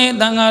 Jonah Mani,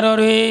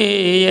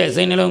 Dangarori, yes,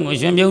 in a long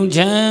Mushum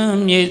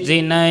Cham, yes,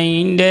 in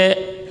 9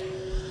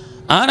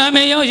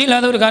 Arame Yoshila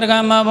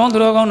Kargama,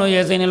 Bondrogono,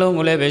 yes, in a long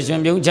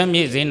elevation, Cham,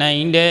 yes, in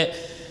 9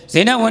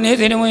 Sina one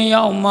is in when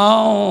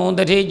Yama,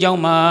 the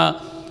Tijoma,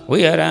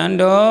 we are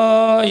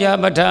ando,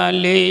 Yabata,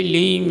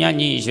 Li,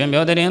 Nyani,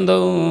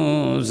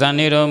 Shambodendo,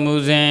 Sanero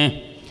Muse.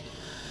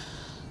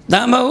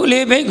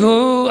 Damauli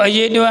Beku,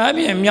 Ayedo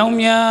Abim,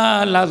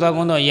 Yamia,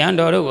 Lazagono,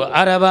 Yandoro,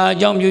 Araba,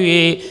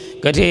 Jamu.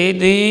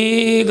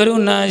 Katedi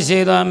Karuna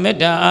Seda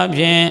Meta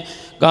Abje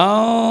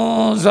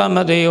Gao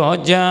Samade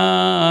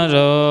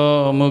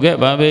Hojaro Muge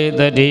Babe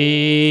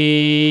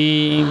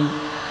Tadi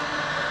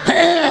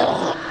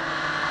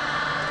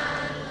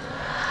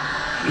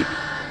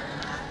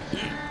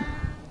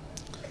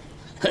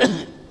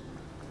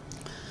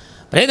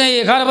Preda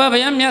Karaba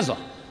Yamyaso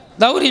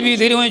Dauri be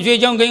the one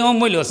Jang on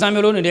Willow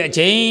Samuel in the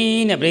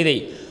chain a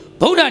Prede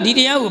Poda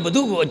Didia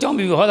Budu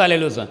Jambi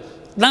Hodalelusa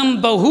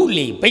Lamba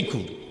Huli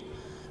Beku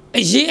A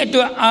year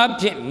to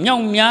up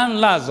young Yan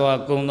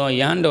Lazo Gono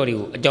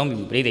Yandori, a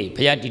jumping Brede,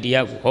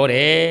 Payatidia,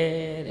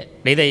 Hore,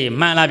 Brede,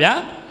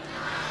 Malabia.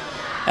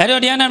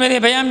 Adodiana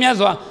Brede Payam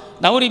Yazwa,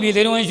 that would be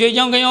the one she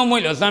young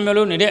Willow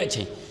Samuel in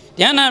the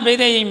Diana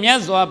Brede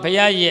Yazwa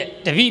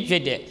Payaye, the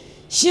Vipede,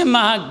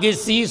 Shima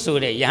Gisi Sure,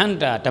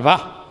 Yanda,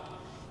 Taba.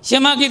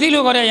 Shima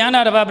Gisilu or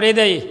Yanda Taba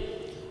Brede.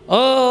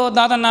 Oh,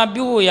 Dadana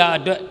Buya,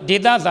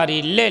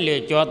 Didazari,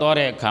 Lele,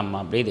 Jodore,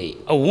 Kama Brede,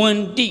 a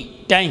 1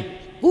 deep time.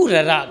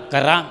 Urara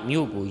Kara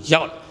Mugu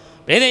Yaw.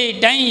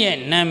 Brede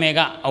Diane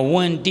Namega, a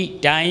 1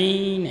 deep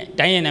dine,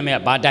 Diana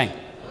Badine.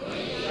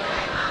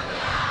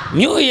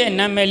 New Year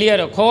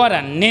Namelia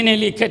Kora,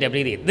 Neneli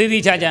Catabridi,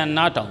 the Chaja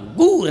Naton,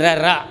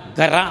 Gurara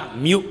Kara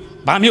Mu,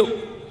 Bamu.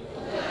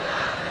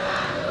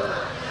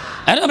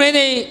 I don't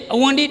brede, a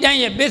 1 deep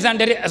dine, based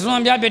under as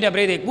one Jabeta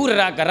Brede,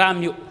 Gurara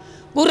Karamu,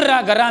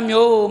 Gurara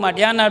Karamu,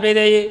 Madiana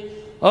Brede,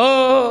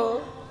 oh,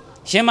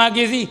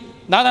 Shemagizi,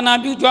 Dadana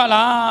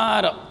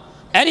Bujuala.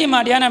 Eri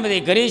Mariana with the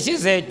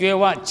gracious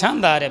Jewa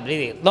Chanda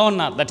breathe,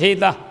 Donna, the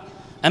Teta.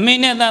 A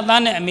minute that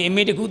done me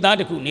medical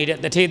datiku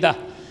needed the Teta.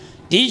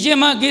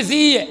 Dijima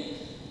Gizi,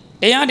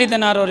 Ayadi the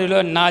Naro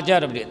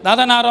Naja of it.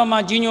 Nadanaro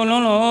Junior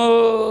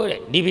Lono,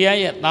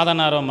 DBI,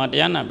 Nadanaro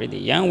Madiana with the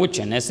young witch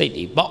and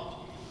SAT Bob.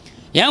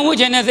 Young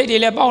witch and SAT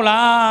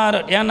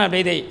Lepaula, Diana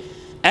Brede,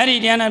 Eri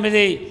Diana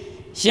Brede,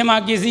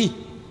 Shemagizi,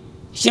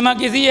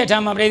 Shemagizi at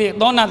Tamabrede,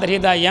 Donna the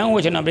Teta, young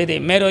witch and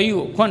Brede, Mero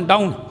you, one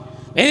down.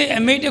 A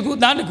medical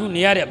Danaku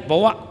near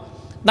Boa.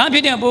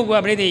 Dampida Boga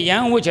Brady,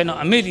 young witch and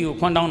a medical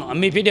condon, a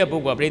Mipida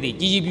Boga Brady,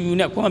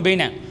 GGB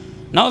Kumabina.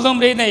 Now some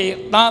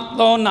Brady, that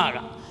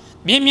Donaga.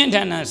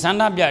 Bimian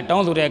Sandabia,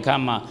 down to the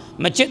Kama,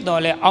 Machet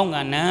Dole,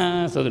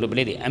 Aungana, so the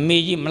Brady, a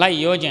medium like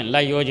Yogen,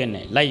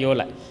 like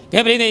Yola.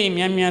 Every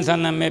Miamian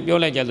Sana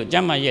Mepiola Jazo,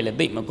 Jama Yellow,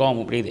 Dick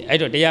Macom Brady, I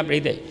don't dare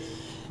Brady.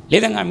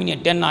 Little I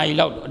mean 10 I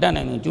loud, done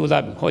and choose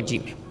up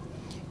Hojim.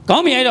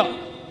 Come here.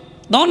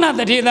 Donna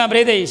the Tita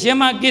Brede,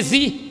 Shema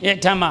Gisi,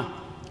 Etama,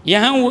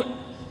 Yamu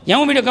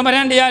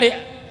Kamarandiari,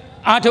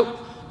 Ato,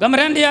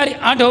 Kamarandiari,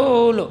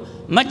 Ato,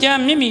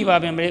 Majam Mimi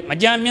Babim,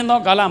 Majam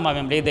Mino Kalama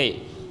Brede,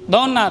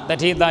 Donna the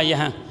Tita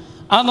Yahan,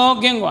 Ano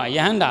Gengwa,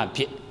 Yahanda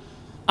Pit.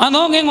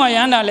 Ano Gengwa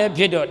Yanda Le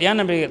Pido,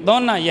 Yanabri,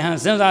 Donna Yahan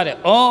Sensare,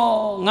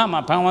 oh,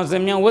 Nama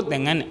Pawazemian with the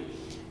Gan.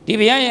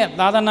 Divia,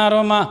 Tadana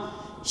Roma.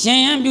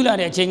 Shen Bula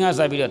de Chinga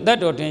Sabida,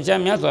 that or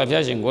Tensham Yazo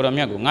Fiashing,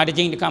 Goramiago, not a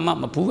ching to come up,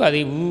 Mapuga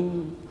de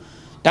Woo.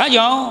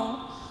 Tajo,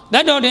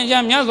 that or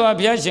Tensham Yazo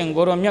Fiashing,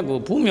 Goramiago,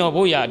 Pumio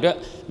Boya,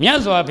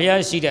 Miazo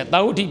Fiashi,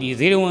 Tauti,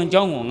 01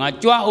 Jong, a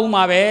Chua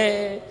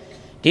Umabe.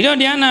 Tito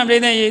Diana,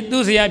 Brede,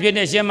 Dusia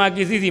Piede Shema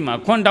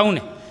Kizima,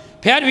 Condown.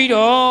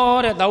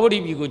 Pervido, that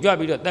Taudi Bigo,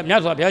 Jabito, that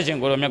Miazo Fiashing,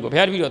 Goramiago,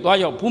 Pervido,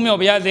 Toyo, Pumio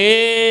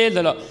Biaze,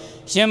 the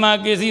Shema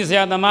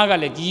Kizia, the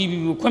Magale,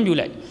 Gibu,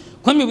 Combulate.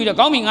 Come with a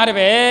coming out of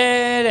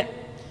bed.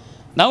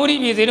 Now,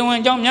 if you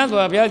don't jump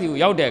Yazo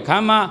Piazu out there,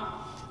 Kama,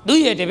 do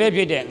you the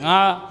baby then?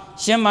 Ah,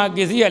 Shema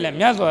Gizia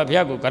and Yazo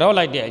Piago,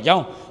 Carola de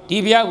Young,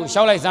 Tibia,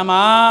 shall I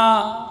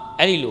sama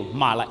Elilu,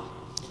 Mala.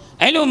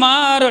 Elu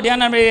Maro,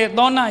 Diana,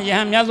 Donna,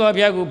 Yam Yazo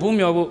Piago,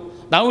 Pumio,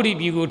 Daudi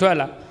Bigu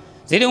Twella.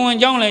 Sitting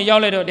young like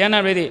Yollet,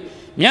 Diana ready.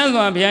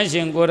 Yazo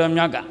Piashin,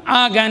 Goramiaga,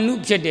 Aga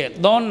Nupchede,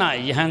 Donna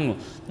Yangu,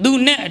 do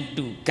net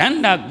do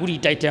Ganda Guri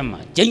Titama,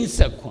 James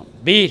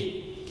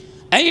Be.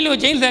 Elu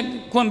James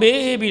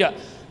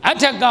Quambe.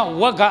 Ataka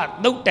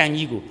waka doutan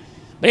yigo.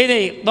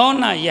 Brede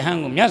donna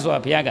yahangu Yazwa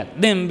Piaga,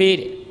 then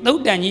bade,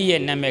 doutan ye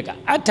nameka,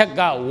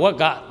 Ataka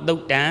waka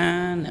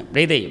doutan,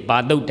 Brede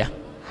badouta.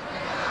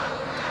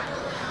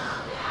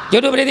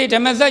 Jodo Brede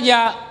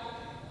Tamasaja,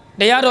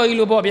 the Yaro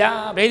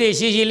Ilubobia, Brede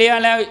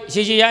Sicilia,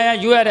 Sicilia,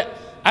 you had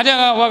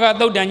Ataka waka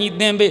doutan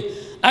then be,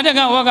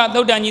 Ataka waka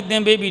doutan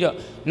then baby.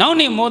 Now,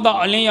 ni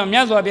moda Olia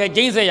Yazwa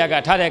James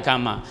Yaga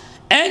Tarakama,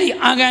 Eddie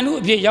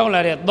Aganu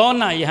Piaula,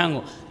 Donna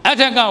Yahangu.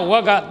 Ataka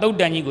waka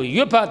douganigo,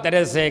 Yupa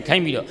Teresa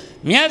Camilo,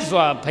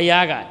 Miazwa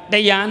Payaga,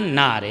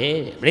 Diana,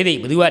 ready,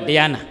 Budua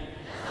Diana.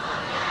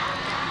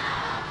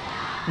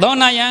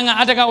 Donna Yang,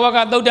 Ataka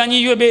waka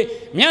doudani yube,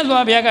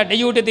 Miazwa Piaga, the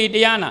Yuti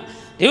Diana.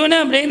 Do you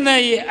know bring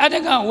the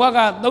Ataka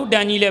waka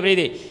doudani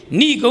lebrede,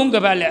 Ni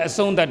Gongabale, a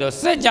song that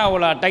was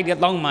Sajawala, take the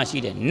long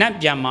machine,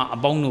 Napjama, a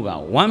bonuga,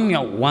 1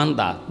 mil, 1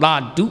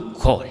 da, do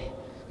core,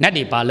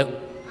 Nadi Palo.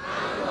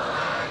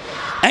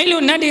 I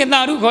look Nadi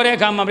Daru Kore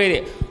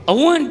Kamabrede. A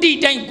 1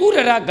 time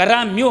Gura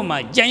Garam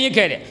Muma,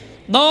 Jayakere,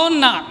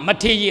 Donna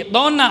Mati,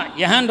 Donna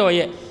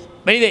Yahandoye,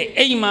 Brede,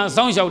 Aima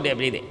Song Show de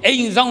Brede,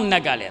 Ain Zong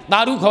Nagale,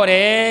 Daru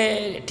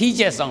Kore,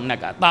 teachers on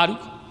Naga, Daru.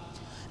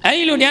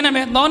 Ailudiana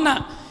met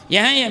Donna,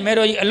 Yahan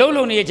Mero,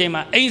 Lolo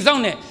Niajama, Ain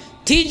Zone,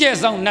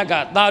 teachers on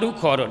Naga, Daru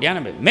Koro,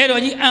 Diana,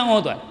 Meroji and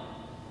Oda.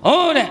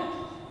 Oh, then,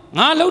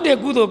 I load a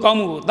good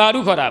Komu,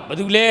 Daru Kora, but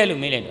do Lelu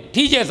Millen,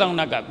 teachers on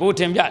Naga, go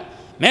to Mjat,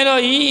 Mero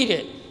eat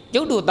it,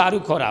 you do Daru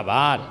Kora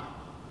bar.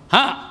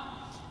 Ha!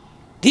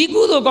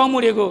 Tigudo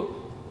Gomurego.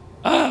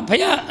 Ah,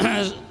 Paya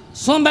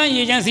Somban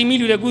agency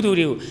Milu de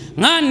Gudu.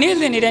 Nan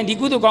Nathan and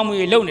Tigudo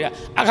Gomu Lona.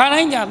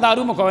 Akaranja,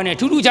 Darumacone,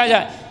 Tulu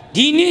Jaja,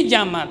 Dini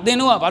Jama,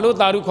 Denua, Balo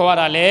Daru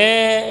Kora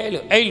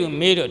Le, Elu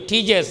Medo,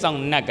 TJ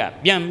Song Naga,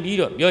 Biam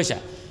Bido, Yosha.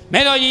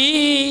 Medo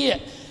ye,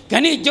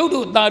 can it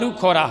Jodu Daru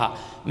Koraha?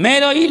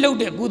 Medo ye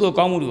looked at Gudo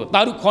Gomuru,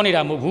 Daru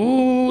Conida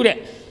Mubu.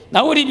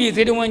 Now would it be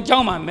the one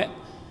Jama?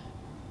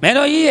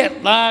 Medo ye,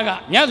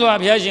 Laga, Yazwa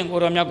Piashin,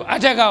 Goramiago,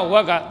 Ataka,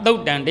 Waka,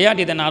 Doutan, they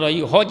added another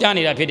you,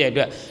 Hojani,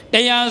 Rapid,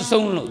 they are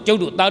soon,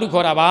 Jodu, Daru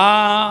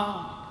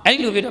Koraba. I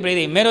look at the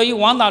Brady, Medo you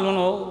want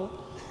alone.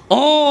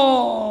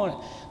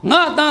 Oh,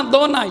 not that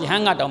Donna,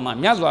 hang out on my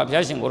Yazwa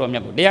Piashin,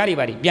 Goramiago, they are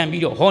everybody,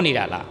 Biambido,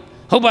 Honidala.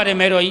 Hope at the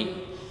Medo,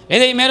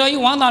 they Medo you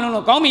want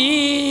alone, come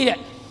here.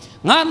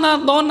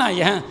 Not Donna,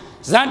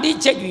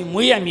 Zandi check you,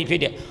 Muyami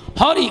Pide.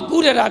 Hori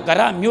Gudera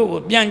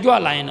Garamio,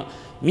 Bianjua Line.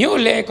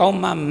 Mule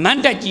Koma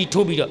Mandaji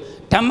Tobido,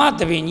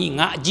 Tamatavini,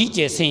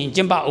 Gije Saint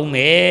Jimba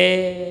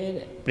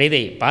Ume,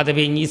 Brede,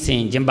 Padavini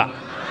Saint Jimba.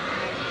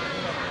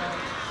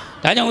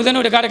 Tajan was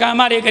no the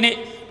Karakamari,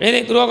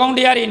 Brede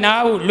Drogondiari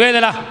now,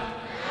 Luedela.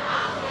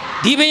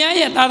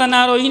 Dibaya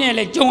Tadanaro in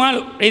a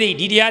Joan, Brede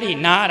Didiari,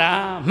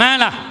 Nara,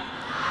 Mala.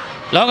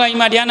 Loga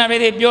Imadiana,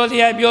 Brede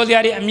Biosia,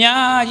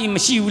 Miaji,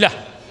 Masiula.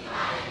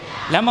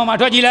 Lama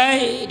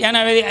Matojila,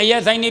 Diana,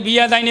 Ayasine,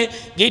 Biazine,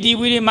 Gedi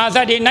Willi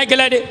Mazade,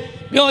 Nicolade.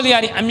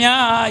 Biodiari,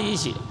 Amia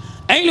Ishi.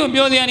 I look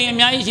Biodiari and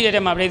Miaishi at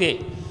my brother.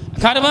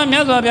 Caravan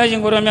Mazo Biajin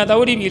Goromata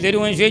would be the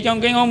one she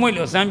jumping on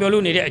Willow,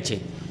 Sambioluni Rechi.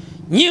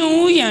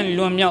 New Yan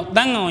Lumia,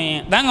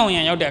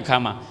 Dangoyan out there,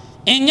 Kama.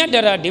 In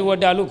Yadara, they were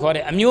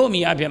Dalukore,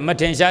 Amiomi up in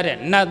Matensare,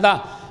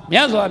 Nada,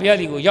 Miazo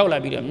Biago, Yola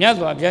Bido,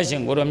 Miazo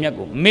Biajin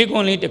Goromiago, make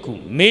only the coup,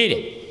 made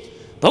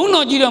it.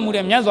 Pono Giro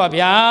Mudem Miazo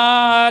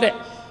Biare.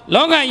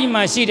 Longa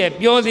ima sire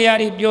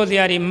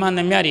Biodiari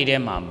man married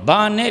Emma,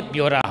 Bane,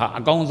 Bioraha,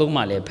 Agonzo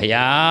Male,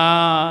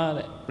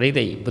 Paya,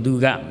 Rede,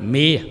 Buduga,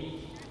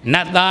 me,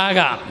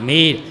 Nadaga,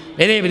 me,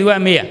 Rede,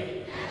 Budua, me.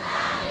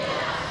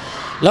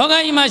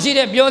 Longa ima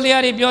sire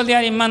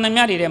Biodiari man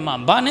married Emma,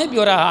 Bane,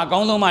 Bioraha,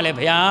 Agonzo Male,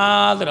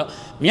 Paya,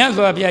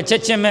 Miazo Pia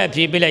Checheme,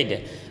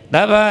 Pibilade,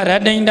 Dava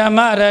Radin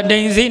Dhamma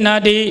Radin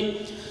Zinadi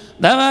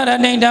Dava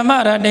Radin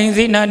Dhamma Radin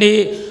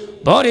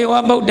Zinadi Bori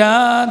wa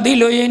Buddha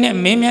Diloyine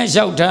Mimya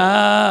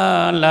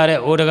Shauta Lare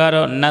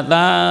Udagaro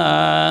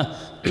Nata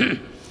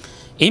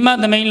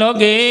Imadamain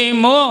Logi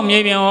Mo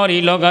Mibian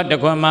Ori Loga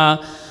Takwama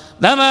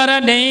Dava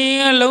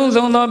Radin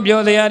Luzon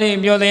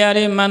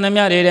Biodayari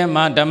Manamyari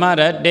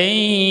Matamara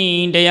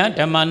Dain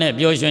Deyatamane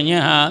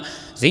Bioshanya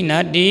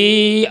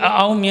Zinadi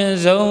Aumia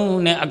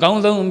Zone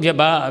Agonzon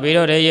Jaba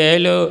Vido de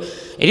Yellow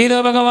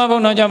Ido Bagabo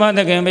no Java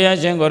the Gambia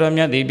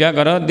Sengoromia di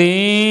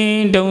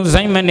Piacarodi Don't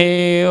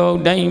Simone O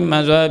Dame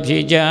Mazwa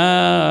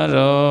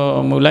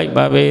Pijaro Mulai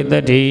Babe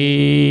the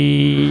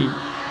tea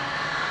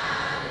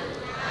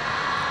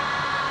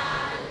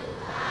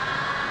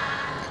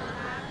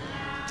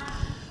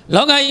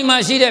Loga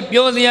Imashide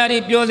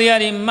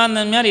Piosiari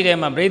Manamari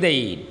Rema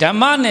Brede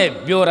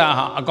Tamane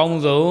Biora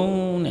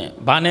Agonzo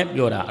Bane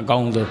Biora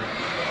Agonzo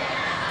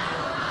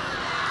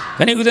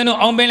Can you know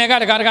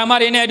Ombelega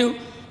Gargamari Nedu?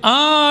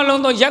 Ah,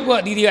 Londo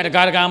Jagua Didi at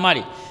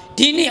Gargamari.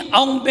 Tini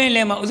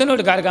Ombelema Uzano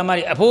de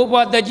Gargamari, a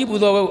Popa the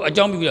Jibudo, a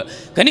Jombi.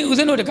 Can you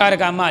Uzano de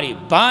Gargamari?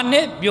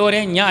 Bane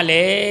Biore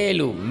Nyale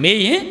Lu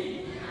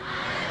May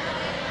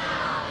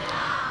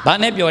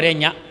Bane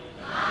Biorenya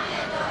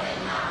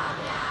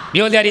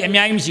Biodari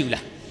Amiam Shula.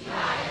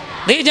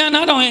 They are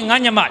not on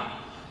Ganyamat.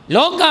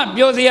 Loga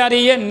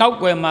Biodiari and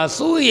Noquema,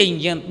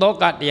 Suyin,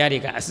 Doka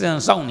Yarika,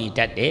 Sony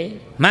that day.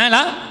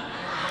 Mala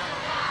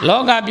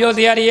Loga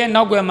Biodiari and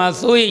Noquema,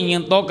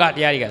 Suyin, Doka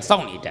Yarika,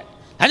 Sony that.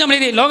 I don't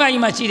believe Loga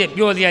Imachide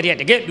Biodiari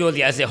to get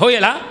Biodia as a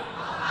Hoyla.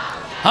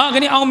 How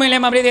can you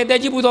Omelema Brede, the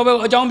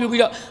Jibudo, John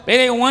Bubido,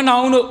 Brede, one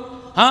on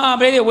Ah,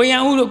 Brede,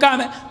 Wayan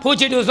come, put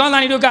it to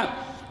Sonani to come.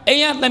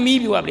 Ayan the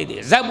Mibu Brede,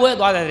 Zabwe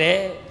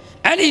Dore.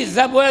 Ali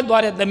Zabwe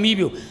Dore the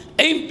Mibu.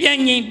 Aim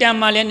Pianing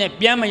Damalene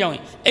Piamayon,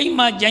 Aim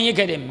Ma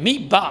Janikade, Mi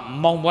Ba,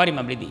 Mombari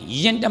Mabridi,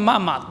 Yenta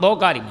Mama,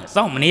 Dogari,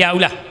 some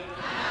Niaula.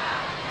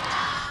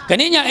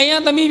 Canina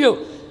Ayan the Mibu,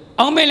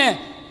 Omele,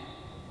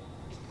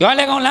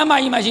 Yolegon Lama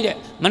Imagine,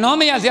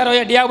 Manomia Zero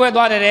Diawe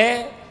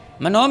Dore,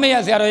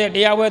 Manomia Zero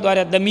Diawe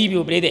Dore the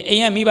Mibu, Brede,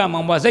 Ayan Miba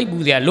Mombasa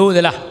Buzia,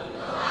 Lodela.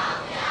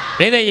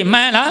 Brede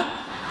Mana.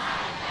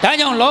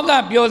 Dajon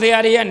Loga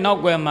Biodiari and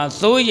Noguema,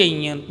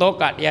 Soyin,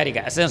 Doka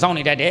Yarika,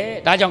 Sensoni that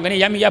day, Dajon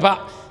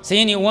Yamiyapa,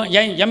 Sini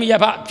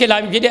Yamiyapa,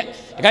 Kila Vide,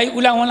 Gai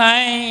Ula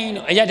online,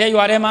 Ayate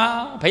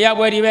Yuarema,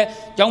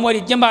 Payawari, John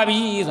Wari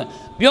Jimbabi,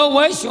 Bio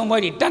West,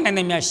 Yomori,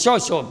 Tanamia,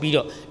 Short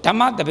Bido,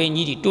 Tamata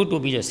Benidi, Tutu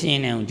Bido,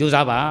 Sin and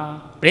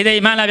Juzaba,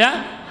 Brede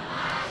Malavia,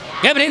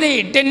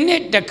 Gabriel,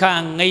 Denet the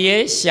Kang,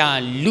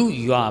 Yesha,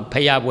 Lua,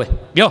 Payawe,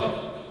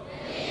 Bio.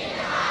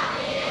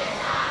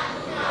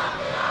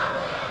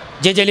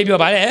 Jelibio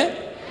Bale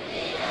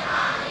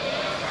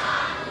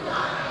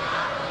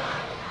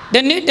The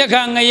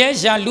Nitaka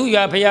Yesha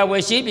Luya Paya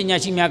was shaping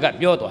Yashimiaga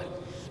Bioto.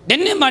 The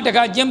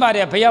Nimataka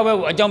Jimbare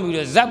Payawa, a jump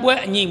with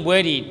Zabwe and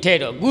Yimbweri,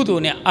 Tedo, Gudu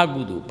ne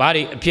Agudu,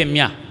 Bari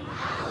Pimia.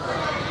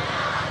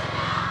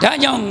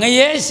 Tajon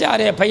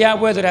Yesha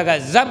Payawa,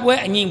 Zabwe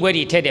and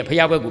Yimbweri, Tede,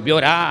 Payawa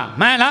Biora,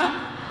 Mana.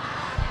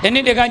 The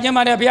Nitaka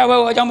Jimbare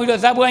Payawa, a jump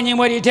with Zabwe and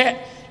Yimbweri,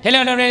 Ted.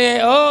 Hello,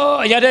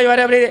 oh, Yada,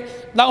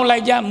 Thou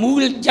like Ja,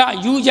 Mulja,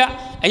 Yuja,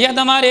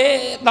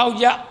 Ayatamare,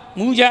 Thouja,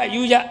 Muja,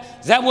 Yuja,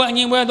 Zabwa,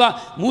 Nimweda,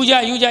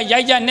 Muja, Yuja,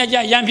 Yaja,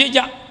 Neja,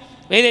 Yampija,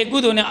 very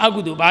good on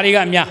Agudu,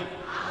 Barigamia.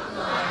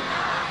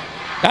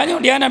 Daniel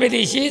Diana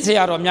Betty, she say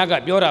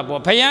Aromiaga,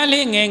 Biora,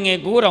 Payali,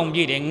 Nenge, Gurong,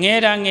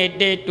 Nerang, a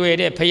day to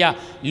a paya,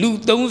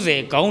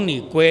 Lutonze,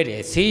 Goni,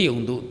 Quere, see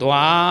you do,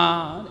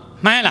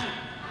 Mala.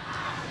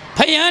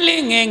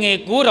 Payali,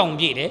 Nenge, Gurong,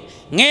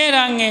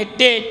 Nerang, a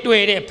day to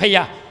a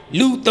paya.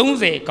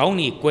 Lutonze,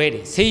 Goni,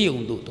 Quere, see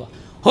you do.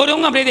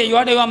 Hodonga Brede, you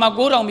are the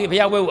Magoro, me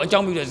Piawe,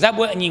 John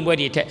Zabwe and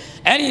Yimwedi,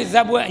 any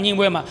Zabwe and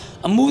Yimwema,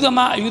 a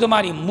Mudama,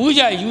 Udamari,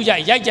 Muja, Yuja,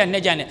 Yaja,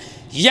 Nejan,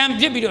 Yam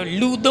Jibido,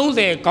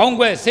 Lutonze,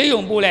 Congress, say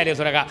you Bullet,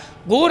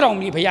 go on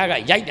me Piaga,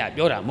 Yaga,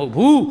 Yora,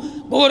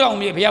 Mobu, go on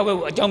me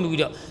Piawe, John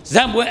Budo,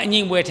 Zabwe and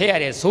Yimwe,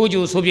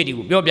 Soju, Soviet,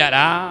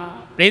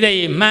 Biobara,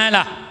 Brede,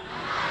 Mala,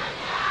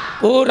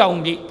 go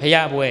on me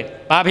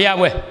Piawe,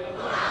 Papiawe.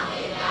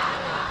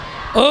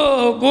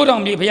 Oh, go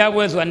on me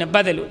Piawe, and the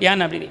battle,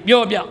 Yana,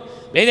 Biobia.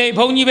 They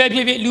pony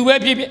baby, Lue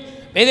Pipi,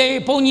 they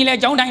pony like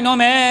John I know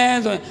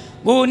man.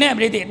 Go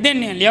never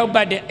then Leo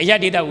Bad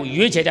Yadida,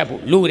 which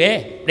at Lure,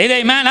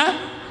 they mana.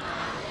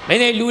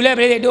 They Lule,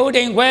 they do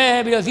they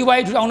wear because you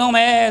white on no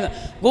man.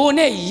 Go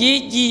ne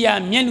ye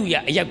and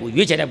Menuya, Yaku,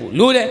 which at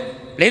Lure,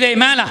 they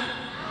mana.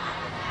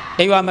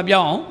 They want my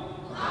beyond.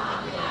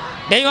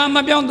 They want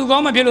my beyond to go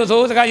my pillows,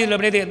 so the guy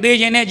celebrated the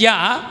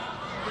Geneja.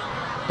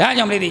 That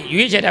young lady,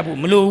 which at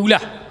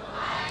Mulula.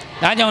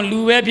 Dajon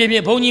Lue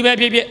Pipi, Pony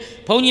Baby,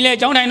 Pony Lake,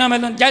 John I know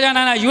Melon,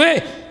 Jajana,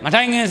 Yue,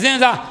 Matang and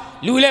Senza,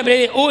 Lule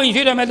Brady, oh, in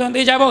Future Melon,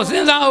 Dejabo,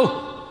 Senza,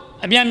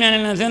 a Biaman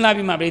and Senza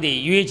Bima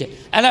Brady, Yuich,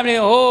 Alabre,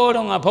 hold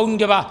on a Pony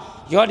Java,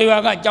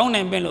 Yodaga, John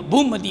and Bello,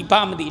 Boom, the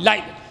palm, the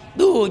light,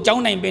 do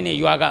John and Benny,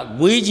 you are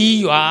Guiji,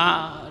 you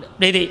are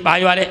Brady, by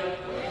your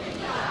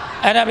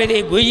Arabe,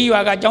 Guiji, you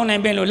are John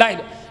and Bello,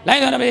 light,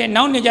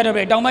 လိုက်တော့ပဲနောက်နေကြတော့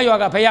ပဲတောင်မ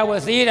ရွာကဖယား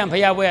ပွဲစေးတံ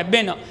ဖယားပွဲပ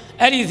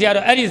င့်တော့အဲ့ဒီ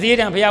ဆရာတော့အဲ့ဒီ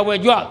စေးတံဖယားပွဲ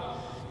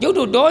ကြွကျုပ်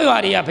တို့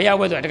တောရွာတွေကဖယား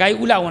ပွဲဆိုတာ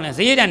တခါကြီးဥလာ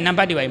ဝင်လဲစေးတံနံ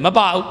ပါတ်တွေပဲမ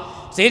ပါ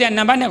ဘူးစေးတံ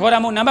နံပါတ်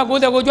နဲ့ခေါ်တာမဟုတ်နံပါတ်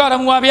90ကိုကြွတော်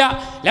မူပါ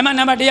ဗျာလက်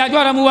မနံပါတ်100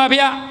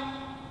ကြွတော်မူပါဗျာ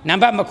နံ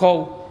ပါတ်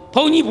မခေါ်ဘူး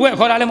ဘုန်းကြီးဘွဲ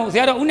ခေါ်တာလည်းမဟုတ်ဆ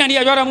ရာတော်ဦး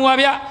နန္ဒီက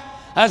ကြွတော်မူပါဗျာ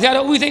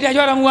ဆရာတော်ဦးစိတ်တ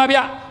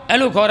ကြွတော်မူပါဗျာ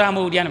အဲ့လိုခေါ်တာ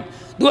မဟုတ်တ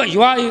ရားသူက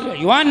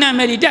ရွာနာမ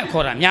ည်တွေတက်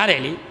ခေါ်တာများ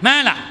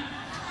တယ်လေမှန်လား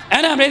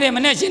အဲ့ဒါပြိဿမ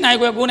နေ့7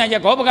နိုင်ခွဲ9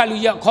နိုင်ကျခေါပကလူ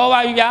ကြီးခေါ်ပါ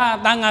ပြီဗျာ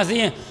တန်ငါစ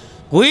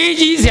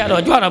င်းဂွေးကြီးဆရာ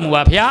တော်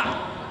ကြွတော်မူပါဗျာ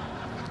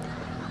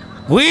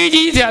ဂွေး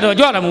ကြီး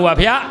ဆရာတော်ကြွတော်မူပါ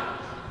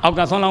ဗျာအောက်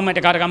ကဆွမ်းလောင်းမဲ့တ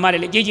ကာမတွေ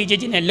လေ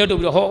ကြီး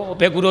နဲ့လွတ်တော့ပြီးတော့ဟော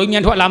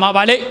ဘယ်ကူတော်ကြီးမြန်ထွက်လာမှာ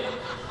ပါလေ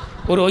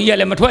ကိုတော်ကြီးက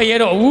လည်း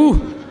မထွက်ရဲတော့ဘူး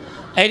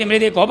အဲ့ဒီပြိ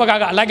ဿခေါပက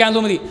ကအလိုက်ကန်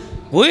ဆုံး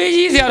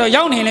မသိဂွေးကြီးဆရာတော်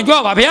ရောက်နေရင်လည်း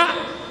ကြွပါဗျာ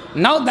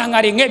နောက်တန်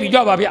ဃာတွေငှက်ပြီးကြွ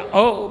ပါ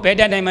ဗျာအိုးဘယ်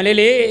တက်နိုင်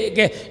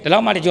မလဲလေကဲဒီလော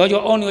က်မှ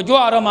တကြောအောင်နေ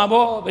ကြွရတော့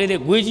မှာပေါ့ပြိ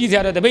ဿဂွေးကြီးဆ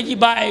ရာတော်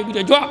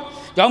တပိတ်ကြီးပါပြီးတော့ကြွ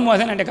ကျော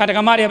င်းမော်ဆန်းတဲ့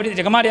တကာမတွေပြိ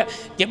ဿတကာမတွေ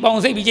ဒီ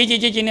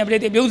ပေါင်စိတ်ပြီးကြီးနဲ့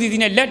ပြိဿ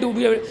ပြုံးစီနဲ့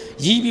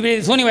လက်တူပြီးရီးပြီး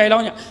ပြိဿဆွနေပါ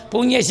လောင်းဘု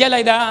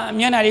န်းကြီးရှက်လိုက်တာ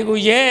မျက်နှာတွေ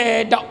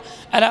ကိုရဲတောက်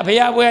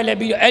အဲ့ဒါဘုရားပွဲလ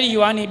ည်းပြီးတော့အဲ့ဒီ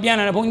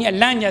ရွာနေပြန်လာတယ်ဘုန်းကြီးက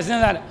လမ်းညစ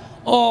ဉ်းစား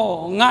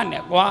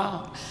တယ်အော်ငါနဲ့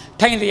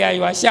ကွာထိုင်တရား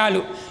ရွာရှာ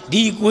လို့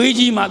ဒီဂွေး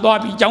ကြီးမှသွား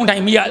ပြီးကျောင်းထို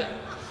င်မိရတ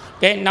ယ်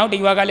ကဲနောက်တ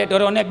ရွာကလည်းတော်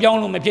တော်နဲ့ပြောင်း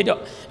လို့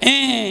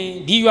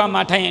မဖြစ်တော့ဒီရွာ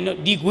မှာထိုင်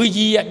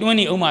ရင်တော့ဒီဂွေးကြီးကတွ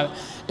င်းနေအောင်ပါ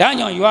ဒါ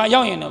ကြောင့်ရွာ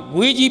ရောက်ရင်တော့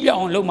ဂွေးကြီးပြော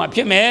င်းအောင်လုပ်မှဖြ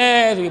စ်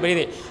မယ်ဆိုပြီး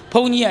ပြိဿ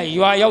ဘုန်းကြီးက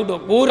ရွာရောက်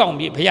တော့9000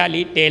ပြည့်ဖရာ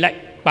လေးတဲလိုက်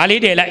ဗာ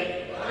လေးတဲလိုက်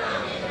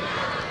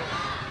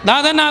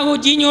သာသနာကို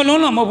ကြီး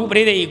ညိုလွန်းလို့မဟုတ်ဘူး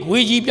ပြိဿ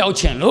ဂွေးကြီးပြော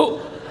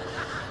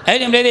င်းချင်လို့အဲ့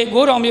ဒီပြိဿ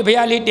9000ပြည့်ဖ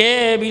ရာ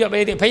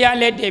လေးတဲပြီးတော့ပြိဿဖရာ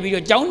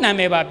လက်တဲပြီးတော့ကျောင်းနာ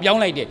မည်ပါပြောင်း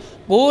လိုက်တယ်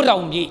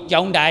9000ပြ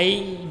ည့်ကျောင်း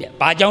တိုင်တဲ့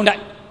ဘာကျောင်းတို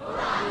င်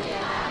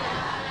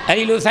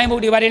အဲ့ဒီလိုဆိုင်းဘု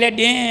တ်တွေပါတယ်လဲ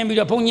တင်းပြီး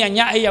တော့ဘုန်းကြီးက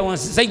ညအိယာဝန်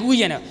စိတ်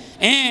ကူးရင်တော့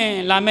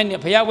လာမဲ့နဲ့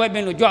ဖရာဝဲပ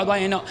င်လို့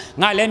ကြွသွားရင်တော့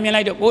ငါလည်းမြင်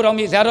လိုက်တော့9000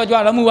မြေဆရာတော်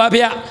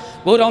ကြွတော်မူပါဗျာ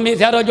9000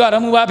မြေဆရာတော်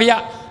ကြွတော်မူပါဗျာ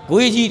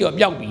ဂွေးကြီးတော့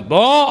ပျောက်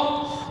ပြီဗော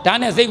ဒါ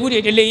နဲ့စိတ်ကူး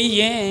တွေတလေ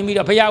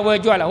ရင်ပြီးတော့ဖရာဝဲ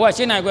ကြွလာဟိုက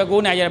7နိုင်ခွဲ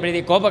9နိုင်ရ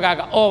တဲ့ပြည်ဂောဘက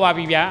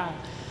ကအော်ပါပြီဗျာ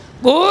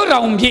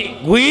9000ပြ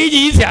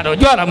ည့်ဂွေးကြီးဆရာတော်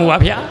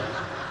ကြွတော်မူပါဗျာ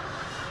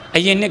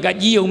အရင်နှစ်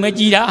ကကြီးုံမဲ့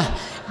ကြီးတာ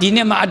ဒီနှ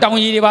စ်မှာအ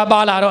တောင်ကြီးတွေ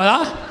ပါလာတော့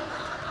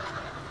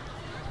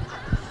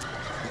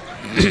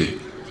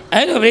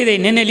လားအဲ့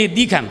လိုပြည်နည်းနည်းလေး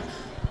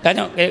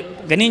သီးခံဒါကြောင့်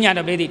ခဏ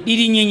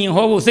ညတော့ပြည်တီငင်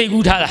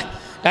ဟောဖို့စိတ်ကူး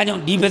ထားတာဒါကြောင့်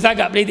ဒီပါ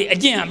ဇက်ကပြည်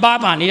အကျင့်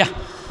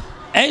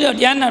အပါပါနေတာအဲ့တော့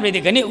တရားနာပြ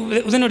ည်ခဏ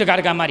ဦးဇင်းတို့တရား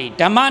ဓမ္မ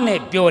တွေဓမ္မနဲ့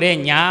ပြော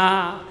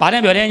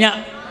တဲ့ညာဘာနဲ့ပြော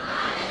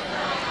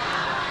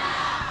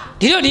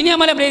တဲ့ညာဒီတော့ဒီနေ့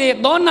မှလည်းပြည်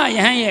သောနာယ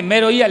ဟန်ရဲ့မေ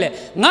တော်ကြီးကလ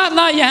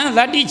ည်းငါသားယဟန်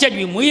ဇာတိချက်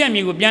ပြီးမွေး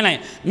ရမြေကိုပြန်လိုက်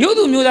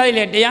မြို့သူမြို့သားတွေ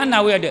လည်းတရားနာ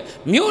ဝဲရတဲ့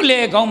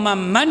မြို့လေကော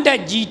င်းမှမန္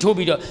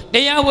တကြီးထိုးပြီးတော့တ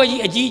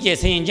ရားဝဲကြီးအကြီး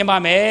အကျယ်ဆင်ရင်ကျင်းပါ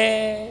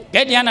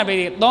မယ်ကဲတ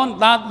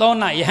ရားနာပြည်သော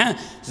နာယဟန်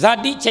ဇာ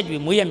တိချက်ပြီး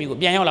မွေးရမြေ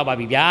ကိုပြန်ရောက်လာပါ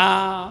ပြီဗျာ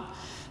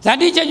ဇာ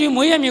တိချက်ပြီး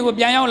မွေးရမြေ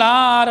ကိုပြန်ရောက်လာ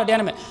တော့တရား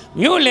နာ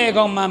မယ်မြို့လေ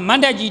ကောင်းမှ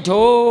မန္တကြီး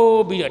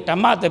ထိုးပြီးတော့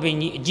ဓမ္မသဘင်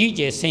ကြီးအကြီးအ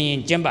ကျယ်ဆင်ရင်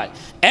ကျ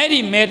င်းပါအဲ့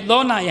ဒီမေ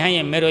သောနာယ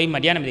ဟန်ရဲ့မေတော်ကြီး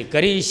မှာတရားနာပြည်ဂ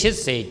ရီ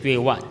80ကျွေ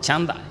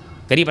ဝချမ်းသာ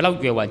ဂရီဘ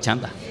လောက်ကျွေဝချ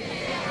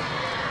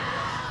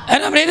မ်းသာအဲ့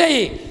ဒါပြည်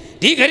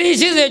သေးဒီဂရီ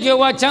80ကျွေ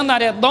ဝချမ်းသာ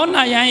တဲ့သော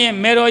နာယဟန်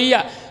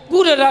ရဲ့မေတော်ကြီးကကု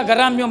ရရ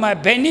ဂရမြို့မှာ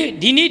ဘယ်နေ့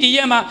ဒီနေ့ဒီရ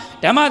က်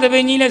မှာဓမ္မသ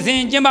ဘင်ကြီးလည်းဆ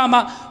င်ကျင်းပါမှာ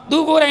သူ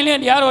ကိုယ်တိုင်လည်း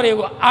တရားတော်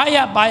တွေကိုအာ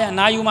ရပါရ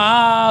နာယူ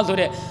မှာဆို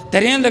တဲ့သ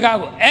တင်းစကား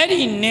ကိုအဲ့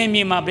ဒီနေ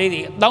မြေမှာပြည်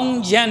သေးတော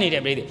င်းချမ်းနေ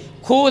တဲ့ပြည်သေး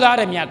ခိုး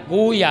သားတဲ့မြတ်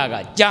900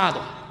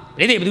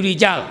ကကြားတော့ပြည်သေးဘယ်သူတွေ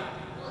ကြားတော့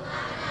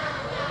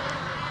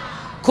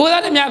ခိုး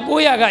သားတဲ့မြတ်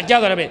900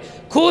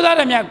ကကြားတော့ပြည်ခိုးသား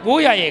တဲ့မြတ်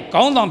900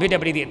ရဲ့ခေါင်းဆောင်ဖြစ်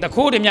တဲ့ပြည်သေး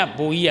တခိုးတဲ့မြတ်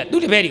ဘိုးကြီး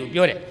ကသူ့တပည့်တွေ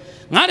ကိုပြောတယ်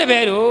ငါတပ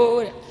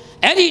ည့်တို့တဲ့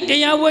အဲ့ဒီတ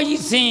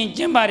ရားဝဲကြီးဆင်ကျ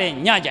င်းပါတဲ့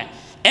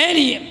ညကြအဲ့ဒီ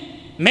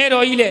မေ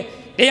တော်ကြီးလည်း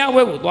တရား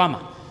ဝဲကိုသွားမှာ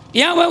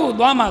တရားဝဲ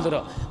ကိုသွားမှာ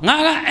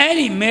ဆိုတော့ငါက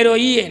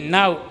အဲ့ဒီမေတော်ကြီးရဲ့နာ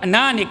ကိုအ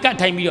နာကနေကတ်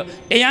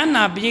ထိုင်ပြီးတော့တ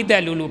ရားနာပြည့်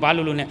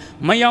တဲ့လူဘာလို့နဲ့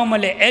မရောက်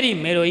မလဲအဲ့ဒီ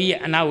မေတော်ကြီး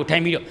ရဲ့အနာကိုထို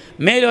င်ပြီးတော့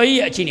မေတော်ကြီး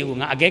ရဲ့အခြေအနေ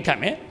ကိုငါအကဲ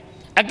ခတ်မယ်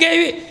အကဲ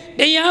၍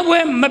တရားဝဲ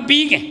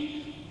မပြီးခင်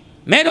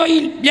မေတော်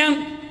ကြီး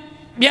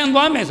ပြန်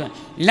သွားမယ်ဆို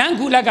ရင်လ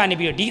မ်းခုလက်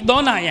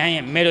ကနေပြီးတော့ဒီသောနာယဟန်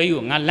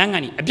ရဲ့မေတော်ကြီးကိုငါလမ်း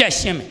ကနေအပြတ်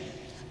ရှင်းမယ်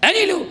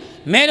အဲ့ဒီလို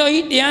မေတော်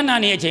ကြီးတရားနာ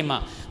နေတဲ့အချိန်မှာ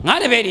ငါ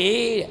တပည့်တွေ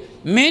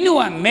မင်းတို့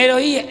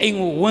ကမေတော်ကြီးရဲ့အိမ်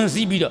ကိုဝင်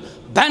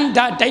စီးပြီးတော့ဗန္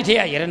ဒတိုက်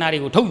ထရယရနာ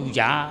တွေကိုထုတ်ယူ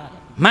ကြ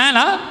မှန်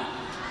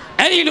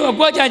လားအဲ့ဒီလိုအ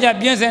ကွက်ကြ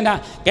ပြင်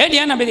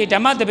ဆင်တာကဲတရားနာပြည်ဓ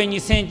မ္မသ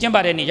ဘင်ကြီးဆင်ကျ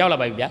င်းပါတဲ့နေ့ရောက်လာ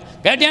ပါပြီဗျာ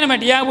ကဲတရားနာ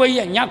မှာတရားပွဲ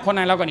ကြီးကည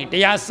9လောက်ကနေ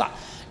တရား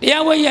စတ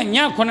ရားပွဲကြီးကည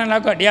9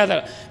လောက်ကတရား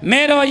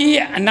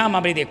စမေတော်ကြီးရဲ့အနာမှာ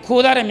ပြည်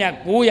ခိုးသားတဲ့မြတ်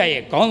900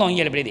ရဲ့ခေါင်းဆောင်ကြီး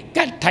ရဲ့ပြည်က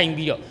တ်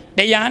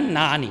ထိုင်ပြီးတော့တ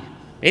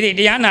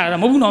ရားနာနေပြည်တ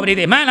ရားနာတော့မဟုတ်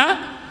ဘူးနော်ပြည်မှန်လား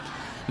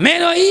မေ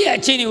တော်ကြီး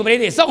ရဲ့အခြေအနေ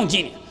ကိုပြည်စော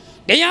င့်ကြည့်နေ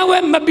တရား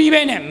ဝဲ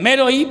မပြီးပဲနဲ့မေ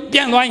တော်ကြီးပြ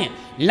န်သွား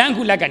ရင်လ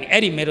မ်းခုလက်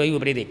ကနေအဲ့ဒီမေတော်ကြီး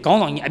ကိုပြည်ခေါ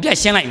င်းဆောင်ကြီး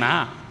အပြတ်ရှင်းလိုက်မှာ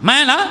မှ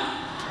န်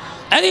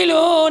လားအဲ့ဒီ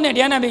လိုနဲ့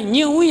တရားနာပြီး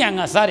ညင်ဝရံ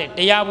ကစား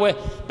တဲ့တရားပွဲ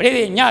ပြ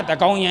ည်ညတ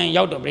ကောင်း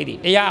ရန်ရောက်တော့ပြည်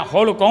တရား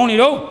ဟောလို့ကော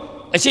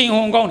င်းနေတော့အ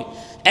ချိန်ဟုန်ကော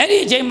င်းနေအဲ့ဒီ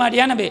အချိန်မှာတ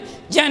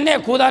ရားနာပြီးကြံ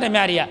တဲ့ခိုးသားဓမ္မ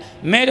တွေက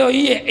မေတော်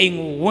ကြီး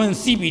ရဲ့အိမ်ကို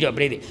ဝင်စီးပြီးတော့ပြ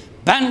ည်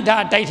ဗန္ဒ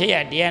တိုက်ထ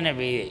ရတ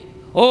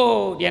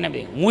ရားနာပြီးဟိုးတ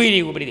ရားနာပြီးငွေ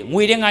တွေကိုပြည်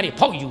ငွေတဲ့ငါးတွေ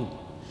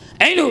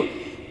ဖောက်ယူအဲ့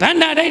လိုဗန္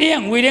ဒတိုက်ထရ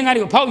ငွေတဲ့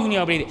ငါးတွေကိုဖောက်ယူနေ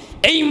တော့ပြည်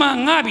အိမ်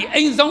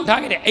မှာငါပြီးအိမ်ဆောင်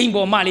ထားခဲ့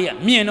တဲ့အိမ်ပေါ်မလေးက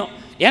မြင်တော့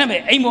တရားနာပြီး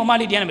အိမ်ပေါ်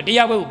မလေးတရားနာပြီး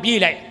တရားပွဲကိုပြေး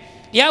လိုက်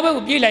တရားပွဲ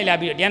ကိုပြေးလိုက်လာ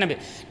ပြီးတော့တရားနာပဲ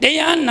တ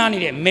ရားနာနေ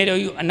တဲ့မေတော်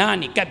ကြီးအနာက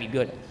နေကပ်ပြီး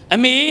ပြောတယ်အ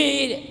မေ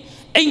တဲ့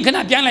အိမ်ခဏ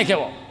ပြန်လိုက်ခဲ့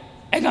ပေါ့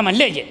အဲ့ကမှ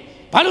လှည့်ကျက်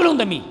ဘာလို့လုံး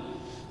သမီး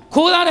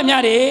ခိုးသားရမြ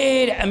တဲ့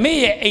အမေ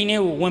ရဲ့အိမ်ထဲ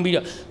ကိုဝင်ပြီး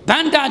တော့ဗ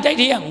န္တာတိုက်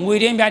တဲ့ငွေ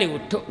တင်းပြားတွေကို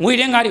ငွေ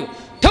တင်းကားတွေကို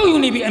ထုတ်ယူ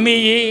နေပြီအမေ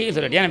ရေ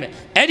ဆိုတော့တရားနာပဲ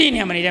အဲ့ဒီနေ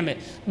ရာမှာနေတဲ့မဲ့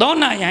သော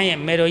နာယဟန်ရဲ့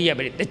မေတော်ကြီးက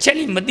ပဲတစ်ချက်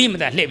လေးမတိမ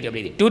တာလှည့်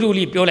ပြီးတော့တူတူ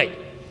လေးပြောလိုက်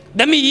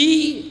သမီး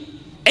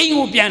အိမ်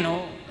ကိုပြန်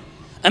တော့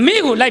အမေ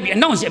ကိုလိုက်ပြီးအ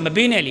နောက်ဆက်မ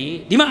ပေးနဲ့လေ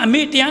ဒီမှာအ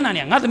မေတရားနာ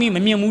နေငါသမီးမ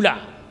မြင်ဘူးလား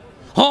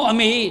ဟောအ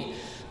မေ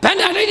ဗန္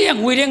တာတိုက်တဲ့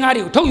ငွေတင်းကား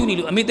တွေကိုထုတ်ယူနေ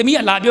လို့အမေသမီးက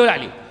လာပြောတာ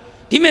လေ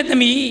ဒီမဲ့သ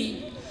မီး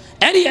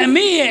အဲ့ဒီအ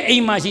မေရဲ့အိ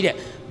မ်မှာရှိတဲ့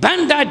ဗ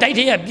န္တာတိုက်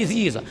တဲ့ပစ္စ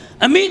ည်းတွေဆို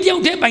အမေတယော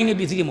က်တည်းပိုင်တဲ့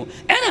ပစ္စည်းတွေမို့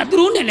အဲ့ဒါသူ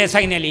တို့နဲ့လည်း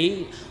ဆိုင်တယ်လေ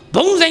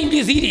ဘုံဆိုင်ပ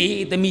စ္စည်းတွေ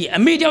သမီးအ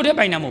မေတယောက်တည်း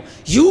ပိုင်တာမို့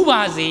ယူ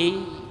ပါစေ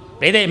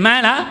ဘယ်တဲ့မှ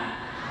န်လား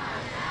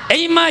အိ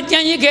မ်မှာကြံ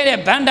ရစ်ခဲ့တဲ့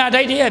ဗန္တာ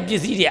တိုက်တဲ့ပ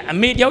စ္စည်းတွေအ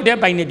မေတယောက်တည်း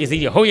ပိုင်တဲ့ပစ္စ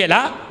ည်းတွေဟုတ်ရဲ့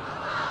လား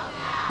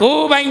ကို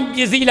ယ်ပိုင်ပ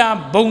စ္စည်းလား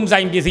ဘုံ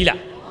ဆိုင်ပစ္စည်းလား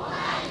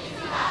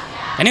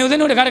ဒီနေ့ဦးဇ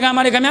င်းတို့တခါတခါ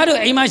မှလည်းခင်ဗျားတို့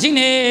အိမ်မှာရှိ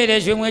နေတဲ့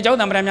ရွှေငွေကြောက်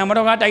တံပရံများမ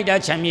တော်ကတိုက်တာ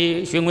ချမ်းမြေ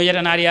ရွှေငွေရတ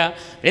နာတွေ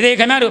ကဒီ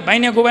ခင်ဗျားတို့ပို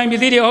င်တဲ့ကိုယ်ပိုင်ပ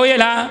စ္စည်းတွေဟုတ်ရဲ့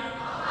လား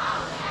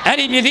အဲ့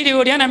ဒီပစ္စည်းတွေ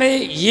ကိုတရားနာမယ်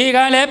ရေက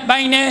လည်းပို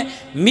င်တယ်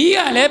မီးက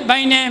လည်းပို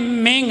င်တယ်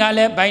မင်းကလ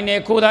ည်းပိုင်တယ်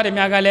ခိုးသားတွေ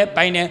များကလည်း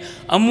ပိုင်တယ်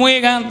အမွေ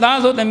ခံသား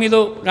ဆိုသမီး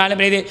တို့ကလည်း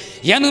ပြည်သေး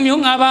ရန်သူမျိုး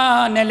၅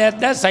ပါးနဲ့လည်း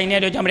သက်ဆိုင်တဲ့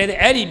တို့ကြောင့်ပြည်သေး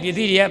အဲ့ဒီပစ္စ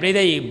ည်းတွေကပြည်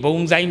သေးဘုံ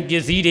ဆိုင်ပ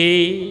စ္စည်းတွေ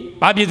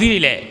ဘာပစ္စည်းတွေ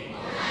လဲ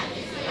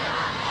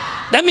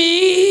သ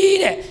မီး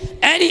တဲ့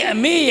အဲ့ဒီအ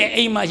မေရဲ့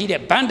အိမ်မှာရှိတဲ့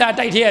ဗန္တာ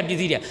တိုက်တဲ့ပစ္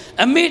စည်းတွေ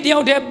အမေတယော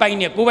က်တည်းပိုင်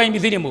တဲ့ကိုယ်ပိုင်ပ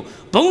စ္စည်းတွေမို့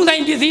ဘုံဆို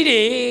င်ပစ္စည်းတွေ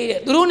တဲ့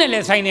သူတို့နဲ့လ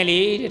ည်းဆိုင်တယ်လေ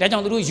တဲ့ဒါကြော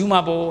င့်သူတို့ယူမှာ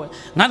ပေါ့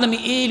ငါသ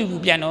မီးအေးလူ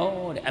ပြန်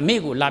တော့တဲ့အမေ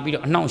ကိုလာပြီး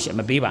တော့အနှောင့်အယှက်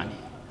မပေးပါနဲ့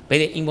ဘယ်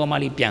တဲ့အိမ်ပေါ်မှာ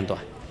လေးပြန်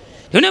သွား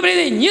လူနဲ့ပြည်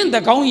တဲ့ညင့်တ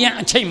ကောင်းရန်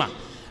အချိန်မှာ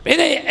ပြည်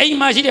တဲ့အိမ်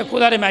မှာရှိတဲ့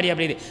ခိုးသားတွေများတွေက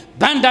ပြည်တဲ့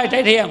ဗန္တာတို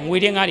က်တဲ့ငွေ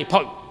တင်းကားတွေ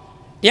ဖောက်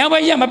တရားပွဲ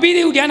ရမပြီး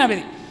သေးဘူးတရားနာပြ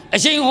ည်အ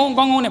ချိန်ဟုံး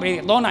ကောင်းကောင်းနဲ့ပြည်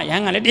တဲ့သောနာရဟ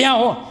န်းကလည်းတရား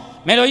ဟော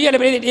မေတော်ကြီးကလ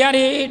ည်းပြည်တဲ့တရား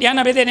တွေတရား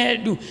နာပြည်တဲ့နဲ့အ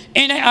တူအ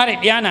င်းတိုင်းအားတဲ့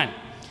တရားနာ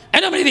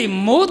အဲ့တော့ပြည်သေး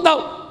မိုး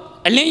တော့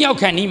အလင်းရောက်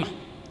ခံနီးမှာ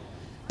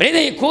ပြည်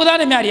သေးခိုးသား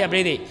တွေများတွေကပြ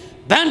ည်သေး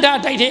ဗန္တာ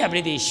တိုက်တဲ့ပြ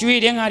ည်သေးရွှေ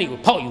တင်းကားတွေကို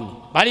ဖောက်ယူနေ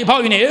ဘာတွေဖော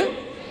က်ယူနေလဲ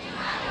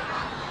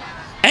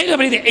အဲ့တော့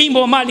ပြည်သေးအိမ်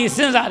ပေါ်မှာလေးစ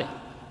ဉ်းစားတယ်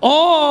ဩ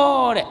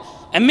တဲ့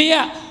အမေက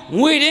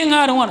ငွေတင်း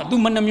ကားတော့ကတော့ तू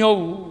မနှမျော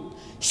ဘူး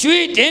ရွှေ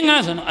တင်း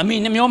ကားဆိုတော့အမေ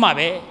နှမျောမှာ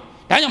ပဲ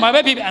ဒါကြောင့်ဘာပဲ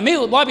ဖြစ်ဖြစ်အမေ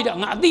ကိုသွားပြီးတော့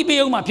ငါအသိပေး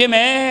အောင်မှဖြစ်မ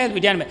ယ်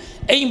ဆိုကြားနေမယ်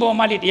အိမ်ပေါ်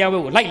မှာလေးတရားဝဲ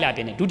ကိုလိုက်လာတ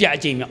ယ်နဲ့ဒုတိယအ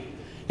ကြိမ်မြောက်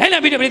လိုက်လာ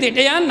ပြီးတော့ပြည်သေးတ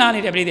ရားနာနေ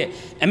တဲ့ပြည်သေး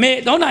အမေ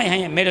သောနာယဟန်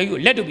ရဲ့မေတော်ကြီးကို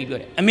လက်တုပ်ပြီးပြော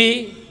တယ်အမေ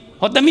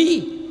ဟောသမီး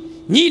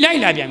ညီလိုက်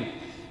လာပြန်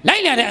လို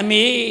က်လာတဲ့အ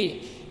မေ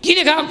ဒီတ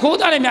ခါခိုး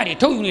သားတဲ့မြတွေ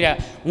ထုတ်ယူနေတာ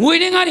ငွေ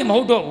တင်းကားတွေမ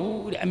ဟုတ်တော့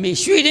ဘူးတဲ့အမေ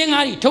ရွှေတင်း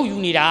ကားတွေထုတ်ယူ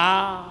နေတာ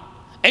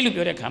အဲ့လို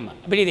ပြောတဲ့ခါမှာ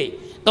အပိဋိ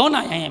သောနာ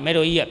ယဟန်ရဲ့မေ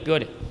တော်ကြီးကပြော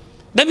တယ်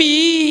သ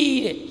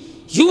မီးတဲ့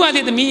ယူပါ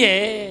သေးသမီးရဲ့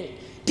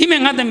ဒီ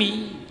မဲ့ငါသမီး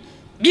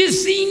ပစ္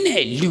စည်း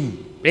နဲ့လူ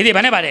ဘယ်ဒီ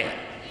ဘာနဲ့ပါတယ်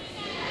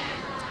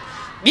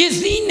ပစ္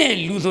စည်းနဲ့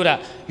လူဆိုတာ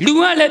လူ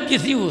ကလည်းပ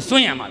စ္စည်းကိုစွ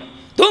န့်ရမှာပဲ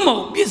သို့မဟု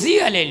တ်ပစ္စည်း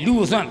ကလည်းလူ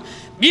ကိုစွန့်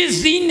ပစ္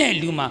စည်းနဲ့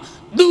လူမှာ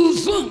သူ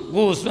စွန့်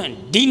ကိုစွန့်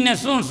ဒီနဲ့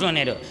စွန့်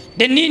နေတော့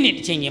ဒီနေ့နေ့တ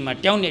စ်ချိန်ချင်းမှာ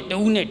တောင်းနဲ့တူ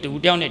နဲ့တူ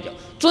တောင်းနဲ့တောင်း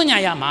စွန့်ညာ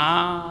ရမှာ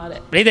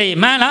တဲ့ပြိတ္တိ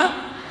မှန်လား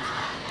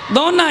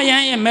သောနာယဟ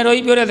န်ရဲ့မေတော်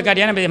ကြီးပြောတဲ့စကားတ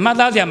ရားနဲ့ပြိတ္တိမှတ်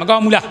သားစရာမကော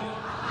င်းဘူးလား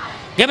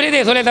ကဲပြိတ္တိ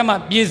ဆိုလိုက်သမှာ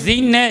ပစ္စ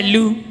ည်းနဲ့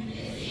လူ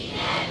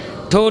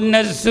ထိုန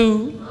စု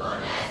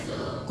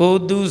ကို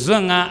သူစွ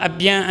န့်ငါအ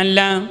ပြန်အ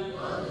လံ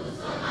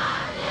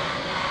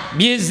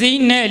ပစ္စ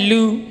ည်းနဲ့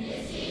လူ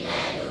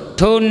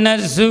ထိုန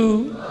စု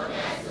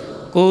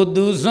ကို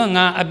သူစွန့်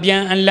ငါအပြ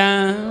န်အလံ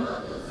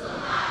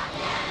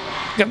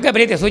ကဲ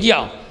ပြိတ္တိဆိုကြည့်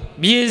အောင်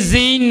ပစ္စ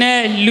ည်း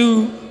နဲ့လူ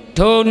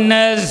ထိုန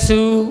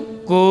စု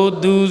ကို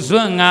သူစွ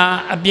န့်ငါ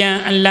အပြန်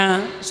အလံ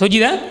ဆိုကြ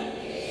ည့်သား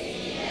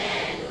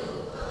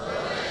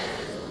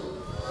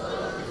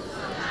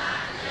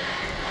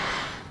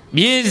ပ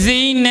စ္စ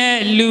ည်းနဲ့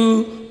လူ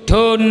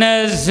ထိုန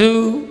စု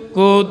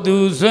ကိုသူ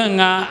စွန့်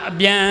ငါအ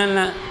ပြန်အ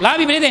လံလာ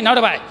ပြီပြိတ္တိနောက်တ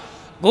စ်ပိုက်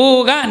ကို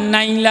က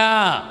နိုင်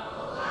လား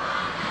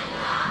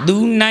သူ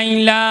နိုင်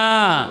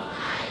လား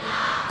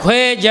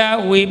ခွဲကြ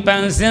ဝေဖ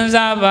န်စဉ်း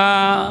စားပါ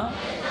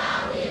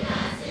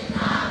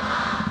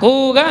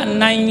ကိုက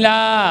နိုင်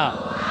လား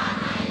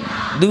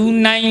သူ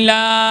နိုင်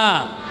လား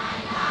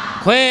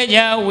ခွဲကြ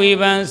ဝေ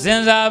ဖန်စ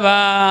ဉ်းစား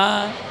ပါ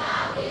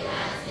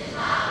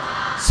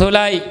ဆို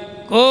လိုက်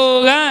ကို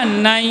က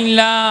နိုင်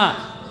လား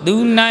သူ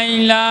နိုင်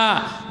လား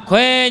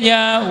ခွဲကြ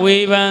ဝေ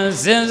ဖန်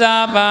စဉ်း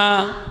စားပါ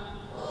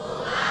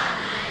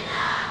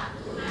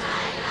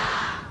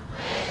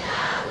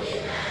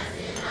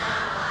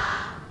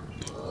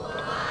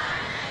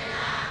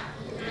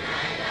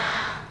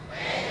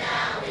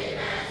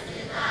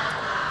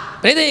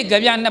ပြိတ္တိက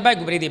ဗျာနှစ်ပိုက်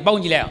ကိုပြိတ္တိပေါ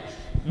င်းကြည့်လိုက်အောင်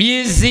ပ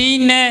စ္စ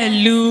ည်းနဲ့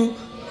လူ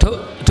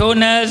ထို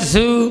န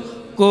စု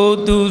ကို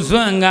သူစွ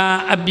န့်ငါ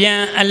အပြ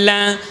န်အ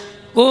လံ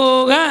ကို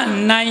က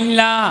နိုင်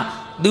လား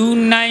သူ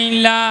နိုင်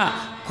လား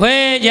ခွဲ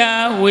ကြ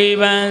ဝေ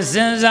ဖန်စ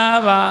ဉ်းစား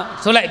ပါ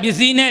ဆိုလိုက်ပစ္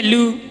စည်းနဲ့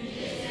လူ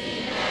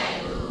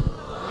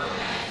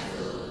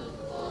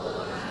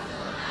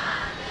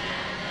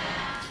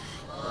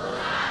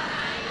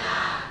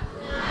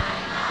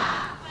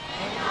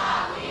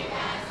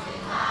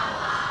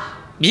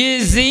ပ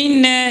စ္စည်း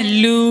နဲ့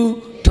လူ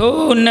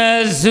ထိုန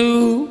စု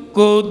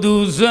ကိုသူ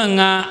စွန့်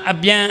ငါအ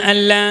ပြန်အ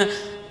လံ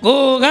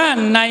ကိုက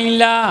နိုင်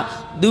လား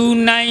သူ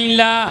နိုင်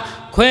လား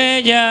ခွဲ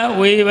ကြ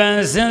ဝေဖန်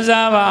စဉ်း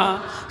စားပါ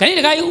ခဏတ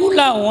ခါကြီးဥ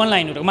လာဝန်းလို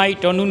က်တို့ဓမ္မကြီး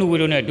တော်နုနုဝေ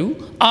တို့နဲ့အတူ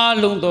အား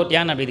လုံးသောတ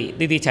ရားနာပိတိ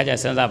တည်တည်ချာချာ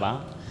စဉ်းစားပါ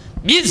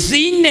ပစ္စ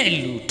ည်းနဲ့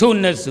လူထို့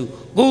နှစု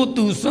ကို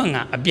သူစွန့်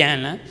ငါအပြန်အ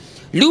လံ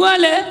လူက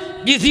လည်း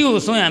ပစ္စည်းကို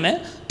စွန့်ရမယ်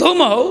သို့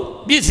မဟုတ်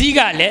ပစ္စည်း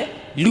ကလည်း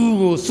လူ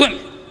ကိုစွန့်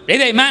တယ်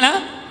ဒိဋ္ဌိမှန်လား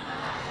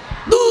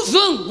သူ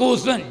စွန့်ကို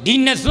စွန့်ဒီ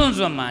နှစ်စွန့်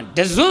စွန့်မှာတ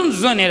စွန့်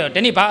စွန့်နေတော့ဒီ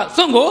နေ့ဘာ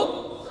စွန့်ကို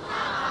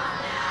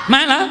မှ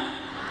န်လား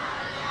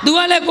သူက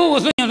လည်းကိုယ်ကို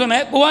စွန့်ရင်စွန့်မ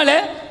ယ်ကိုကလ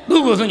ည်း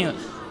သူ့ကိုစွန့်ရင်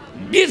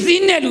ပစ္စ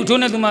ည်းနဲ့လူ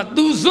ထိုးနေသူမှာ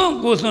သူစွန့်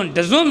ကိုစွန့်တ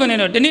စွန့်စွန့်နေ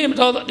တော့ဒီနေ့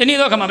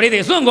တော့ခါမှာပြိတ္တိ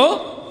စွန့်ကို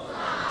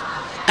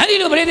အဲ့ဒီ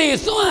လိုပြိတ္တိ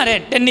စွန့်ရတဲ့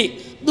ဒီနေ့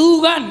သူ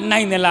က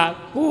နိုင်သလား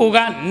ကိုက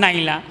နို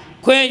င်လား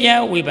ခွဲရ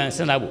န်ဝေဖန်စ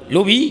ဉ်းစားဖို့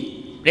လိုပြီ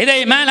ပြိတ္တိ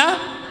မှန်လား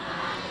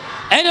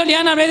အဲ့တော့တ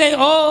ရားနာပြိတ္တိ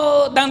ဩ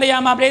တန်တ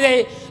ရားမှာပြိတ္တိ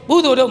ကု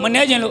သိုလ်တို့မ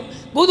နှဲခြင်းလို့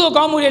ကုသိုလ်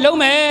ကောင်းမှုတွေလုပ်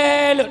မ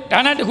ယ်လို့ဒါ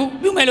နတစ်ခု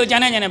ပြုမယ်လို့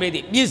ကြားနိုင်ကြတဲ့ပြိတ္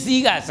တိပစ္စ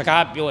ည်းကစ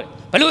ကားပြောတယ်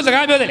ဘလို့စ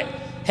ကားပြောတယ်လဲ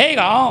ဟဲ့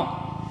ကောင်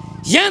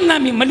ရန်တ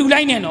မ်းပြီးမလူ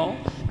လိုက်နဲ့နော်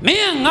မ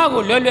င်းကငါ့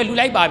ကိုလွယ်လူ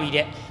လိုက်ပါပြီ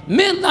တဲ့မ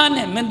င်းသား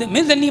နဲ့မင်း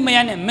သမီးမ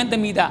ယားနဲ့မင်းသ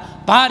မီးသား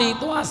ဘာတွေ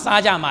သွား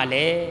စားကြမှာ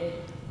လဲ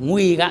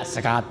ငွေကစ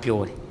ကားပြော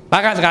တယ်ဘာ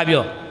ကစကား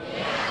ပြော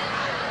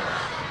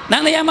တ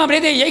န်တရားမှာပြိ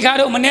တ္တိရိတ်ခါ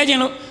တို့မနှဲခြင်း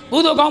လို့ကု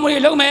သိုလ်ကောင်းမှုတွေ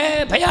လုပ်မယ်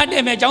ဖယားတ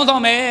ည့်မယ်ကြောင်းဆော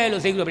င်မယ်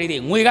လို့စိတ်ကူတော့ပြိတ္တိ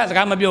ငွေကစ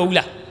ကားမပြောဘူး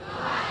လား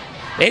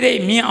ပြိတ္တိ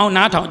မြင်အောင်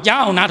နားထောင်ကြား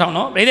အောင်နားထောင်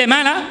နော်ပြိတ္တိမှ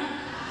န်လား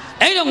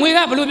အဲ့တော့ငွေက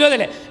ဘယ်လိုပြောတယ်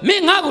လဲမ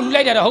င်းငါ့ကိုလူ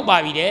လိုက်တာတော့ဟုတ်ပါ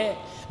ပြီတဲ့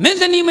မင်း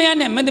သမီးမယား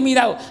နဲ့မင်းသမီး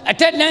သားကိုအ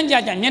ထက်တန်းကြ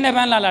ညနေပ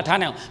န်းလာထား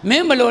နိုင်အောင်မ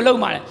င်းဘယ်လိုလုပ်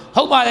မှာလဲ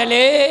ဟုတ်ပါတယ်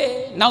လေ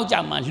နောက်ကြ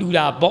မှာလှူ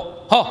တာပေါ့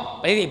ဟော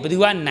ပြိတ္တိဘယ်သူ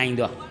ကနိုင်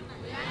တော့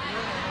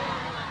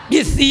ပ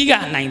စ္စည်းက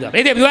နိုင်တော့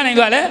ပြိတ္တိဘယ်သူကနိုင်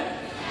တော့လဲ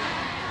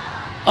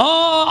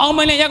အောင်မ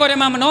င်းလည်းရက်ကွက်ထဲ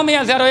မှာမနှောမရ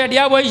ဆရာတော်ရဲ့တ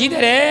ရားပွဲရှိတ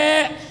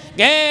ယ်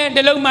ကဲတ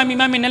လုံးမှမိ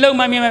နှလုံး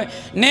မှမိ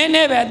န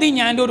ည်းပဲအသိ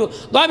ဉာဏ်တို့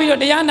သွားပြီး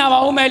တော့တရားနာပါ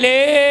ဦးမယ်လေ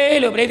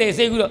လို့ပြိတ္တိ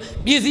စိတ်ကူတော့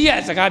ပစ္စည်းက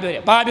စကားပြောတ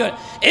ယ်ဘာပြောလဲ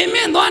အင်းမ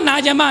င်းသွားနာ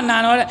ချင်မှနာ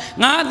တော့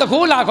ငါတ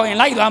ခိုးလာခေါ်ရင်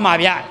လိုက်သွားမှာ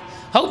ဗျ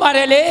ဟုတ်ပါတ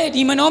ယ်လေ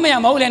ဒီမနှောမရ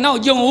မဟုတ်လေနောက်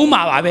ကြုံဦး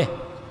မှာပါပဲ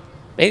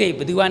ပြိတ္တိဘ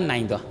ယ်သူကနို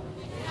င်သွား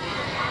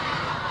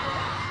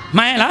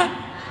မှန်လား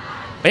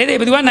ပြိတ္တိ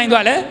ဘယ်သူကနိုင်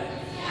သွားလဲ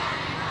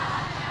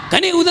ခ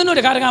ဏဦးဇင်းတို့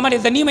တခါမတွေ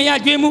ဇနီးမရ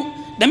ကျွေးမှု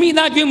သမီး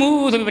သားကျွေးမှု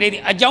ဆိုပြီးပြိတ္တိ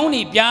အကြောင်း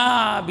တွေပြ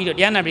ပြီးတော့တ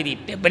ရားနာပြိတ္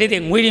တိ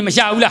ငွေတွေမ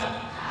ရှာဘူးလား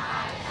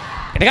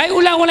တခါ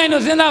ဦးလာဝင်လိုက်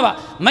တော့စဉ်းစားပါ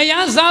မရ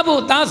စား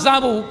ဖို့သားစား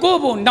ဖို့ကို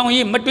ယ့်ဘုံတောင်ရ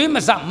ည်မတွေးမ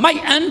စမို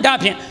က်အန်တာ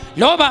ဖြင့်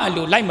လောဘအ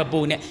လိုလိုက်မပူ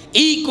နဲ့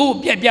ဤကို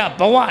ပြက်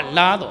ဘဝ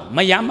လာတော့မ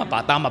ရမပါ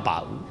သားမပါ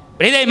ဘူး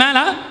ပြိတ္တိမှန်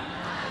လား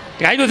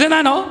တခါတို့စဉ်း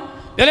စားနော်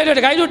ပြောလိုက်တော့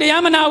တခါတို့တ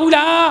ရားမနာဘူး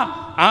လား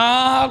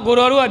ကို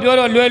တော်တို့ကပြော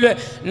တော့လွယ်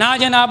နာ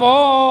ကျင်တာ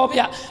ပေါ့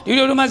ဗျဒီ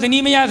လိုတို့မှဇ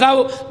နီးမရစား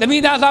ဖို့သ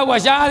မီးသားစား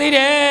ဖို့ရှားသေးတ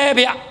ယ်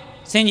ဗျ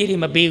စင်ကြီးတွေ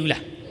မပေးဘူး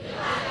လား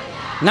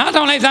နား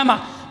ထောင်လိုက်စမ်းပါ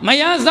မ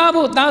ရစား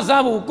ဖို့သား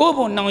စားဖို့ကိုယ့်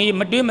ဘုံနောင်ရည်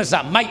မတွေးမစ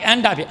မိုက်အန်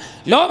တာဖြင့်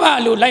လောဘ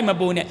လိုလိုက်မ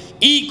ပူနဲ့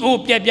ဤကို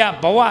ပြက်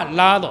ဘဝ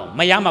လာတော့မ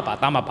ရမပါ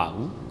သားမပါ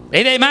ဘူးပြိ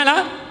တ္တိမှန်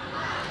လား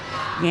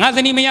ငါဇ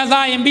နီးမရ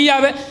စားရင်ပြီးရ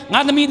ပဲငါ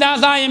သမီးသား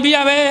စားရင်ပြီးရ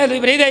ပဲဆို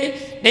ပြိတ္တိ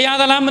တရား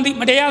သလားမသိ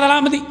မတရားသ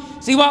လားမသိ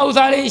စီဝဥစ္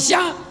စာတွေ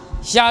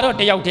ရှာတော့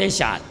တယောက်တည်း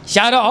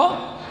ရှာတော့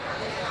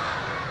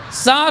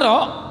စား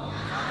တော့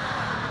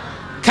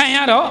ခံရ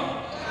တော့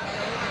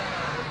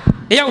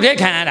တယောက်တည်း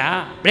ခံရတာ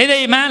ပြိတ္တိ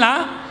မှန်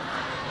လား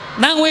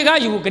တန်ဝေက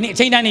ယူခဏအ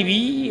ချိန်တန်းနေပြီ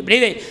ပြိ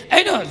တ္တိ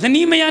အဲ့တော့ဇ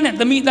နီးမယားနဲ့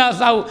သမီးသား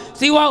စားဖို့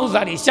စီဝဥစ္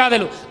စာတွေရှာတယ်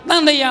လို့တ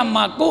န်တရား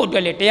မှာကိုယ့်အတွ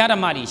က်လေတရားဓ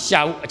မ္မတွေရှာ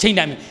ဖို့အချိန်တ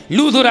န်းပြီ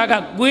လူဆိုတာက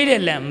ကွေး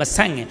တဲ့လံမဆ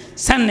န့်ခင်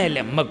ဆန့်တဲ့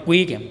လံမ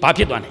ကွေးခင်ဘာ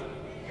ဖြစ်သွားလဲ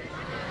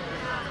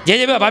ကြဲ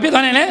ဘာဖြစ်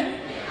သွားနိုင်လဲ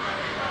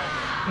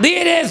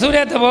သေးတယ်ဆို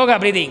တဲ့သဘောက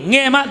ပြိတ္တိင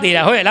ယ်မှသေး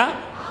တာဟုတ်ရဲ့လား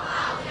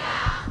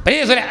ပြိတ္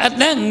တိဆိုတဲ့အ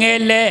သက်ငယ်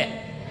လေ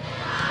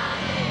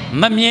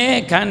မမြဲ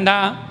ခန္ဓာ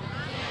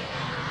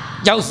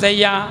ကြောက်စ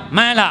ရာ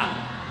မှန်လား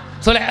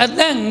ဆိုလေအ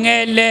သက်င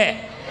ယ်လေ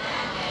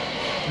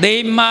သေ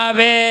မှာ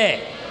ပဲ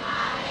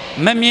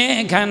မမြဲ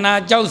ခန္ဓာ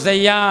ကြောက်စ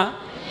ရာ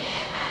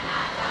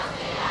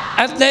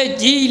အသက်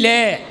ကြီး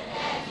လေ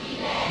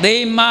သေ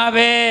မှာ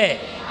ပဲ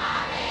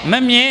မ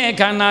မြဲ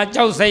ခန္ဓာ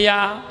ကြောက်စရာ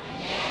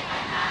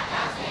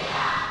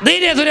သေး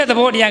တယ်ဆိုတဲ့သ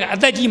ဘောတရားကအ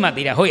သက်ကြီးမှ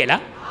သေးတာဟုတ်ရဲ့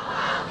လား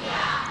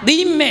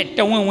သီးမဲ့တ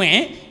ဝ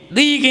င်း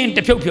သီးကင်းတ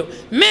ဖြုတ်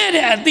မဲ့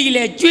တဲ့အသီး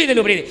လဲကျွေးတယ်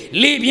လို့ပြိတ္တိ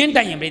လေပြင်း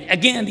တိုင်ရင်ပြိတ္တိအ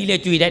ကင်းအသီးလဲ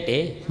ကျွေးတတ်တ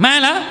ယ်မှန်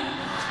လား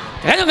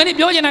ဒါကြောင့်ခဏ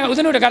ပြောချင်တာကဦးဇ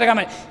င်းတို့တခါ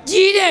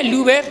ကြီးတဲ့လူ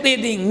ပဲသေး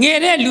သေးငယ်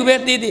တဲ့လူပဲ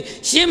သေးသေး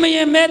ရှင်မရ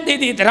င်ပဲသေး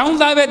သေးတရောင်း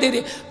သားပဲသေး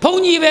သေးဘု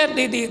န်းကြီးပဲ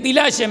သေးသေးသီလ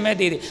ရှင်ပဲ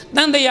သေးသေးတ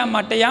န်တရား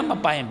မှာတရားမ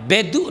ပိုင်ဘ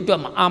ယ်သူအတွက်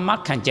မှအာမ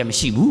ခံချက်မ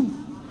ရှိဘူး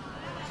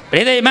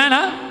ပြိတ္တိမှန်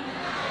လား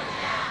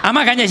အာမ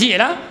ခံချက်ရှိရ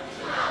လား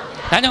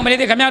ဒါကြောင့်ပြိတ္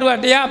တိခင်ဗျားတို့က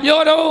တရားပြော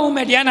တော့မ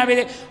ယ်တရားနာပြိတ္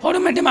တိဟော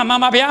တော့မယ်တင်မှာမှ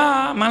န်ပါဗျာ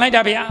မှန်လိုက်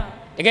တာဗျာ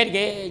တကယ်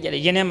ကြတ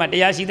ယ်ယင်းထဲမှာတ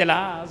ရားရှိသ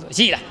လား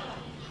ရှိလား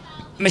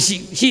မ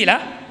ရှိ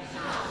လား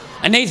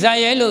အနိစ္စ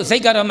ရဲ့လို့စိ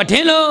တ်ကတော့မထ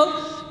င်လို့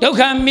ဒုက္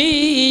ခမိ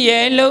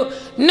ရဲ့လို့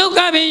နှုတ်က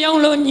ပင်ရော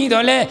င်းလို့ညီ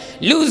တော့လဲ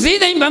လူစည်း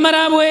သိမ့်ဗမ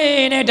ရာဘွေ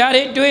နဲ့ဒါ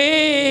တွေ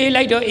တွေး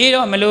လိုက်တော့အေး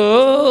တော့မ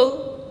လို့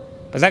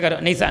ပါဇက်ကတော့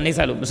အနိစ္စ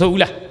လို့မဆို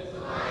ဘူးလား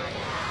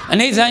အ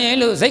နိစ္စရဲ့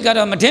လို့စိတ်က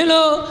တော့မထင်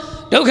လို့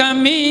ဒ ဒုက္ခ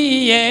မီ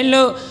ရဲ့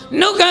လို့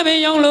နှုတ်ကပင်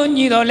ရောင်းလို့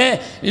ညီတော်လဲ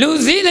လူ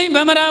စည်းစိမ်ဗ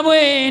မရာပွဲ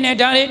နဲ့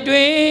ဒါတွေ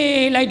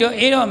တွေးလိုက်တော့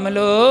အေးတော့မ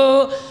လို့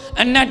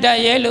အနတ္တ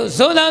ရဲ့လို့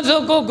ဆိုသာ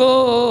ဆိုကို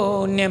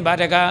နင်ပါ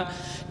တကား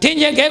ထင်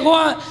ကြခဲ့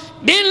ကွာ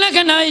တင်းလက္ခ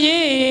ဏာ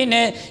ရေး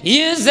နဲ့ရ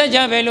င်းစကြ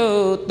ပဲလို့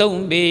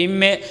သုံးပေ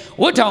မဲ့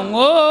ဝတ်ထောင်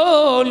ကို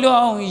လွ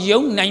န်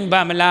ယုံနိုင်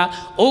ပါမလား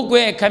အိုး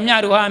ကွဲခမရ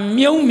တို့ဟာ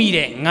မြုံမိ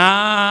တဲ့ငါ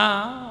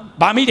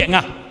ဗာမိတဲ့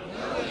ငါ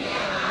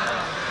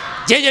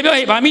ကျေကျေပြော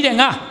ဟေ့ဗာမိတဲ့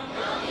ငါ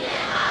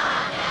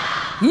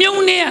မြုံ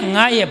နေ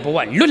ငါရဲ့ဘဝ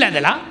လွတ်လပ်သ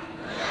လား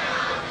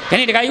ခ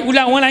ဏတခါကြီးဦး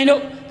လာဝန်းလိုက်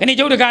လို့ခဏ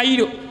ကျုပ်တခါကြီး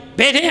တို့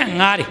ဘယ်ထဲက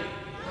ငါတွေ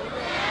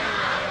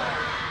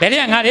ဘယ်ထဲ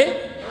ကငါတွေ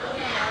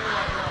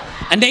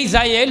အနိစ္စ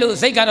ရဲ့လို့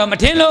စိတ်ကတော့မ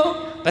ထင်လို့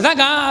ပါဇက်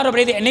ကတော့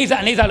ပြိတ္တိအနိ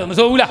စ္စလို့မ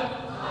ဆိုဘူးလား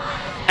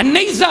အ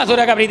နိစ္စဆို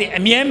တာကပြိတ္တိ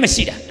အမြဲမ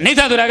ရှိတာအနိစ္စ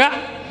ဆိုတာက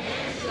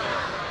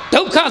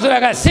ဒုက္ခဆိုတာ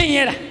ကဆင်း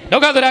ရဲတာဒု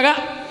က္ခဆိုတာက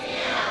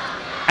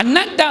အန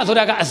တ္တဆို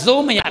တာကအ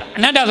စိုးမရတာအ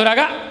နတ္တဆိုတာ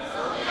က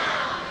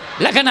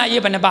လက္ခဏာ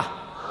ရေးဘယ်နှပါ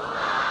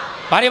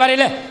ဘာတွေ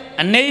လဲ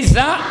အနိစ္စ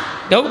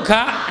ဒုက္ခ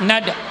အန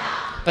တ္တ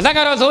ပါဇက်က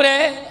တော့ဆိုတယ်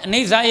အနိ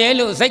စ္စရဲ့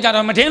လို့စိတ်က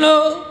တော့မထင်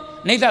လို့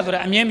အနိစ္စဆိုတာ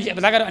အမြဲမရှိ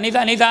ပါဇက်ကတော့အနိစ္စ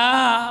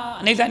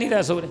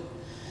ဆိုတယ်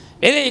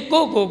အဲ့ဒီ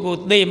ကို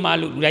သေမှ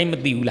လို့လူတိုင်းမ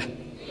သိဘူးလား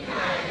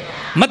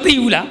မသိ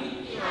ဘူးလား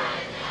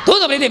သို့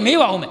တော်လည်းမေး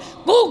ပါဦးမယ်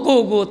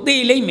ကိုသေ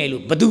လိမ့်မယ်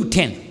လို့ဘယ်သူထ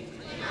င်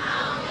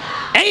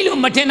အဲ့လို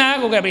မထင်တာ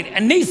ကိုကပြိတ္တိ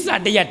အနိစ္စ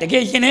တရားတက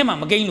ယ်ရှင်ထဲမှာ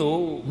မကိန်းလို့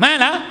မှန်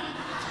လား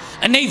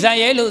အနိစ္စ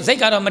ရဲ့လို့စိတ်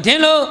ကတော့မထင်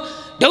လို့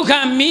ဒုက္ခ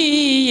မီ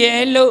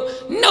ရဲ့လို့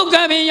နှုတ်က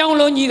ပင်ရောင်း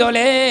လို့ညီတော်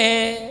လေ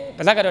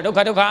ပါဇက်ကတော့ဒုက္ခ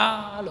လို့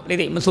ပြိတ္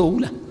တိမဆို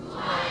ဘူးလား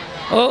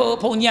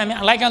ဘုံကြီးများ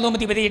အလိုက်ကန်လို့မ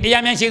သိပါသေးတ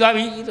ရားများရှင်းသွား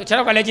ပြီဆို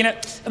6 ကလည်းကျင်း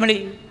အမ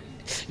လေး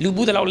လူ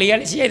ဘူးတလောက်လေးရ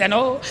ရှိရတဲ့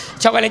နော်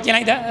6 ကလည်းကျင်း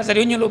လိုက်တာဇ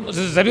ရုညလို့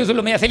ဇရုဆို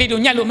လို့မရဆေးလေး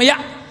တို့ညက်လို့မရ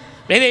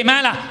ပြိတ္တိမှ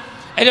န်လား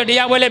အဲ့တော့တ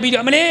ရားပွဲလဲပြီး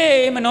တော့အမ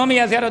လေးမနှောမ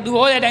ရဆရာတော့သူ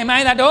ဟောတဲ့အတိုင်းမှ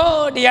န်တာ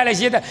တော့တရားလည်း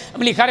ရှင်းတာအ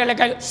မလေးခါရလည်း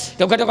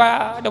ဒုက္ခ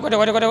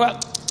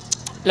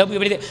လောက်ပြီး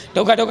ပြိတ္တိ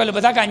ဒုက္ခလို့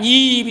ပါဇက်က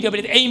ညီးပြီးတော့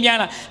ပြိတ္တိအိမ်ပြန်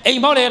လာအိ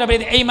မ်ပေါက်လေရတော့ပြိ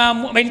တ္တိအိမ်မှာ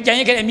ကြံ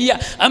ရက်ခဲ့တဲ့အမိက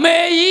အမေ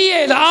ကြီး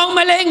ရဲ့အောင်မ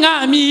လေးငါ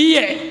အမိ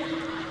ရဲ့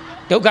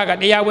ဒုက္ခက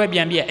တရားပွဲပြ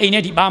န်ပြီးအိမ်ထဲ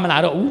ထိပါမလာ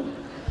တော့ဘူး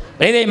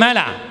ပြိတ္တိမှန်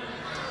လား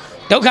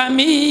ဒုက္ခ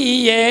မီ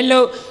ရဲ့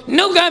လို့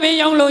နှုတ်ကပင်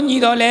ရောင်းလို့ညီ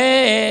တော်လေ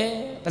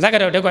ပါဇက်က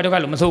တော့ဒုက္ခ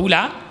လို့မဆိုဘူး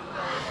လား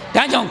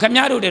ဒါကြောင့်ခမရ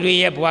တို့တွေ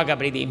ရဲ့ဘဝက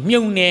ပြိတ္တိ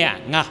မြုံနေရ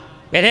ငါ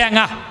ဘယ်ထဲက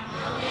ငါ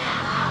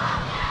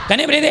ခ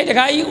ဏပြိတ္တိတ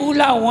ခါကြီးဦး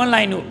လာဝန်း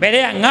လိုက်တို့ဘယ်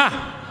ထဲကငါ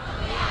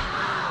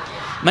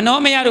မနှော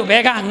မရတို့ဘ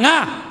ယ်ကငါ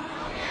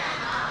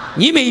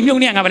ညီမေမြုံ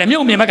နေရငါပဲ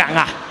မြုံမြင်မက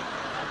ငါ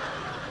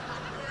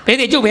ပြိတ္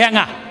တိကျုပ်ဘယ်က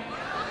ငါ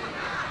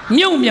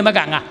မြုံမြင်မက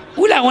ငါ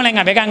ဦးလာဝန်းလိုက်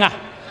ငါဘယ်ကငါ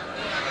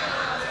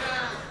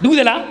ဒူး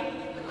သလား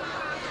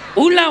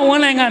ဦးလာဝ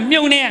န်းလိုက်ငါ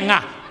မြုံနေရငါ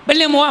ပ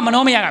လင်မောကမ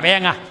နှောမရကဘယ်က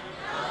ငါ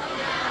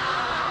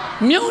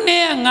မြုံနေ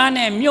ရငါ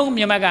နဲ့မြုံ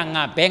မြမက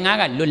ငါဘယ်ငါ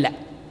ကလွတ်လပ်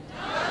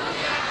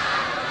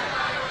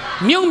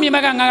မြုံမြမ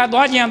ကငါက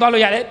သွားခြင်းသွား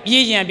လို့ရတယ်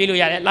ပြေးခြင်းပြေးလို့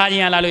ရတယ်လာခြ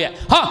င်းလာလို့ရ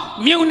ဟော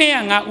မြုံနေရ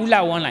ငါဦးလာ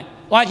ဝန်းလိုက်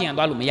သွားခြင်း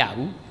သွားလို့မရ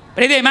ဘူး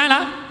ပြိတ္တိမှန်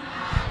လား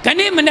ခ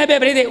ဏမနဲ့ပဲ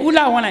ပြိတ္တိဦး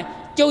လာဝန်းလိုက်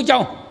ကျုပ်เจ้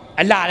า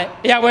အလားတဲ့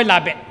တရားပွဲလာ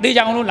ပဲတေ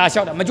ချောင်လို့လာ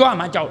လျှောက်တာမကြွ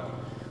မှကြောက်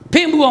ဖ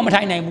င်းဘူးအောင်မ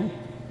ထိုင်နိုင်ဘူး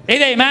ပြိ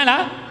တ္တိမှန်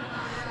လား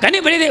ခဏ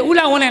ပြိတ္တိဦး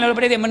လာဝန်းလိုက်လို့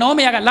ပြိတ္တိမနှောမ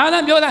ရကလာသ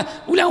မ်းပြောသမ်း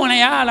ဦးလာဝန်းလို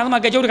က်ရလာသ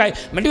မ်းကကျုပ်တခိုင်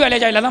မတွေ့ရလဲ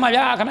ကြလာသမ်းပါ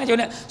ဗျာခဏကျုပ်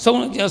နဲ့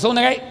ဆုံးတ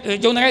ခိုင်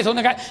ကျုံတခိုင်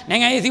နို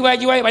င်ငံရေးစီးပွား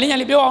ကြီးဝါးဗလင်းညာ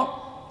လေးပြောအောင်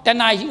တ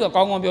ဏှာရှိတော့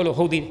ကောင်းကောင်းပြောလို့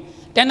ဟုတ်သေး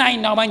တယ်တဏှာ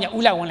နောက်ပိုင်းည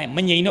ဦးလာဝန်းလိုက်မ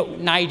ငြိမ်တော့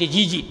နိုင်တ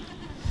ကြီး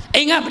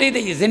အိမ်ကပြိတ္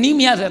တိဇနီး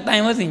မရဆိုတို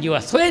င်ဝစင်ကြီးက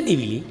ဆွဲနေ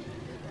ပြီလေ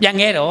ပြ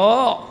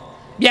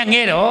န်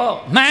ခဲ့တော့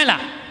မှန်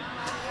လား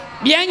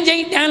ပြန်ချိ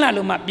န်တန်းလာ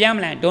လို့မှပြန်မ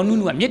လာဒေါ်နု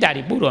နုကမြစ်တာ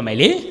တွေပို့တော်မယ်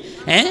လေ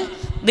ဟမ်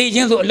သေချ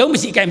င်းဆိုအလုံးမ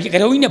ရှိကြိုင်ဖြစ်က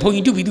ရုံကြီးနဲ့ဘုံ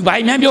ကြီးတူပြီးသူဘာ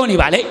မှန်းပြောနေ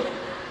ပါလေ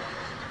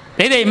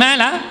ပြိတ္တိမှန်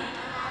လား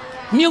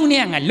မြုံနေ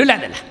ရငါလွတ်လပ်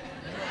တယ်လား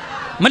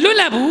မလွတ်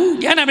လပ်ဘူး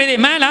တရားနာပြိတ္တိ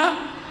မှန်လား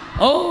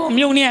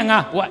မြုံနေရငါ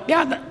ဟိုကတ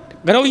ရား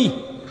ကရုံကြီး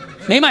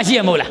နေမှရှိရ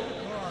မို့လား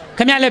ခ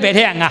မရလည်းပဲ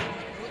ထဲကငါ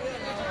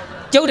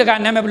ကျုပ်တက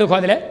နာမည်ဘယ်လို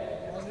ခေါ်တယ်လဲ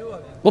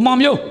ကိုမောင်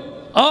မျိုး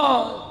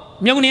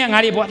မြုံနေရငါ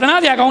တွေပေါ့သနာ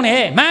စရာကောင်းတ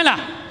ယ်မှန်လား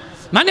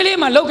မန္တလေး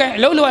မှာလောက်ကန်အ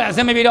လုပ်လုပ်ရအဆ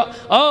င်မပြေတော့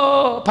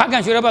ဖားက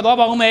န်ရွှေတော့သွား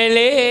ပါဦးမယ်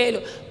လေ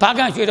လို့ဖားက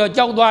န်ရွှေတော့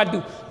ကြောက်သွားတူ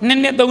2 နှစ်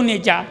 3 နှ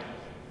စ်ကြာ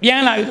ပြ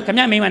န်လာပြီခမ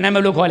ရမိန်းမနာမည်ဘ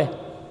ယ်လိုခေါ်လဲ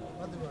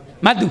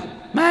မတ်သူ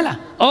မှန်လား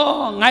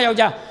ငါယော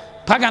က်ျား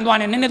ဖားကန်သွား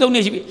နေ2 နှစ် 3 နှ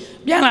စ်ရှိပြီ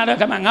ပြန်လာတော့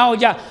ခမငါယော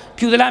က်ျား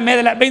ဖြူသလားမဲသ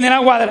လားပိန်သ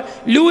လားဝါသလား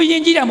လူရ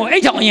င်ကြည့်တာမဟုတ်အိ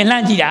တ်ထောင်အရင်လှ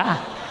မ်းကြည့်တာ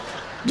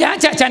ပြန်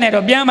ချနဲ့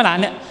တော့ပြန်မလာ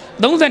နဲ့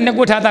32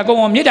 ခုထားတာကု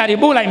န်းအောင်မြစ်တာတွေ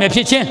ပို့လိုက်မယ်ဖြ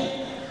စ်ချင်း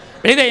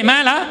ပြိတ္တိမှ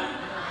န်လား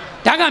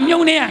ဒါကမြုံ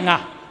နေရငါ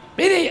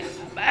ပြိတ္တိ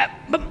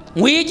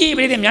ငွေကြီး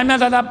ပြိတ္တိများ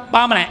သား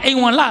ပါမလားအိမ်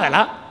ဝင်လာ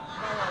လား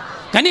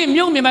ခဏ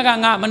မြုံမြမက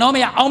ငါမနှောမ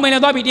ရအောင်မင်းလ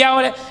ည်းသွားပြီးတရား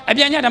ဟောတယ်အ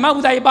ပြန်ညဓမ္မပူ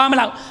ဇာကြီးပါမ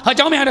လားဟောเ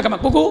จ้าမရတော့ခမ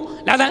ကို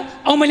လာသန်း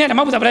အောင်မင်းလည်းဓမ္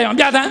မပူဇာပြလိုက်အောင်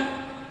ပြသန်း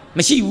မ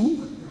ရှိဘူး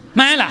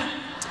မှန်လား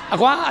အ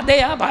ကွာအသေး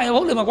ရဘာ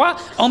ဟုတ်လို့မကွာ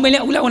အောင်မင်းလ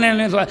ည်းဦးလာဝန်လ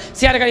ည်းဆိုတာဆ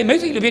ရာတကယ်မိတ်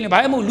ဆွေလိုဖြစ်နေဘာ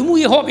မှမဟုတ်လူမှု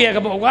ရေးဟောပြရက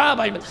ပေါ့ကွာ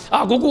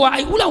ကိုက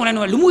အဲ့ဦးလာဝန်လည်း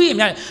လူမှုရေးအ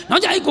များနော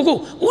က်ကြအဲ့ကို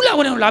ဦးလာဝ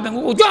န်လည်းလာပြန်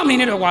ကိုကြွမနေ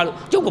နဲ့တော့ကွာလို့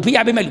ကျုပ်ကိုဖိ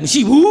အားပေးမဲ့လူမ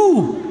ရှိဘူး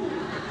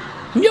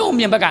မြုံ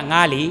မြင်ဘက်က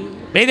ငါလေ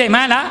ပြိတ္တိမှ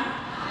န်လား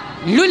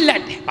လွတ်လ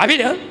ပ်တယ်ဘာဖြစ်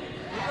လဲ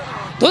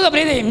those are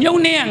pretty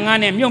young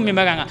and young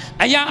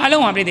a young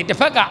alone pretty the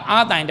Faka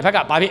Ada and the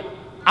Faka Babi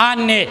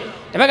Ane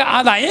the Faka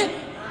Ada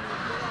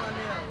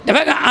the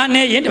Faka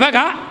Ane the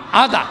Faka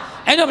Ada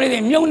I don't pretty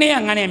young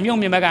and young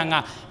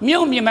Mimaganga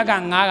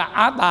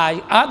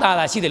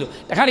Ada Sidilu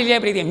the Kali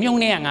pretty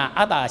young and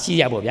Ada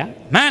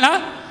Siabobia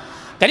Mana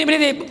can you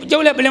pretty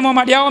Jola Belemo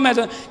Madia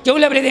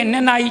Jola pretty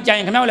Nana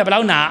Giant Camela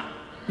Blauna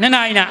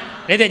Nanaina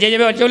Lady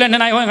Jola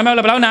Nana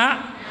Camela Blauna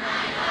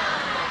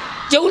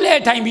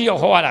Jola time your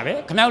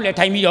horror, come out let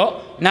time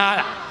your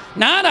nada.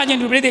 Nada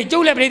gentle pretty,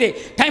 Jola pretty,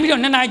 time your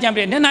Nana jump,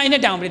 Nana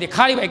down with the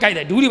carry by guy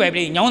that do by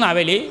bring Yona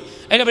Valley,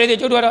 and pretty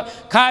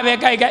Jodo, carve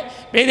guy,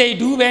 pretty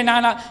do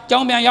banana,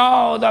 John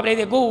Mayo, the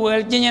pretty go,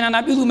 Ginian and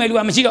Abu Melu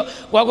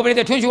Amasido, walk over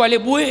the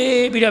Twinsuale,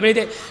 boy, be the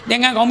pretty,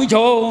 then I go me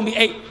to me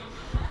eight.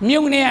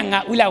 Mune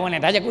Ula one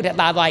and I could have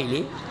that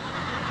wiley.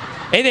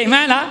 Ede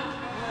mana,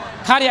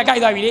 carry a guy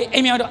that we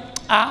aim out.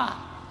 Ah,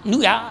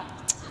 Nuya,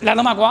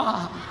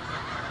 Lalomagua.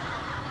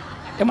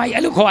 My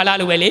yellow koala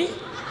valley.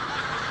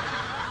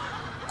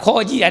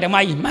 Koji at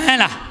my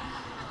mana.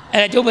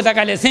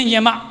 Jobazaka send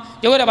him up.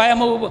 You would buy a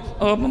move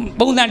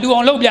bones and do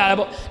on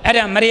Lobia.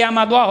 Adam Maria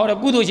Madua or a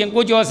good and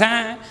good your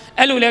son.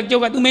 Elu like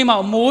Joga to me,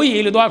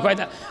 Moy,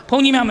 Ludua,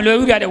 Pony Mamma,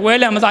 got a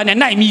well and a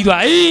night me,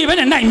 even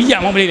a night me,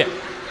 I won't believe it.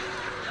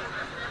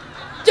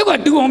 You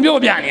got two on your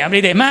piano every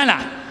day,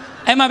 mana.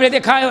 I'm a brother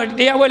Kyle,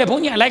 they are well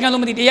upon you, like a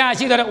lomity,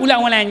 she got a Ula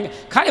one and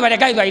carry by the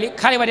guy,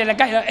 carry by the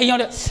guy,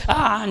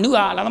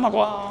 Nua,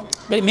 Lamaqua,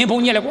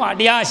 Miponia,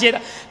 they are said,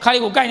 carry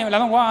Guy,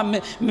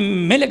 Lamaqua,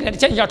 Milligan,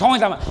 change your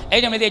tongues.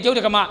 Adam, they joke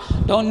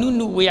about don't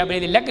know we are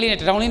very luckily at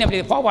the only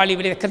every forward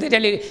with the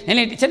cathedral and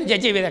it's a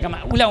judge with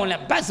a Ula one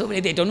and pass over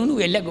they don't know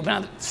a leg of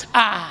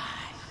ah,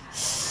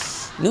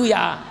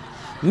 Nuya,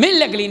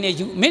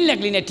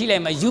 Millagline,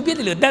 Tilema, you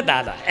beat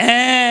that.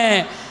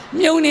 Eh.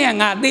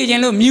 Munia, they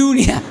yellow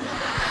Munia.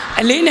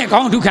 A lane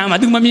come to come, I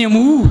do my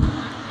moo.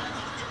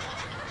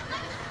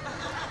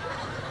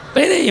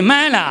 Pretty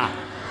mana.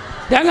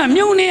 There are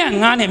Munia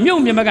and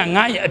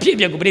Mumimaga, a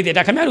people could breathe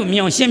that come out of me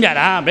on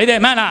Simbia, Pretty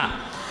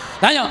mana.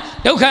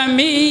 Don't come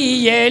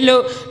me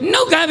yellow,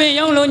 no coming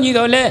young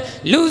Lonidole,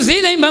 Lucy,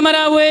 they mamma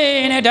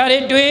away, and I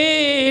died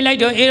way like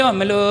the hero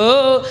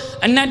Melo,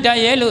 and not the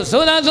yellow,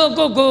 so that's all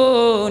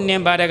cocoa,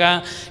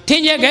 Nembadaga,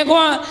 Tinja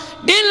Gagua.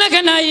 Din like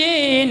an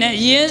eye,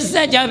 yes,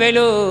 a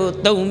javelo,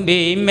 don't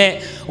be me.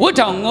 What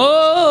on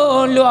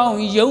all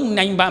long young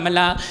name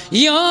Bamala,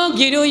 young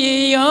Gido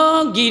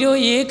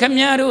ye,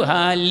 Camiaro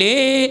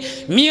Hale,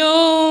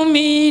 Mio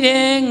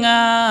meeting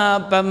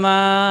up a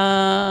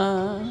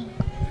ma.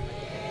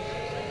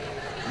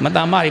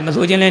 Madame Mari,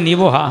 Masujan and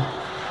Nivoha.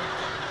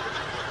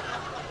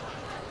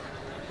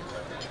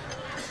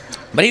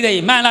 But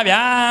they man of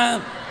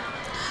ya.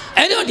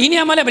 I don't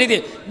hear my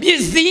ability. Be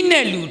seen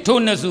a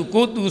lutonasu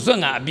go to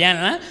Sunga,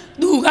 Biana,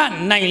 Duga,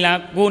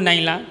 Naila, go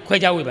Naila,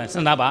 Quajawiba,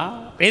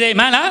 Sandaba, Pede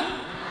Mana.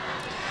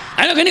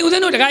 I don't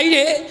know the guy.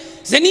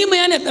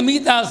 Zeniman at the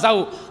Mita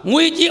Sao,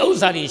 Muji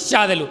Osari,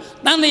 Shadalu,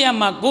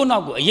 Nandayama, go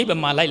now,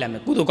 Yibama Laila,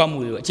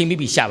 Kudokamu,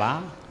 Chimibi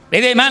Shava,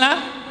 Pede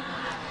Mana,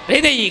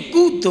 Pede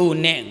Kuto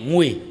Ne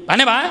Mui,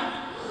 Paneba,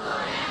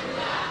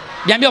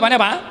 Yambio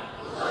Paneba,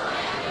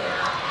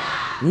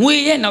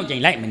 Mui and now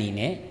like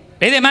Menine,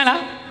 Pede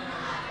Mana.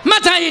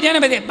 Matai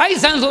Janabet, by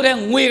Sanso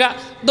and Wega,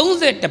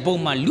 don't let the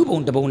Boma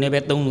Lupon the Bone never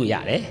don't know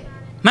yare.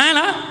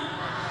 Mana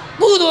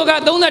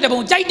Budoga don't let the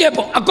bone,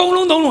 Jaidepo, a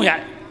golden don't know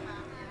yare.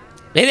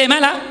 Lady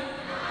Mana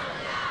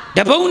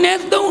the bone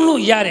don't know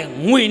yare,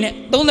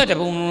 win, don't let the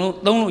bone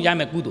don't know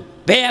Yamakudo.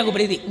 Bear go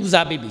pretty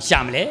Uza baby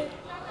Shamle.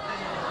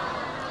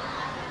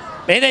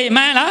 Lady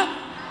Mana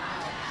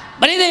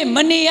but they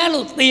money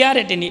yellow, they are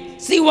at any.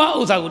 See what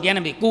Uza would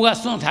Yanami, Goga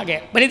son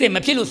target, but they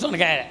Mapilu son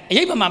guy,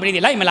 Yabama pretty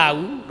like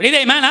Malau,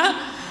 Lady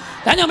Mana.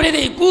 Then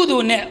pretty good,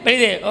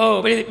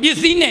 oh, you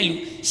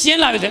see,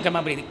 Sienna with the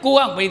Camabri, go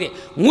up with it.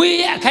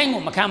 We are kind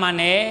of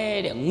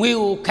Macamane, we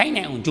will kind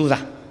of Juza.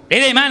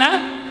 Lady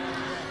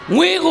Mana,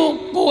 we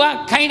will go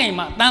up kind of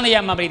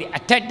Matana,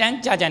 attack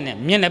and judge and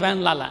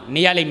Minaban Lala,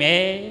 nearly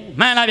me,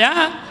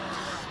 Manavia.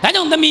 I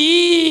don't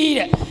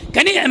mean.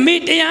 Can you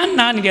meet the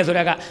Anna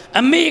Gazoraga?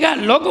 A mega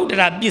logo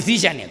that busy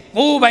channel,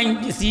 go by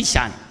busy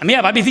channel, a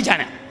mere busy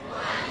channel.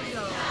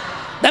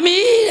 The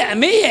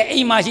me,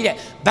 imagine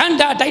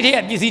Banda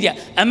Tight busy,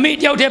 a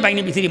made out by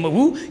Nibisi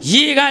Movu,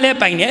 Yiga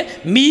Lepine,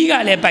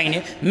 Miga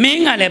Lepine,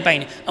 Minga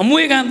Lepine, a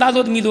Muegan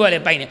Dazo Midu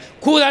Lepine,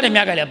 Kula de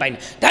Maga Lepine.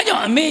 That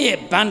you may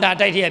Banda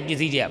Tight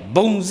busy,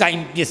 bones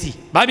I'm busy,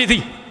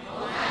 Babisi.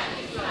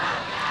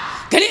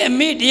 Can you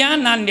meet the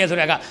Anna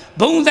Gazoraga?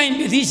 Bones I'm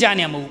busy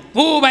channel,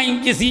 go by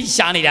busy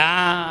channel,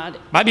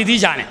 Babisi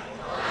channel.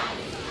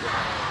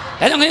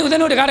 I don't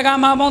know the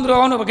Garagama Mondro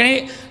on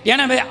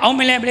Yana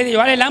Omele, you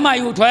are a lama,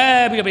 you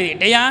 12,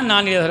 they are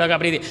none of the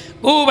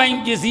Gabri. Go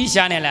by busy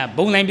channel,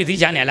 bone busy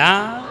channel.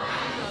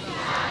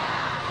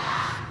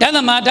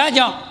 Doesn't matter,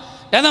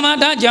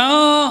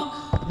 John.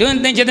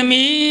 Don't think to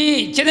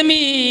me,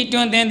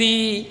 don't think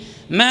the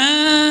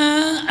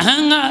man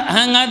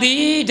hang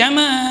the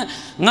Dama,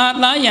 not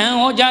lion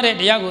or Jared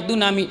Yago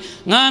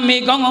Dunami,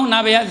 Nami Gongo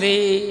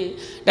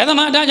Naviazi.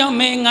 Dadama Dajo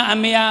Menga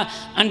Amea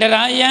and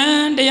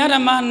Ryan, the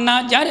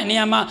Yaraman,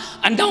 Jaraniama,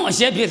 and down a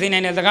ship in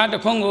the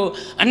Zagata Congo,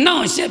 and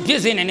now a ship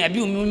in an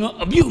abu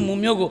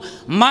mumiogo,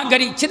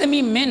 Margaret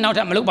Chitami men out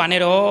of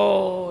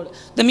Malubanero,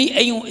 the me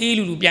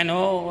Ilu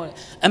piano,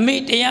 a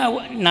mate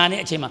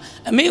Nane Chema,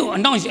 a meal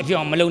announced if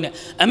you're Malone,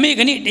 a make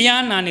an eat the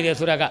Yana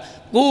Suraga,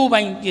 go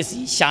by this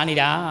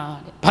Shanida,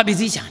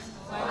 Pabizishan.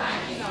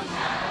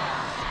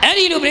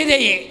 Any lu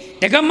brede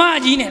the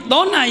Gamagine,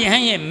 Donna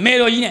Yahan,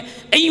 Meroine,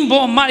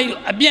 Aimbo Mari,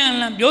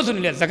 Abian,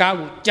 Yosun,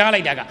 Zagago,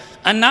 Jali Daga,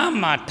 and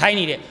Nama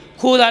tiny,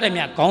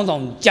 Kodamia,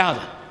 Gondon,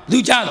 Java,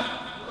 Lujado.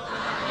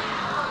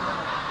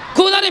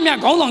 Kodamia,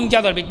 Gondon,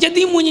 Java,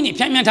 Jedimunini,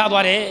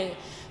 Piamentavare,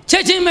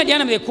 Chechin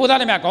Mediana,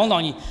 Kodamia,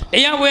 Gondoni,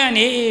 they are wearing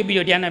a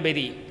Biodiana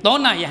Bedi,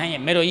 Donna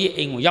Yahan, Meroi,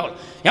 in Yol,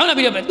 Yana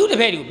Bido, do the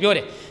very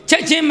beauty.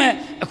 Chechin,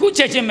 a good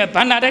chechin,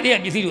 Panada,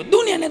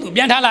 Dunia,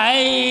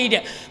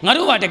 Biantala,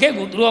 Narua, the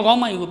Gagu,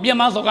 Rogoma, you be a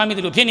mouse of Gami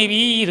to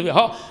Penny, to be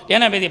hot,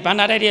 Diana, the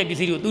Panada,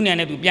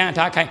 Dunia, to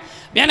Biantaka,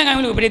 Bianaka,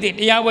 will break it,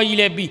 the Yawa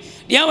Lebi,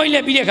 the Yawa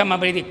Lebi, come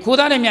up,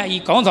 Kodamia,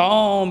 he comes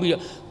on,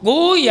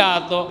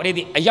 Goya,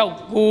 a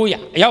Yaw, Goya,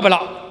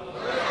 Yabala.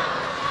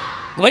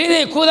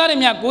 Where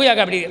Kodamia, Goya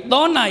Gabri,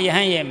 Donna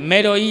Yahan,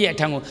 Meroi,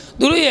 Tango,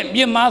 Duru,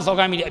 be a mouse of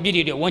Gami,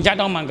 video, one chat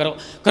on Mangaro,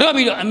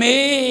 Crobido, a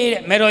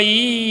maid,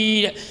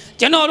 Meroi.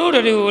 General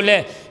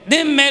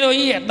then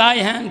Meroi,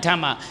 Diane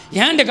Tama,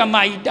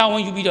 Yandakamai,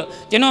 down you be the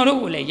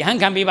General,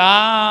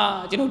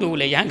 Yankambiba, General,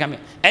 Yankam,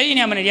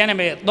 Aina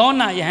Yaname,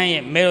 Donna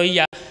Yahan,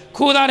 Meroia,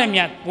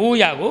 Kodamia,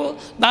 Goyago,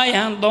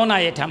 Diane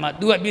Donna Tama,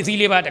 do a busy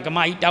liver, the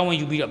Kamai, down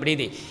you be the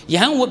Brady.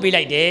 Yan would be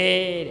like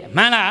dead.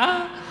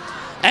 Mana?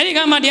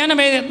 Ericama Diana,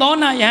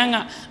 Donna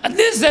Yanga,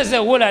 this is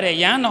a word at a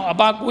Yano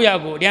about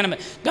Goyago, Diana,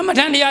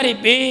 Gamatandiari,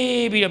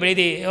 baby,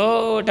 Brady,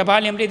 oh,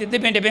 Tapalium,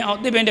 depend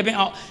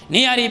out,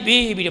 Niari,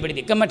 baby,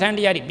 Brady,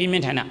 Gamatandiari,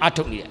 Bimentana,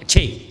 Atomi,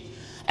 Che.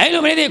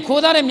 Elomede,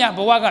 Kodamia,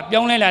 Boaga,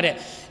 Yonelade,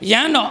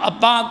 Yano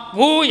about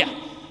Goya.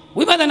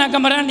 We better not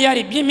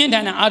Gamatandiari,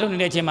 Bimentana,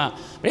 Atomi, Chema.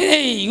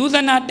 Brady, use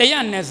not the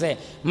Yanese,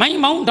 my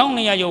mount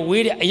only are your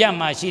weird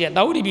Yama, she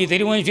that would be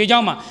the one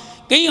Jama.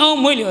 King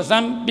home will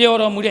some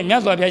Bioro Mudia,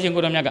 Piajan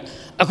Guramaga.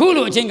 A cool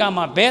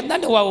chingama, bed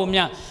that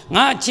Wawumia,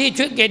 Nachi,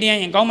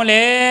 Gedian, and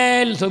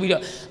Comale, so we do.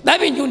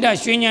 Dabin Yuda,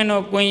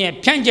 Shuniano,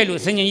 Queen, Pangelo,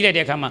 singing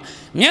Yedekama.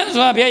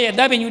 Miazwa,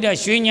 Dabin Yuda,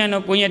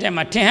 Shuniano, Queen,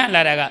 Matin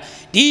Laraga,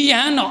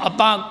 Diano,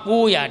 about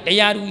Goya,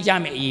 Dayaru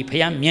Yame,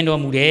 Payam Miendo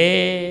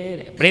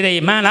Mude,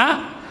 Brede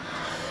Mana.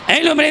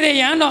 Elo Brede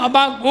Yano,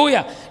 about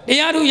Goya,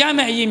 Dayaru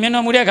Yame,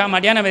 Meno Mudeka,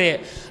 Madiana.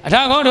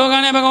 Atago,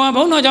 Gana,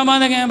 Bono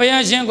Jamana,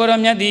 Bayasan,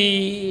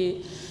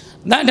 Goramyadi.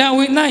 That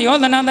we know you're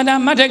another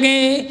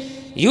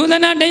Matagi. You the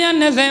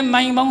Nadayan,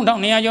 my mount down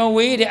near your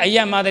way, the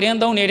Aya mother and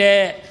don't need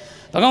it.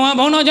 Pagama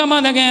Bono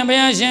Jamada again,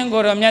 Bayasan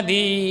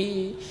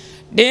Goramyadi.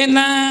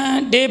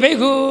 Dena,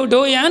 Debeku,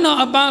 Doyano,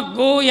 about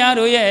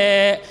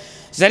Goyaruye.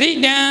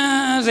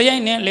 Zarida,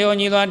 Zayan,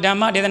 Leonida,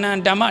 Dama,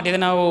 Dama,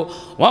 Dama,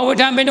 what would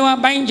happen to a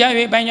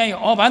Banjay, Banjay,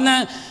 or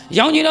Bana,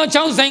 Yonino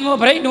Chelsea, or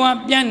pray to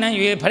a piano,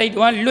 you pray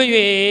to a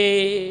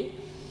Louis.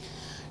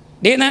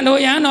 Dena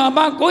Doyano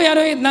about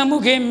Goyaro,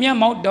 Namuke,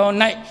 Miamot, or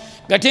night.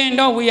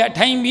 Gatendo, we are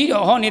time beat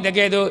or honey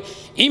together.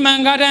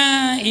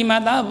 Imangara,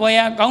 Imada,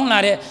 Boya,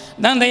 Kaunare,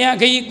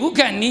 Dandayaki,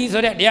 Kuka,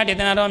 Niso, that they are the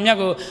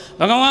Naromiago.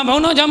 Pagama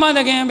Bono Jama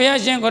again,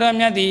 Beasan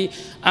Goramyadi.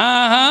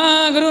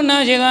 Aha,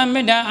 Gruna,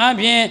 Meda,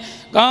 Abie,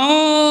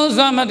 Kaun,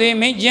 Samade,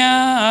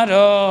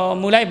 Majaro,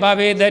 Mulai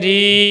Babe,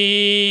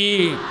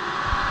 Daddy.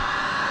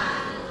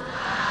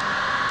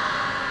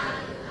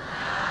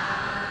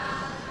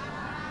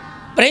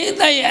 Pray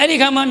thy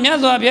Ericama,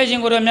 Miazo,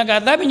 Piajan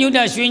Goramaka,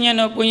 Dabinuda,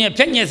 Swinian, Queen,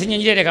 Penis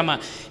in Jerecama.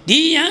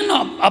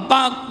 Diano,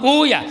 about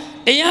Goya,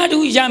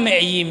 Deyadu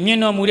Yame,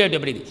 Mino Mure de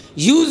Brady.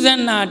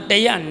 Usana,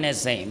 Dayan,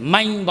 say,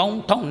 mine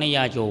bound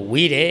Toniajo,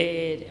 we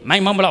did, my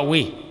mumble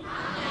away.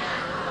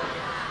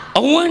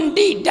 A one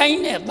day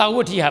dine, thou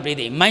would have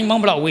ready, my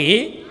mumble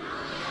away.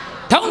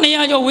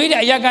 Toniajo, we did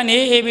Yagan,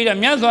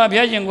 Miazo,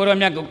 Piajan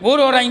Goramaka,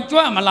 Goro and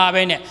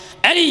Chuamalabene.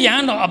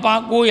 Ariano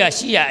about Goya,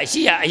 Shia,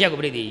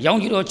 Yagobridi, young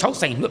Giro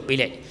Choxing, look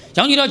billet.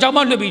 Young Giro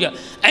Jama Lubida,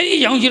 any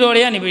young Giro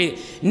anybody,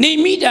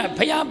 name me that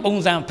Paya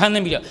Bones and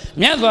Panamida,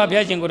 Miazwa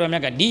Piajan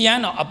Goramaka,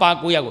 Diano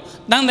about Goyago,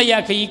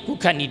 Dandayaki,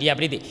 Kukani,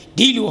 Diabridi,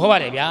 Dilu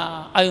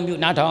Hovaria, I am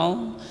not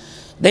home.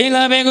 They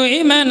love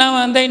Iman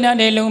now and then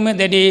they lumen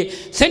the day,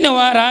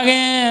 Senua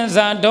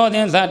Ragens,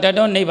 Dodens,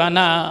 Dadon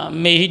Nivana,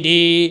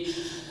 Mehdi.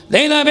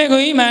 They love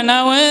Iman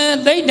now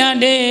and they done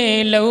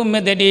they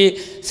lumen the day.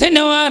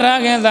 Senua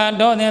Ragens,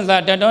 Dodens,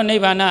 Dadon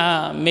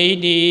Nivana,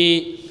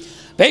 Mehdi.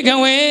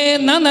 Pekaway,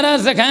 Nandara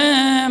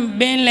Zakam,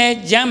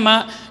 Benle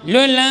Jama,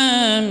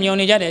 Lulam,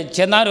 Yonija,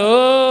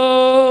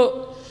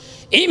 Chenaro.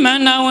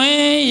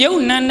 Imanawe,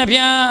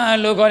 Yonanapia,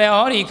 Logore,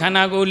 Ori,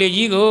 Kanago,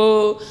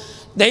 Legigo.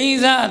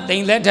 These are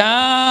things that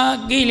are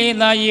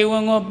Gilida, you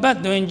won't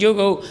but doing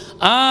Jugo.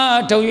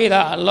 Ah, told you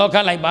that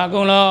local like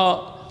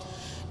Bagulo.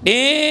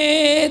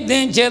 De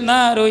then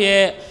Chenaro,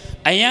 ye.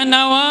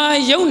 Ayanawa,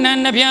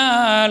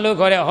 Yonanapia,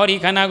 Logore, Ori,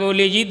 Kanago,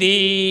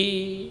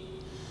 Legidi.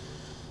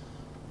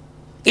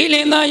 ကိ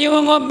လေသာယုံ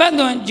ကိုပတ်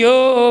သွန်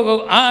ကြိုးကို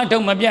အာထု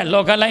တ်မပြတ်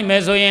လောကလိုက်မ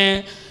ယ်ဆိုရင်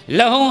လ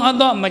ဟုံအ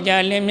တော့မကြ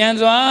လင်မြန်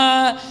စွာ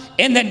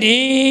အင်္တိ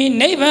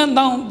နိဗ္ဗာန်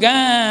တောင်းကံ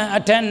အ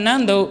ထက်န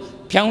န်းသို့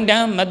ဖြောင်းတ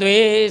န်းမသွေ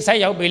ဆက်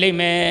ရောက်ပေလိမ့်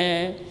မယ်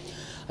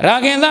ရာ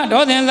ဂင်သာ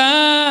ဒေါသင်သာ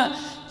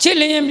ချစ်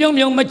လျင်ပြုံး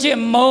ပြုံးမချစ်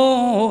မုံ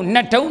နှ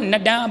စ်ထုံးနှ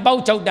စ်တန်းအပေါ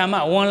က်6တန်းမှ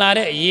ဝင်လာ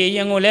တဲ့ရေရ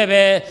င်ကိုလည်း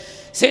ပဲ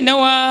စေန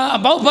ဝအ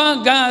ပေါက်ဖ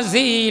က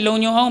စီလုံ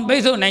ညုံအောင်ပိ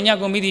တ်ဆို့နိုင်ကြ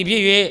ကုန်ပြီဖြ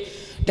စ်၍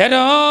တ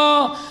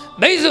တော်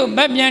ပိတ်ဆို့ပ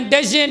တ်ပြန်တ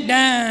က်ရှင်းတ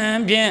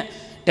န်းဖြင့်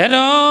တ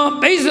တော်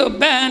ပိတ်ဆို့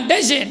ပတ်တ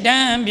က်ရှင်းတ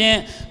န်းဖြင့်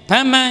ဖ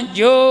မ်းမှန်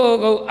ကြိုး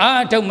ကိုအာ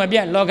ထုတ်မပြ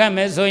တ်လောက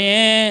မဲ့ဆိုရ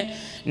င်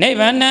နိဗ္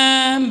ဗာန်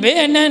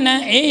ဘေးနန္န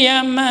အေယ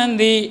မန္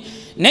တိ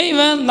နိဗ္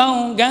ဗာန်တော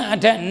င်းကံအ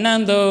ထက်န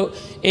န်းသို့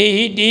အေ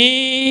ဟိတိ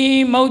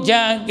မௌချ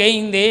ဂိ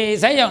မ့်သေး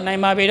ဆက်ရောက်နို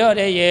င်မှာပေတော့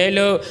တဲ့ရဲ့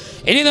လို့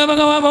ဣတိသောဘ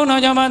ဂဝါဘုံ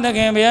တော်ကြောင့်မသခ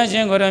င်ဘုရားရှ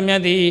င်ကိုရောမြ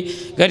တ်သည်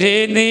ကတိ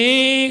တိ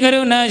က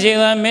ရုဏာရှိ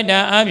သောမေတ္တာ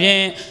အပြ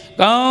င်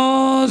ကော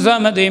င်းစွာ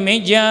မသွေမိ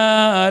တ်ကြ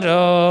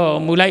တော်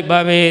မူလိုက်ပါ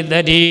ပေတ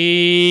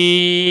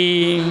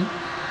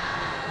ည်း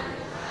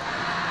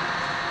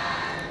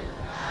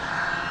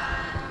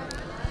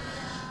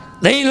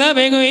သိလ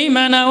ဘေကုဣမ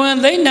နာဝံ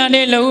သိဏ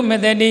တေလောဟုမ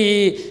တတိ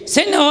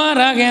စေနဝ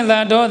ရာဂင်သာ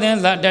ဒေါသင်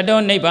သာတတော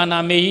နိဗ္ဗာနာ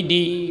မေဟိ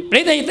တိ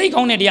ပြိသိ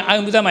ကောင်းတဲ့တရားအာ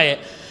ယုံပြုသမှာရဲ့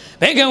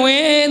ဘေကဝေ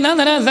သန္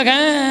တရစကံ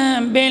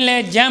ပင်လေ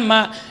ကျမ်းမှာ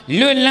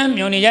လွတ်လန်း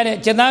မြုံနေရတဲ့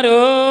จิตသား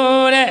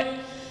တို့တဲ့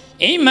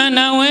ဣမ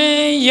နာဝံ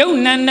ယုံ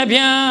နံနှပြ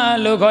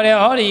လို့ခေါ်တဲ့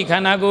ဟောဒီခ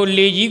န္ဓာကိုယ်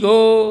လေကြီး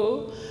ကို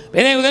ဘ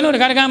ယ်တဲ့ဦးဇင်းတို့တ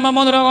ခါတခါမ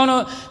မောတော်ကောင်း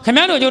တို့ခမ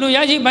ရတို့ကျတို့ရ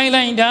ရှိပိုင်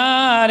လိုက်တာ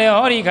တဲ့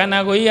ဟောဒီခန္ဓာ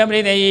ကိုယ်ကြီးပြိ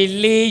သိ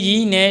လေ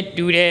ကြီးနဲ့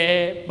တူတယ်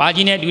ဘာ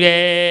ကြီးနဲ့တူတ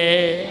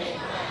ယ်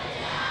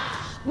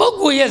ပုဂ္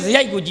ဂိုလ်ရဲ့ဇ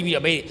ယိုက်ကိုကြည့်ပြီး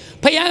တော့ပဲ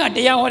ဖခင်ကတ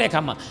ရားဟောတဲ့အ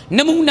ခါမှာန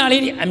မူနာ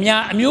လေးတွေအ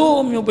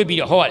မျိုးမျိုးပြပြီး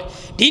တော့ဟောရတယ်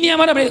ဒီနေရာ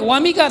မှာတော့ဝါ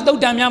မိကသုတ်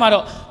တံများမှာ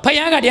တော့ဖခ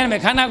င်ကတရားနဲ့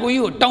ခန္ဓာကိုယ်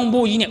ကြီးကိုတောင်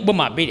ပိုးကြီးနဲ့ဥပ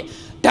မာပေးတယ်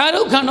ဒါ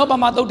ရုခန္ဓောပ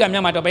မာသုတ်တံ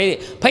များမှာတော့ပဲ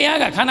ဖခင်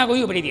ကခန္ဓာကိုယ်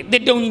ကြီးကိုပြည့်တ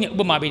စ်တုံးကြီးနဲ့ဥ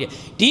ပမာပေးတယ်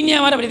ဒီနေရာ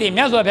မှာတော့ပြည့်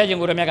မြတ်စွာဘုရားရှင်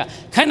ကိုယ်တော်မြတ်က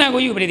ခန္ဓာကို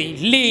ယ်ကြီးကိုပြည့်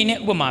လေနဲ့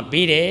ဥပမာ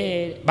ပေးတယ်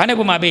ဘာနဲ့ဥ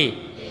ပမာပေး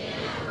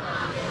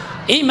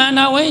ဣမ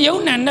နာဝေယုံ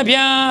နံနှပြ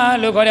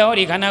လို့ခေါ်တဲ့ဟော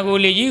ဒီခန္ဓာကို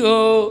ယ်လေကြီး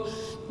ကို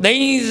သိ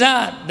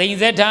မ့်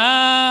ဇထာ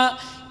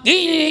ကိ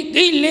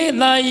လေ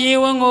သာယေ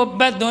ဝံကို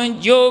ပတ်သွန်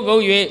ကြိုးကု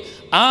န်၍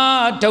အာ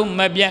ထုံမ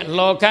ပြတ်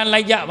လောခ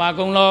လိုက်ကြပါ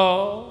ကုန်လော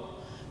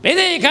ဘယ်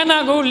တဲ့ခန္ဓာ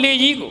ကိုယ်လေ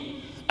ကြီးကို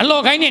အလော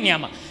ခိုင်းတဲ့နေရာ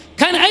မှာ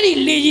ခန္ဓာအဲ့ဒီ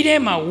လေကြီးထဲ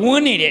မှာဝ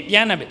န်းနေတဲ့ပြ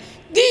န်တယ်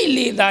ကိ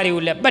လေသာတွေ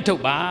ကိုလည်းပတ်ထု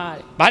တ်ပါ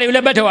တဲ့ဘာတွေကိုလ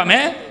ည်းပတ်ထုတ်ရမ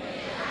လဲ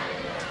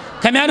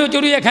ခင်ဗျားတို့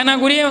ကျိုးရဲ့ခန္ဓာ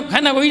ကိုယ်ကြီး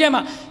ထဲ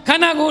မှာခ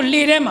န္ဓာကိုယ်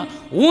လေထဲမှာ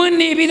ဝန်း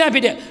နေပြီးသားဖြ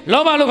စ်တဲ့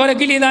လောဘလို့ခေါ်တဲ့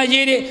ကိလေသာ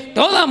ရေတွေ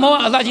ဒေါသမောဟ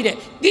အစရှိတဲ့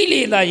ကိ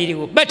လေသာရေတွေ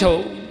ကိုပတ်ထု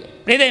တ်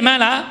ပြိသိမှန်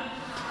လား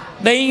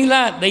သိမ့်လ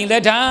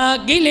က်ထာ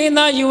ကိလေ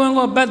သာယဝံ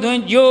ကိုပတ်သွ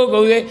င်းကြိုး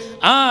ကို၍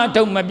အာ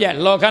ထုံမပြတ်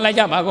လောခလိုက်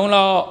ကြပါကုန်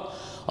လော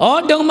ဩ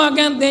ဒုံမ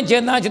ကံသင်္ချေ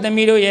သားချစ်သ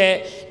မီးတို့ရဲ့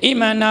ဣ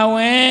မနာ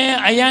ဝံ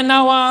အယနာ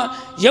ဝါ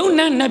ယုံ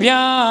နံနှပြ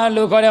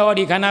လို့ခေါ်တဲ့ဟော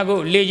ဒီခန္ဓာကို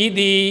လေကြီး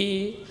သည်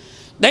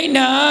ဒိဋ္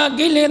ဌာ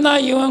ကိလေသာ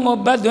ယဝံကို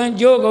ပတ်သွင်း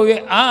ကြိုးကို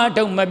၍အာ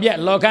ထုံမပြတ်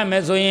လောခ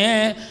မဲ့ဆိုရ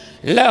င်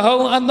လဟုံ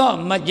အတော့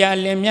မကြ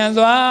လင်မြန်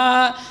စွာ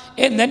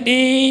ဣတ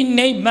တိ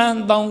နိဗ္ဗာန်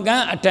တောင်ကံ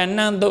အထ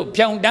ဏံသို့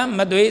ဖြောင်းတမ်းမ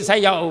သွေဆ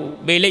က်ရောက်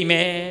ပေလိမ့်မ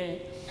ယ်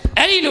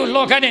အဲ့ဒီလို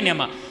လောခတဲ့နေရာ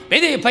မှာဘ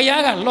ယ်ဒီဖ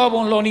ယားကလော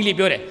ဘုံလောနီးလေး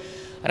ပြောတယ်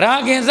ရာ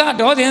ဂင်္စ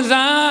ဒေါသင်္စ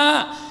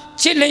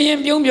ချစ်လျင်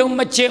ပြုံးပြုံး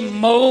မချစ်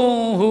မုံ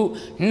ဟု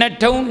နှစ်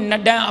ထုံးနှ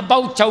စ်တန်းအပေါ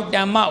က်6တ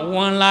န်းမှဝ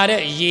င်လာ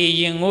တဲ့ရေ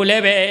ရင်ကိုလ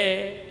ည်းပဲ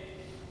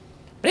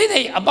ပြိ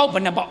သိအပေါက်ဘ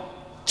ယ်နှပေါက်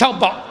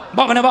6ပေါက်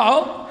ပေါက်ဘယ်နှပေါက်ဟု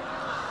တ်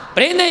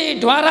ပြိသိ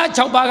ဓွာရ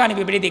6ပါးကနေ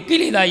ပြိသိကိ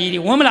လေသာကြီး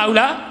တွေဝင်မလာဘူး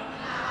လား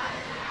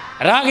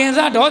ရာဂင်္စ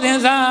ဒေါသ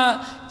င်္စ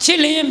ချစ်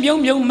လျင်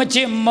ပြုံးပြုံးမချ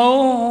စ်မုံ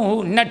ဟု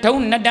နှစ်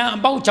ထုံးနှစ်တန်းအ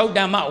ပေါက်6တ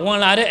န်းမှဝင်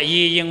လာတဲ့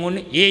ရေရင်တွေ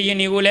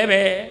ကိုလည်း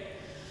ပဲ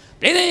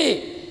ပြိသိ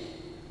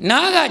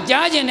နားက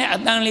ကြားခြင်းနဲ့အ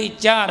တန်လေး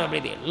ကြားတော့ပြိ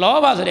သိလော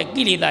ဘဆိုတဲ့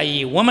ကိလေသာ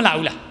ကြီးဝင်မလာ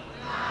ဘူးလား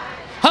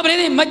ဟုတ်ပြိ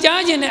သိမ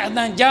ကြားခြင်းနဲ့အတ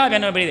န်ကြားပြ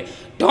န်တော့ပြိသိ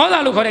ဒေါသ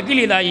လို့ခေါ်တဲ့ကိ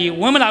လေသာကြီး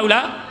ဝင်မလာဘူး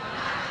လား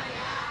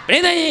ပြိ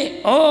သိ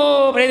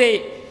အိုးပြိသိ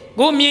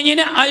ကိုမြင်နေ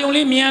တဲ့အာယုံ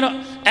လေးမြင်ရတော့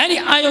အဲ့ဒီ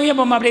အာယုံရဲ့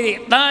ပုံမှာပြိသိ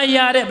ตาရ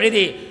တဲ့ပြိ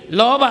သိ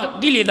လောဘ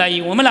ကိလေသာ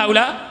ကြီးဝင်မလာဘူး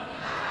လား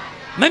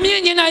မမြ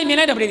င်ကျင်တိုင်းမြင်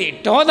လိုက်တော့ပြိသိ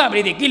ဒေါသ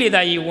ပြိသိကိလေ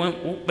သာကြီးဝ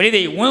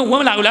င်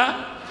မလာဘူးလား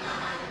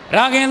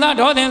ရာဂင်သာ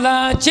ဒေါသင်သာ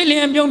ချစ်လျ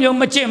င်ပြုံးပြုံး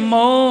မချစ်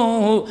မုံ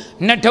ဟု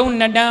နှစ်ထုံး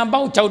နှစ်တန်းအ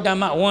ပေါက်6တန်း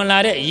မှဝင်လာ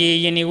တဲ့ရေ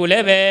ရင်တွေကိုလ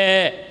ည်းပဲ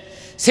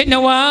စေန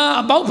ဝါ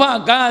အပေါက်ဖ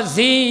ကား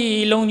စီ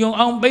လုံုံ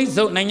အောင်ပိတ်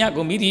ဆို့နိုင်ကြ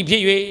ကုန်ပြီဖြ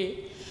စ်၍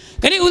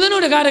ခဏဦးဇင်း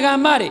တို့တကား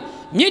မတွေ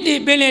မြစ်တွေ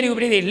ပင်လေတွေကို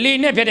ပြိသိလေ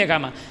နဲ့ဖြတ်တဲ့အခါ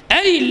မှာ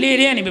အဲ့ဒီလေ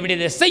တွေကနေပြိ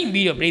သိစိတ်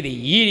ပြီးတော့ပြိသိ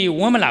ရေတွေ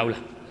ဝင်မလာဘူး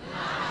လား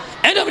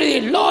အဲ့တော့ပြိသိ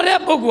လော်တဲ့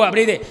ပုဂ္ဂိုလ်က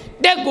ပြိသိ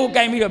တက်ကိုက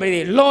င်ပြီးတော့ပြိသိ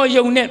လော်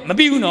ယုံနဲ့မ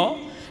ပြီးဘူးနော်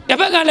တစ်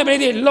ဖက်ကလည်းပြိ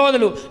သိလောသ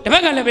လိုတစ်ဖ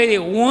က်ကလည်းပြိသိ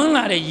ဝန်း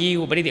လာတဲ့ရေ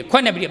ကိုပြိသိခွ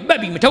က်နဲ့ပြိသိပတ်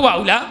ပြီးမထုတ်ရ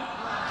ဘူးလား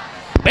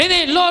ပြိသိ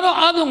လောတော့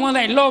အာသုံးဝန်း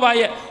တိုင်းလောပါ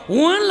ရဲ့ဝ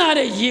န်းလာ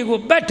တဲ့ရေကို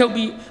ပတ်ထုတ်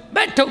ပြီးပ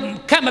တ်ထုတ်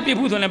ခတ်မပြစ်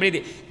ဘူးဆိုရင်ပြိသိ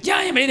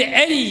ကြားရင်ပြိသိ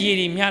အဲ့ဒီရေ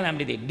တွေများလာ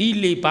ပြိသိဒီ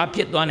လေဘာဖြ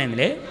စ်သွားနိုင်တယ်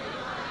လေ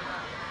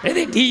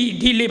ပြိသိ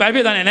ဒီလေဘာဖြ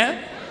စ်သွားနိုင်လဲ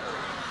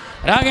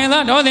ရာဂင်သာ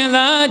ဒေါသင်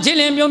သာချစ်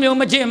လင်ပြုံးပြုံး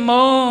မချစ်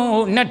မုံ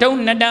နှစ်ထုံး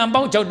နှစ်တန်း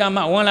ပေါက်6တန်း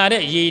မှဝင်လာ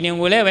တဲ့ရေရင်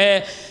ကိုလည်းပဲ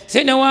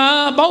စေနဝါ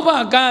ပေါက်ဖ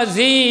ကား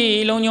စီ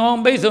လုံညောင်း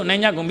ပိတ်ဆို့နို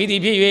င်ကြကုန်ပြီ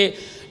ဖြစ်၍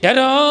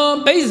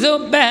 Daro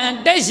Basil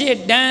Band, that's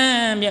it,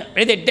 damn,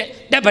 ready,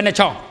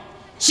 Debanacho,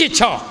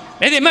 Shitcho,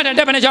 ready, Mother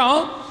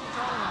Debanacho,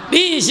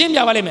 be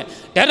Shimjavalime,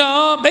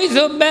 Daro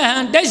Basil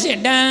Band, that's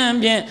it,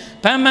 damn,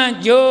 Pama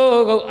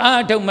Jogo,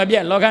 Arto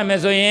Mabia,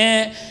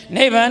 Logamesoye,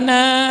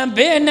 Nevana,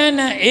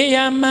 Benana,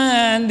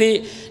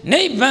 Eamandi,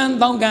 Nevan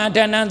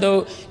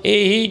Dongatanando,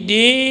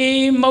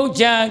 Ehidi,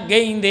 Mocha,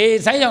 gain the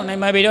Sayon,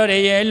 and my bedo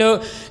yellow,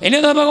 and the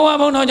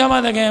Bagawabo, no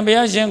Jamada can be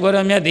a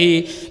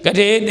Shangoramati,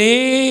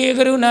 Kate,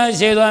 Gruna,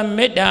 Shela,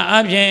 Meta,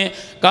 Abje,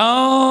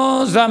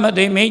 Kao,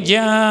 Samati,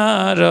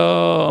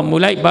 Majaro,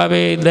 Mulai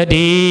Babe, the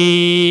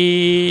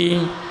D.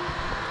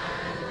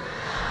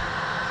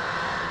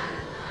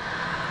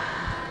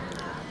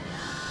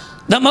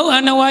 The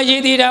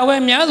Mohanawaji did our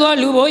Miazo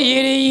Lubo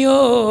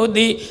Yerio,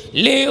 the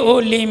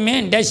Leo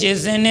Limen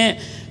dashes in it.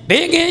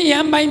 Big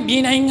and by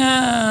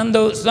Binanga,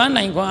 those one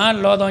I go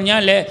on Lord on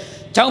Yale,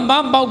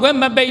 Chambamba,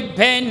 Wemma Bay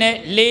Pen,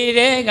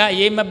 Lega,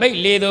 Yema Bay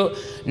Lido,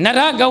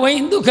 Naraga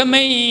Windu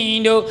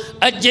Camino,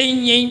 a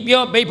Jane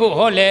Pure Paper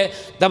Hole,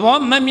 the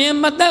Bomma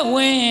Mata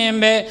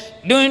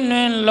Wembe, Dun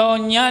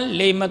Lonya,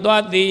 Le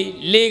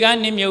Madwadi, Lega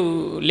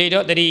Nimu,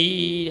 Lido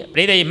the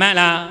Brede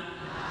Mala.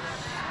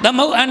 The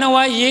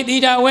Mohanawa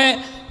Yedida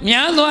way,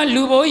 Miazo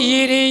Lubo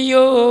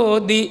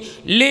Yerio, the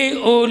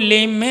Leo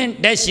Limen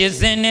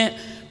dashes in it.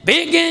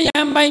 Big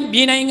and by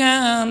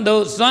Binanga,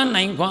 those one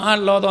I go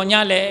Lord on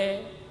Yale.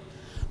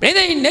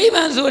 Brother,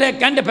 neighbors who are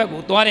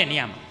Cantapaku,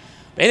 Toreniam.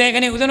 Brother,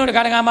 can you know the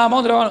Karagama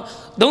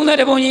Mondro? Don't let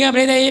the Bonia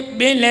Brother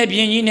be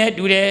Lebian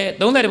today.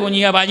 Don't let the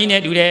Bonia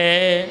Bagine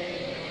today.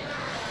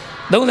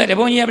 Don't let the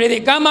Bonia Brother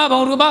come up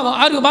on Rubabo,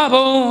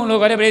 Arubabo,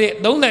 look at the Brother.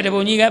 Don't let the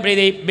Bonia Brother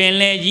be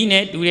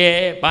Legine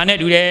today, Pane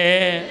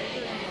today.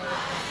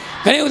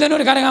 Can you know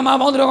the Karagama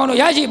Mondro?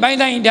 Yashi by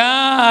the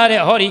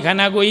Indar, Hori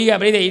Kanagoya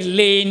Brother is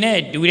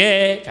Lane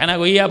today,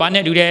 Kanagoya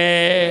Pane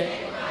today.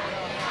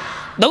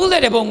 Don't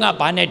let the Bonga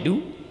Pane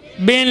do.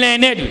 Ben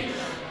Lenedu,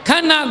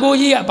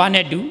 Kanagoya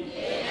Panedu.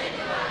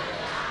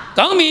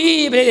 Come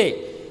me, Brede,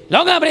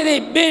 Loga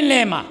Brede, Ben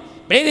Lema,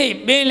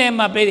 Brede, Ben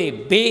Lema,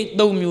 Brede, Be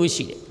do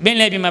music, Ben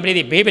Lema,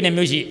 Brede, Baby and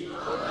music.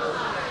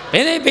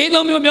 Brede, Be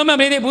do Muma,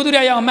 Brede,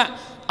 Budurayama,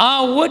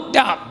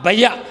 Awuda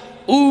Baya,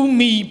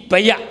 Umi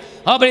Baya,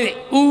 Brede,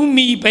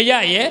 Umi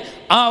Baya,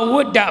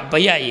 Awuda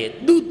Baya,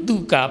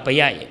 Duduka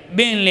Baya,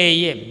 Ben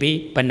Leye,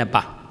 Be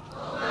Panapa.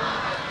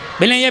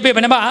 Ben Leye, Be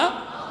Panapa,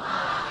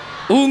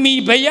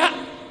 Umi Baya.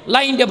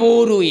 Line the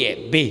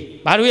Boruye,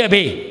 be, Baruya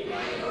be.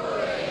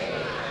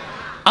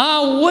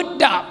 Ah, what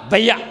da,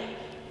 Baya,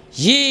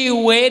 ye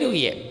where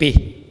ye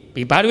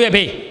be, Baruya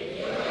be.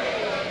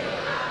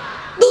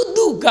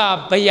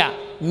 Duduka Baya,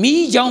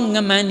 me young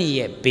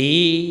money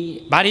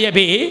be, Baria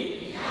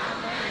be.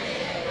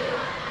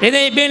 Did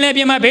they be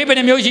left my paper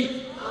and music?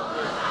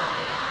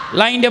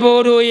 Line the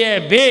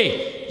Boruye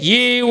be,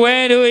 ye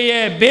where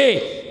ye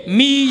be,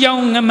 me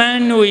young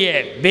man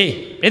ye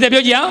be. Did the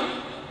beauty out?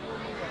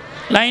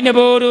 Line the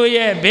Boru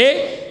ye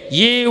be,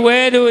 ye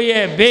where do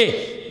ye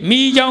be,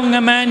 me young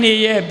man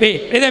ye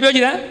be. Let the beauty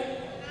that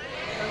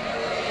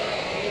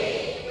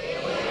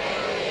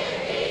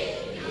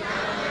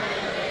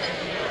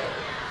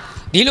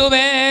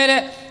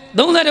Diluber,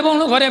 don't let the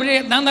bone for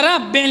every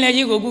Nandara Ben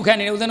Legigo can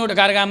use the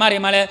Carga Mari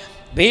Male,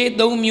 be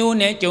do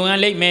mune, Joan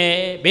Lake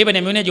me, baby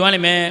and mune, Joan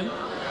me.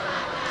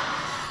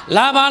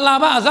 Lava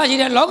lava,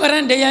 Zaji, Locker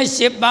and de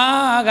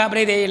Shipa,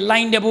 Gabre,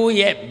 line the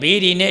boy,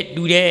 be in it,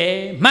 do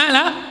de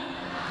Mala.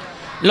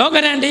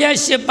 Longer than the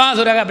ship pass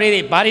or a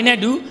brady, Barina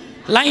do,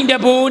 line the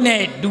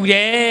bone, do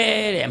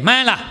there,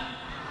 Mala.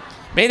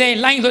 Brady,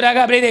 line to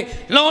the brady,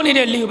 lonely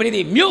the liu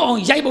brady, mu on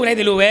Jaibo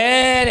de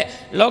Luer,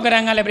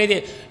 Logaranga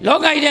brady,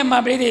 Loga idem,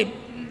 my brady,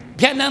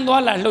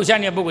 Pianandola,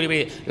 Lucania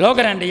Bugri,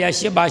 Logar and the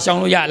ship by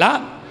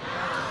Shanguyala,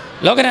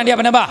 Logar and the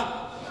Abanaba.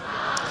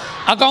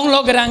 A gong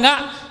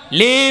Logaranga,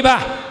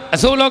 Leba, a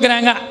so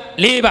Logaranga,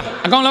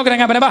 Leba, a gong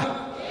Logaranga Banaba,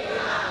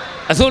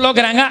 a so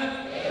Logaranga.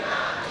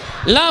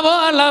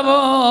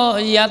 Lavo,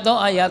 yato,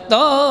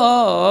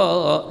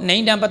 ayato,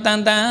 Nainda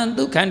Patantan,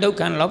 Dukan,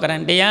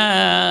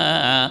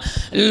 Locarandia,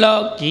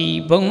 Loki,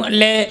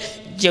 Bonle,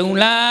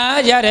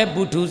 Jula, Jare,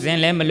 Butus,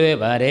 and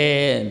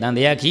Lemlevare,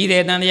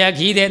 Dandiakide,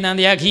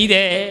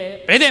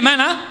 Prede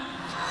Mana,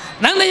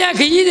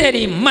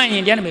 Dandiakide,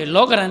 mine, Janame,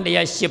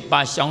 Locarandia,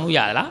 Shipa,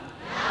 Shanguyala.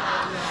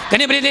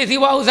 Can you breathe the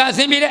Wausa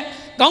Simile?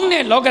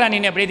 Gone Locaran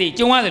in a Brady,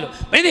 Juan,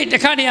 Brady,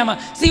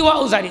 Tacadiama, see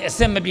what was I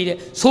assembly,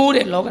 so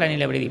that Locaran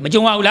in a Brady,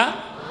 Majuala.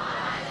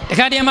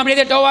 Tacadiama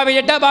Brady, Toa,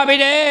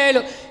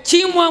 Dababide,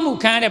 Chimamu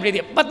can't have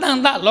Brady, but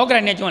none that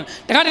Locaran in Juan.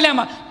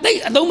 Tacadiama, they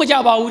don't much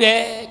about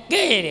it,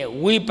 get a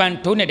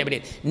weapon to net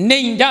Brady,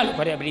 named Dal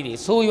for a Brady,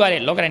 so you are a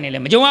Locaran in a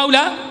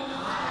Majuala.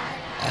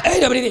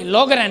 Everybody,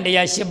 Locaran de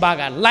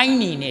Yashibaga,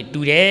 lining it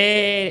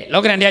today,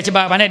 Locaran de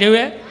Yashibaga, and I do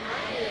it.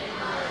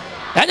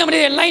 I don't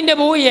line the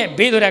boy,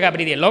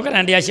 Bedoraga, Local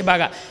and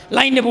Yashibaga,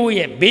 line the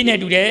boy, Bene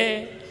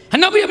today.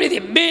 And nobody,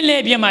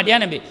 Bele,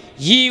 Biamadianabe,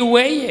 ye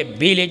way,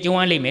 Bele,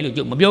 Joanle,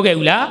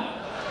 Melugula.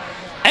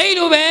 I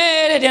do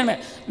better than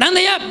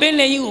Nandaya,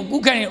 Bele, you,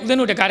 who can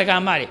the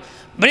Caracamari.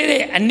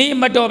 Brady, a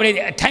name at all,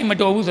 a time at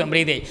all, who's a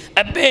Brady,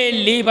 a bay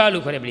labor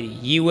look for a Brady,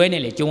 you went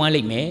and let you one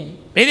like me.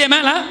 Brady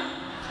Mala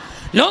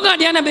Longa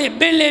Diana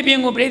Benley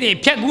being Brady,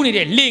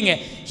 Piaguni, Ling,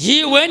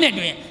 ye went and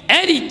doing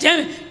Eddie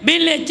Jam,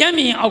 Benley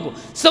Jammy,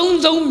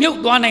 so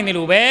milk one in the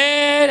Lube.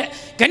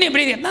 Can you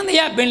breathe it? None the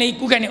app, Benley,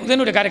 cook and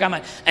the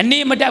Caracama, a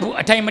name a dabu,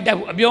 a time a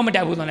dabu, a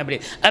biomadabu on a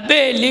breed, a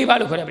bay labor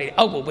look for a Brady,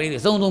 oh, Brady,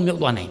 so milk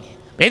one in.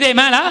 Brady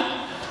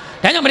Mala.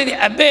 Then Brady,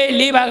 a bay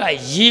labor,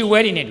 ye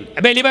wearing it.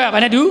 A bay labor,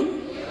 Vanadu.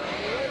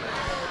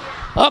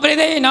 Oh,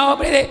 Brady, now,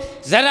 Brady,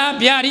 Zara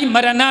Biari,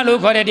 Maranalo,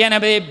 Cordiana,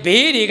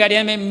 Baby,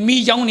 Gadiam,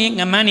 me joining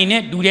a man in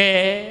it, do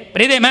they?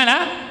 Brady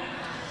Mana?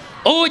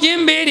 Oh,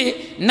 Jim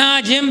Beatty,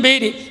 na Jim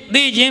Beatty,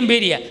 the Jim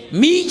Beatty,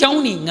 me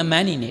joining a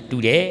man in it, do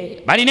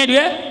they? But in it,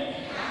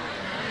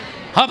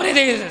 how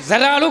Brady,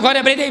 Zara look at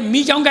a Brady,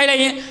 me young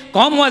guy,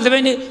 come was a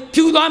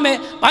few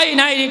dame, I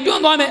night,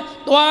 2 dame,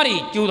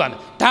 2 dame.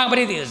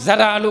 Brady,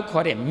 Zara look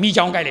for a me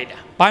young guy later.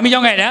 By me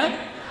young guy,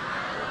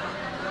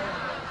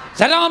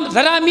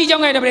 Zara me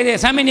young guy, Brady,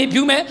 Sammy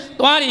Pume,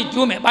 20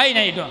 Pume, by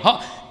night.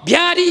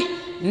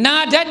 Biari,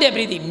 na that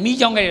Brady, me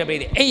young guy,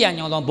 Brady, a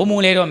young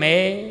Bomulero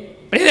me.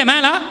 Brady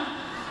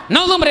Mana,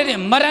 no Brady,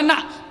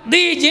 Marana,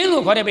 the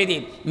Jin for a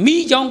Brady,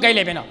 me young guy,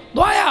 Lebeno.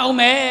 Doya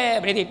me,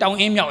 Brady, down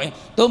in your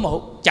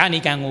Tomo,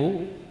 Johnny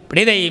Kangu,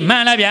 Brady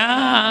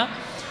Manabia.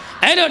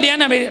 I don't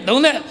know,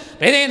 don't let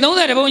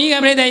the Bonia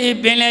Brady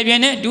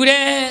Benley do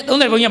that, don't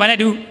let Bonia Bana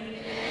do.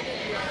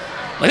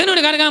 Within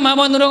the Gargama,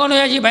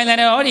 Monogonaji,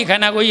 Banana, or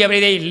Kanagoya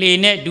Brady,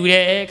 Lene do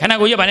that,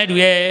 Kanagoya Bana do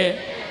that.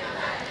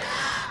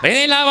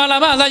 Brady Lava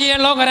Lava,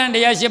 Logger and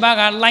the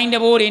Yashibaga, line the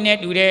board in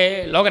it do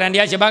that, Logger and the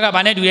Yashibaga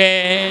Bana do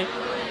that.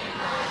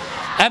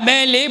 A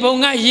belly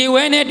bonga, you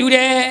went do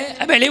that,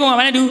 a belly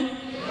bonga do.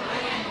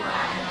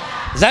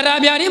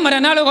 Zarabiari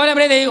Maranalo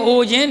Brede,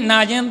 Ojen,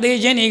 Najan, de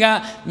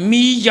Jeniga,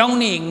 me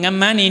joining a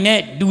man in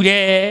it, do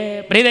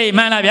they? Brede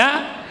Manabia?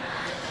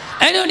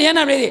 I don't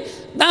know, Brede,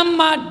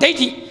 Dama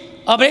Dati,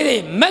 or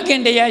Brede,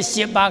 Macandea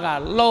Shibaga,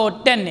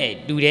 Lord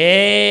Tene, do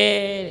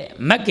they?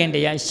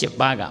 Macandea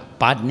Shibaga,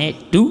 Padne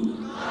do?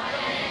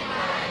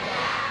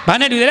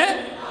 Padne do that?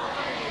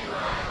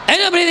 I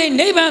don't Brede,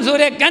 neighbors or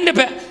a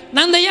Gandape,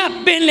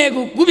 Nandaya,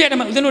 Benlego,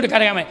 Gubiadam, the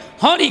Notakarame,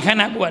 Hori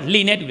Kanakua,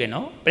 Linet, do they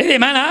know? Brede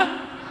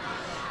Mana?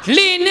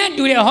 Lene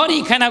do the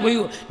Hori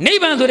Kanagu,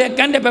 neighbors to the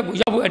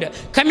Gandapaku,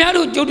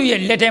 Kamaru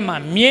Jodu, Letema,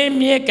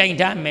 Mie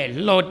Kaintame,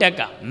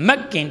 Loteka,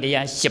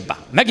 Makindia Shipa,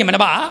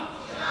 Makimanaba,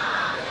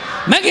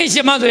 Makin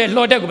Shipa,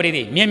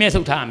 Loteka, Mie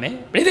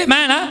Sutame, Brede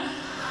Mana,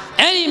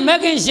 any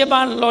Makin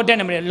Shipa,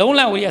 Lotenam,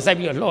 Lola, we are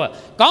Sabio Law.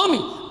 Call me,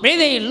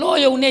 Brede,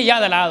 loyal ne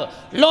Yadala,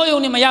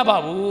 loyal ne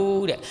Mayaba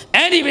wood,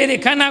 any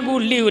Brede Kanagu,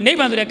 live,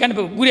 neighbors to the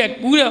Gandapu,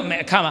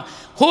 good Kama.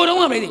 Hold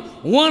on, Brady.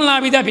 One la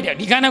vida, Peter.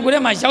 You can't go to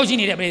my house in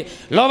it.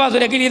 Lova to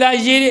the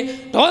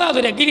Gilida, Tola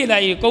to the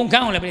Gilida, come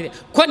count,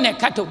 Quenne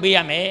Cato be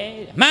a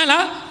man.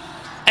 Mala,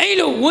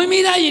 Alo,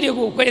 women that you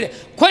go,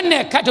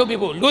 Quenne Cato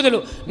people,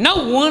 Ludolo, no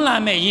one la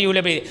may you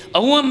liberate.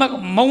 A woman,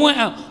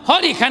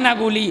 Hori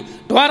Kanaguli,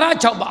 Dwara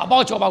Choba,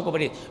 about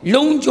Choba,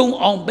 Long Jong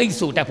on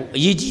Beso Tapu,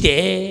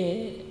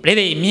 Yiji,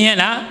 Brady,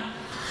 Miana.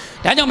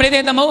 Don't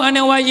breathe the more and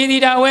why you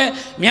did away.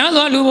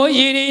 Miazo Lubo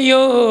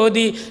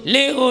Yodi,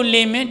 Leo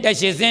Limit, that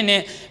she's in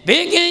it.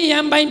 Big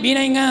young by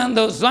being on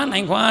those one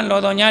and one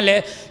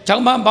Lodonale,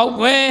 Chamba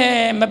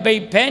Bauque,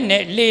 Mabay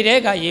Pennet,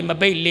 Ledega,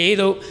 Mabay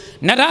Ledo,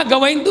 Nara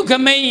going to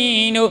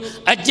Camino,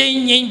 a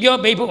changing your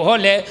baby hole,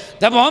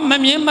 the bomb,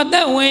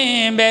 Mother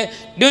Wembe,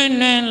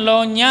 Dunan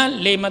Lonya,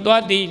 Le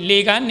Maduati,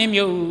 Lega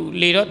Nimu,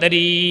 Lido,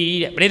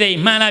 the Brede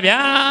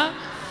Manabia.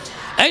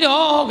 I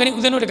don't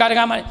know the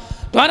Caragama.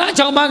 Dwara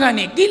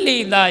Chobagani,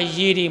 Gilly the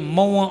Yiri,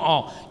 Mo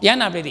or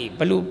Diana Brady,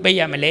 Balu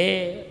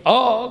Bayamale,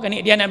 oh,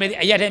 Diana Brady,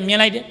 I had a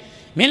Milade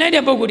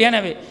Bogu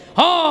Diana,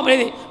 oh,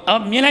 Brady, oh,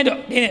 Milado,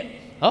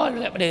 oh,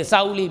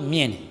 Sauli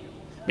Mien,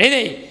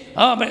 Brady,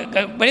 oh,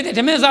 Brady,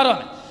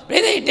 Temezaro,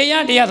 Brady,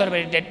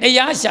 Dea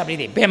Yasha,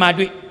 Brady,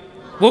 Bemadui,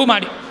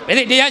 Bumadi,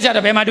 Brady, Deasha,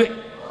 Bemadui.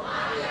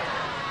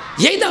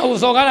 Yeda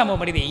was Ogaramo,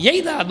 Brady,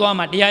 Yeda,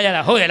 Doma,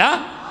 Diana,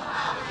 Hoela,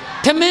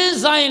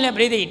 Temezai,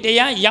 Brady,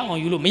 Dea Yang,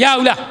 you look,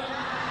 Yaula.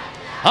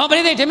 Oh,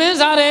 Brady,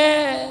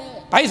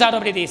 Temezare, Paisa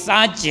of Brady,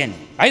 Sergeant,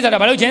 Paisa of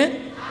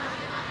Balujan,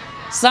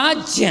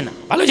 Sergeant,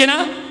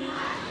 Balujana,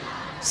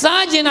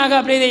 Sergeant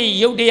Aga Brady,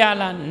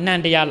 Yodiala,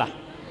 Nandiala,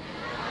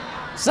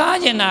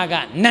 Sergeant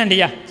Aga,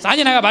 Nandia,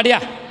 Sergeant Aga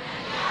Badia.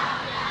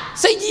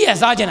 Say yes,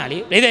 Sergeant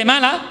Ali, Brady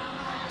Mala,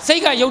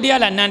 Sega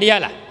Yodiala,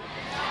 Nandiala.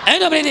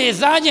 And Brady,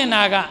 Sergeant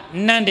Aga,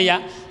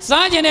 Nandia,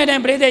 Sergeant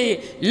and Brady,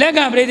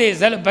 Lega Brady,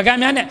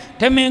 Bagamana,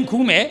 Temen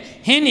Kume,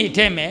 Henny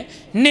Teme.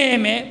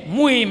 Name,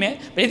 Muime,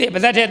 Brady,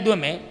 Bazate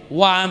Dume,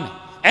 Wam,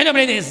 and a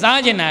Brady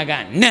Sergeant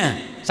Nan,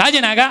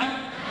 Sergeant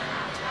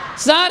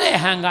Sare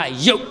Hanga,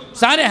 Yoke,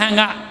 Sare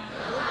Hanga,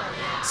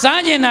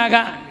 Sergeant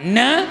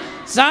Nan,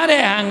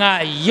 Sare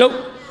Hanga,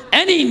 Yoke,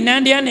 any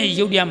Nandian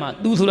Yudiama,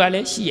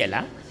 Duzurale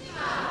Shiela,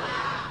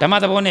 the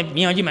mother bone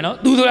Miojimano,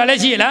 Duzurale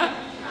Shiela,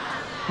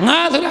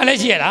 Nazurale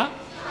Shiela,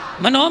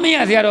 Manomi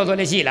Aziaro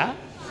Shila,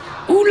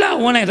 Ula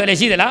one as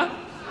Shila,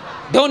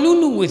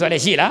 Donunu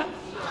with Shila.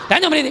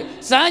 다녀 버리디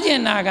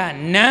사진나가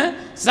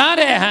난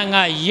사레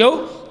한가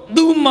요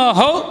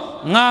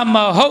두마호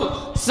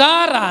나마호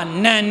사라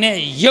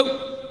난네 요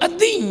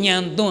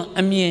어디년돈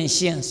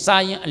아면신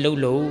사인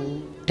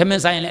알로로 태면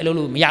사인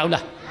알로로 မရဘူး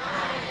လား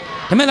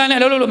태면 사인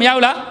알로로 မရ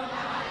ဘူးလား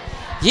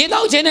ရေ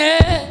တောက်ခြင်းနဲ့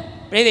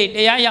ပြိသိတ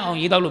ရားရအောင်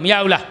ရေတောက်လို့မရ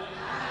ဘူးလား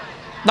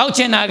တောက်ခြ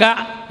င်းနာက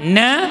န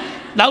န်း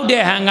တောက်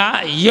တဲ့ဟန်က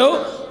ယုတ်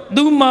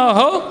သူမ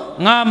ဟုတ်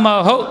ငါမ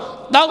ဟုတ်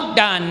တောက်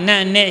တာန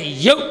န်းနဲ့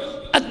ယုတ်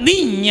အသိ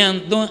ဉာဏ်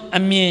သွန်းအ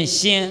မြင်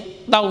ရှင်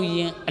တောက်ရ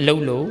င်အ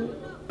လုံးလို့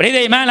ပြိ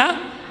သိမှန်လား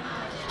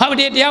ဟုတ်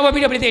တယ်တရားဝဲ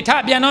ပြီးတော့ပြိသိထ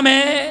ပြန်တော့မ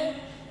ယ်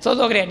စော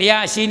စောကလေးတ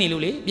ရားရှင်းနေ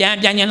လို့လေပြန်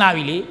ကျင်လာ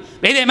ပြီလေ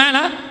ပြိသိမှန်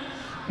လား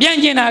ပြန်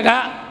ကျင်တာက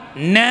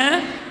နန်း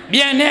ပြ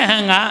န်တဲ့ဟ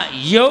န်က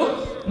ယုတ်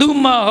သူ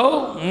မဟု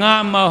တ်ငါ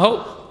မဟုတ်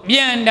ပြ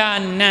န်တာ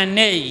နန်း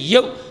နဲ့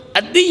ယုတ်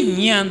အသိ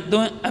ဉာဏ်သွ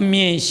န်းအမြ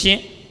င်ရှင်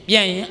ပြ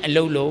န်ရင်အ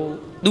လုံးလို့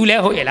သူလဲ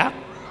ဟုတ်ရဲ့လား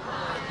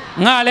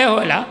ငါလဲ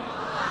ဟုတ်လား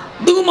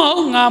သူမ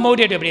ဟုတ်ငါမဟုတ်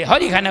တဲ့ပြိဟော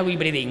ဒီခန္ဓာဝိ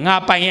ပရိသေငါ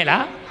ပိုင်ရဲ့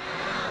လား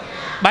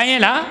ပိုင်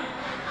ရဲ့လား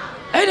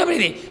အဲ့တော့ပြိ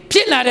သေဖြ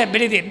စ်လာတဲ့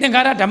ပြိသေသင်္ခါ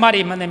ရဓမ္မ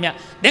တွေမှန်သမျှ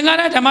သင်္ခါ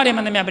ရဓမ္မတွေမှ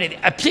န်သမျှပြိသေ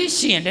အဖြစ်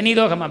ရှိရင်တဏှိ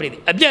သောခမပြိသေ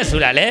အပြတ်ဆို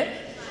တာလေ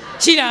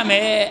ရှိရမ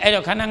ယ်အဲ့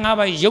တော့ခန္ဓာ၅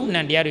ပါးယုတ်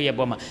နံတရားတွေရဲ့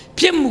ပေါ်မှာ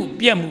ဖြစ်မှု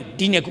ပြက်မှု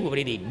ဒီနှစ်ခု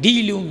ပြိသေဒီ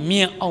လိုမြ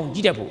င်အောင်ကြ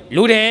ည့်တတ်ဖို့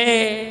လိုတယ်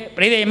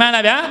ပြိသေမှန်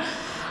လားဗျာ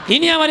ဒီ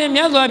နေရာမှာမြ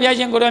တ်စွာဘုရား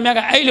ရှင်ကိုတော်မြတ်က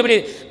အဲ့လိုပြိသေ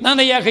သံ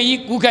တရားခကြီး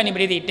ကူးခတ်နေ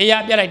ပြိသေတ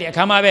ရားပြလိုက်တဲ့အ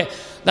ခါမှာပဲ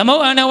သမု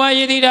တ်အနဝ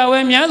ယေတိတာဝဲ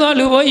မြတ်စွာ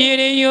လူဘိုးရေ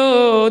ရယု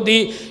တိ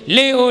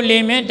လေအိုလေ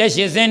မဲ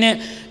180နဲ့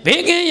ဘေ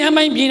ကင်းရ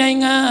မိုင်းပြည်နိုင်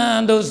ငံ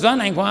တို့စွမ်း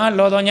နိုင်ခွာ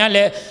လော်တော်ညာ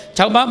လဲ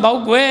6ပါးပေါ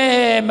က်ွယ်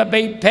မ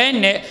ပိတ်ဖဲ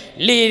နဲ့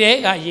လေတဲ့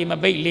ကရေမ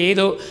ပိတ်လေ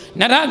တို့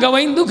နရက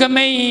ဝိန်ဒုက္ခ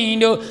မိန်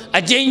တို့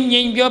အကျဉ်း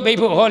ငိမ်ပြောပိတ်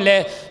ဖို့ဟောလဲ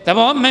သ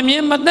ဘောမမြ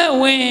င်မသက်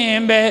ဝ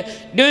င်ပဲ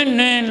တွင်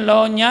တွင်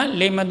လော်ညာ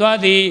လေမသွား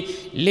သည်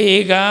လေ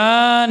က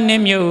နှ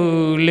မြုပ်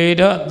လေ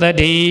တော့တ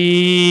တိ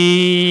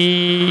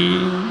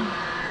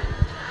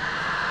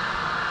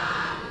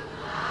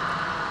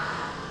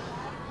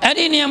အဲ့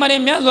ဒီနေရာမှာ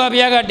မြတ်စွာဘု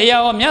ရားကတ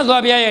ရားဟောမြတ်စွာ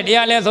ဘုရားရဲ့တ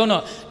ရားလဲဆုံး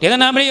တော့ဒေသ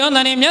နာပရိယောသ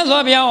န်နေမြတ်စွာ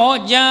ဘုရားဟော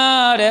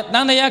ကြားတဲ့တ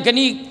န်တရားခ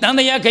ဏိတန်တ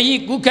ရားခ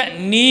ကြီးကုခတ်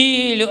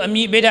နီးလို့အမ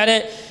ည်ပေးထား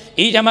တဲ့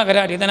ဤဓမ္မကရ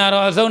ဒေသနာ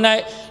တော်အဆုံး၌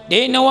ဒေ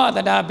နဝတ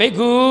တာဘိက္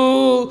ခု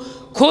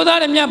ခိုးသား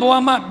တဲ့မြတ်ဘဝ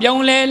မှာပြော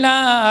င်းလဲလာ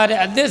တဲ့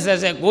အသစ်ဆက်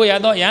ဆက်ကိုရ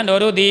သောယံ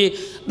တော်တို့သည်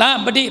သ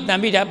ပတိတံ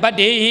ပိတာပတ္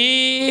တိ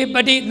ပ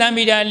တိတံ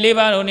ပိတာ၄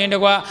ပါးတို့နှင့်တ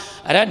ကွာ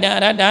ရတ္တ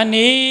ရတ္တ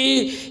နိ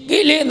ကိ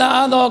လေသာ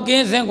သောက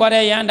င်းစင်ကြ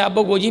တဲ့ယန္တာ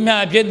ပုဂ္ဂိုလ်ကြီး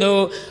များဖြစ်သော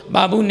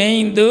ဘာဘူးနေ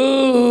သူ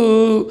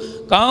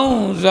ကော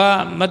င်းစွာ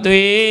မ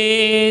သွေ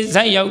ဆ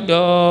က်ရောက်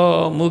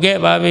တော်မူခဲ့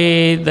ပါပေ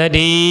သတ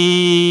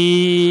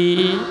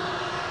ည်း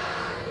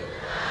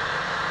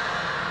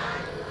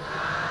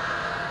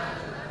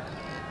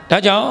ဒါ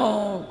ကြော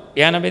င့်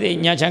ဗျာနာပိသိ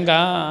ညာချံက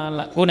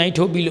လာကိုနိုင်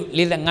ထိုးပြီးလို့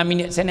45မိ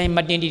နစ်10နိုင်မ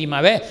တင်တီဒီမှာ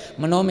ပဲ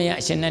မနောမယ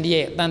အရှင်နန္ဒ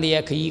ရဲ့တန်တ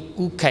ရားခကြီး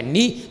ကူးခတ်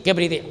နီးကဲပ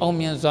ရိသေအောင်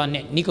မြင်စွာ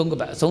နဲ့နိကုံက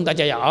ပအဆုံးသတ်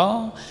ကြရအော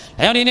င်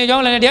ဒါကြောင့်ဒီနေ့ကြော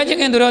င်းလည်းတရားချင်း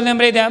ခင်သူတော်သင်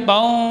ပရိသေပေါ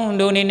င်း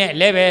တို့နေနဲ့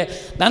လည်းပဲ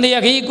တန်တ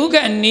ရားခကြီးကူးခ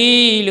တ်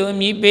နီးလို့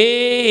မြည်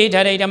ပေး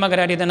ထားတဲ့ဓမ္မက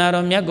ရဒေသနာ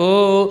တော်မြတ်ကို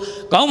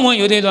ကောင်းမွန်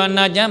ယူသေးသော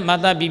နာကျမ်းမာ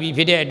သပြီးပြီ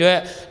ဖြစ်တဲ့အတွက်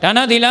ဒါန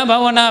သီလဘာ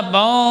ဝနာ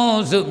ပေါ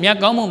င်းစုမြတ်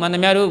ကောင်းမှုမှန်သ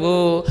မျှတို့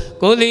ကို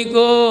ကိုယ်စီ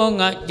ကိုယ်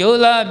ငါကြိုး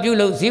စားပြု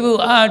လုပ်စည်းဖို့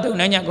အားထုတ်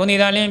နိုင်ကြကုန်သည်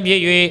သာလင်းပြ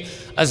ည့်၍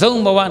အ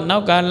ဆုံးဘဝနော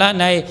က်ကာလ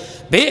၌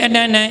ဘေးအန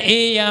န္တ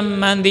အေးရ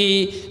မှန်သည်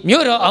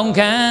မြို့တော်အောင်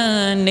ခံ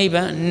နိဗ္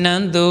ဗာန်န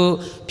န္တု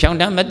ဖြောင်း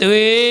တမ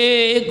သွေ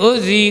ကို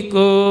စီ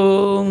ကို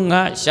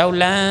ငါလျှောက်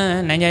လန်း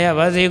နိုင်ကြရ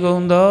ပါစေကု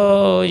န်သော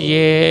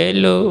ရေ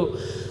လို့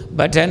ပ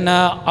ဋ္ဌနာ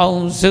အော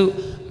င်စု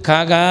ခါ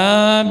က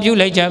ပြု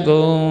လိုက်ကြ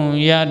ကုန်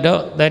ရ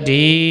တော့တ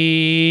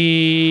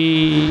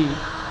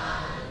ည်း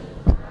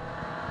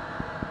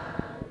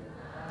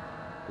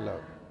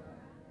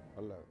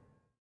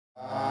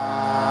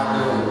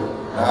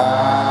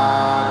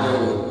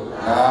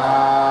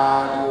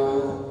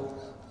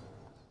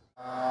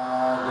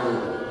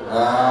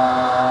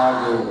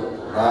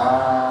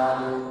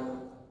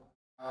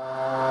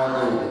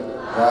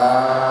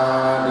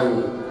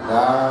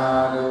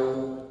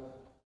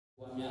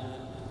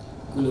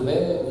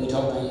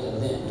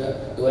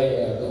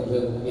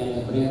ပြန်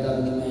ပြန်ပြန်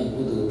ပြန်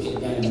ပြ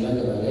န်ပြန်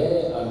ပြ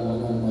န်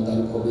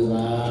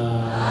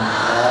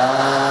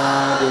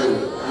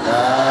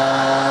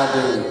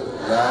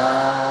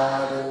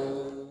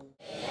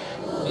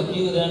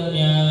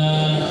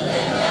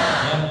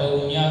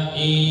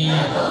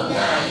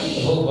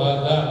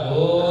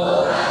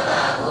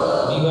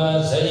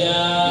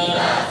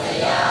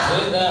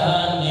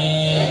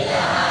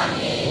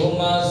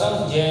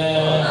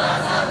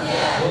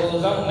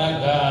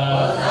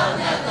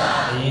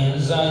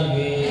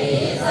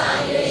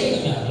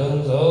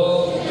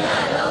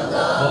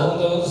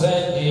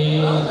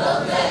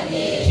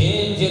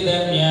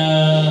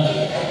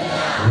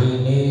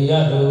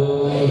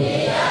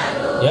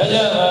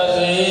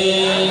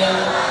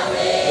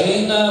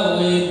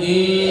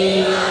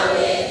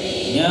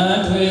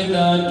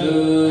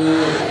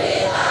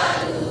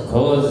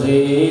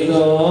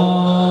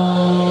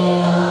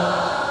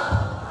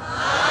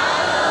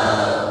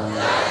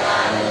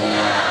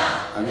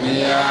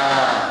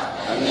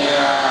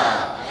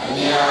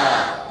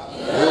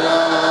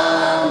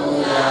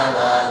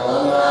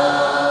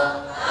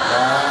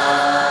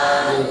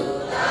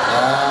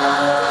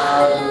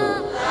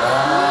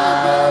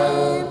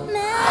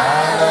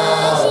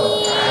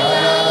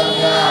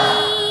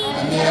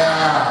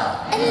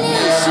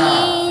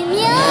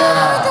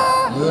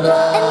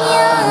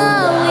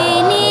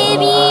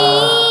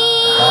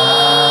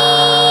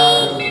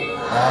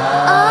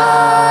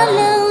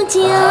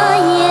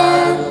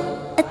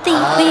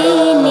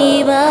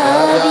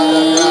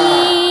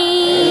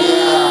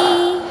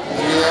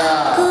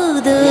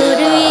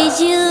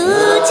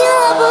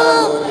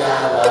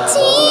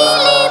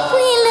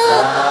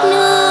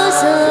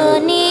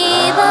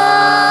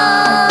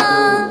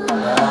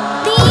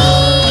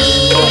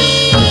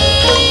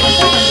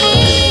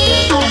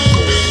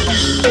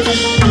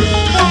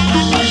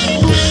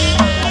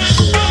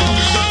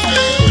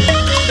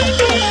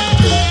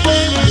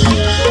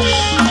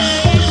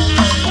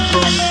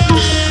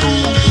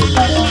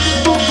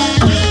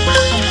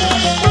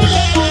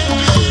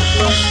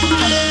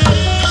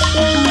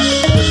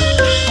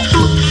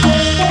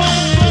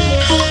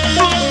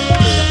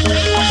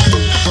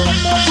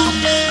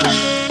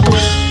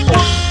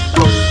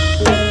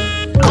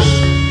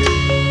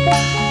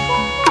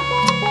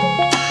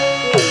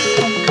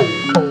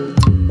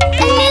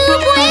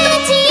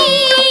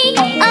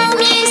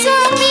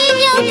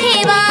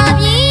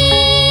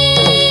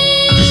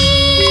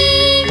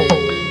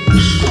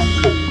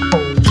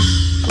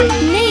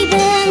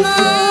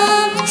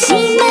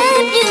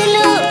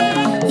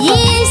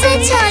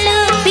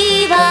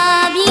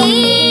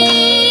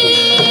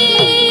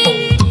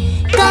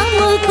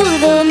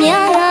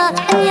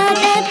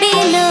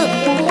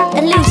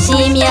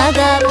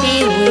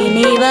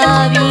ပါ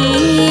ပြီ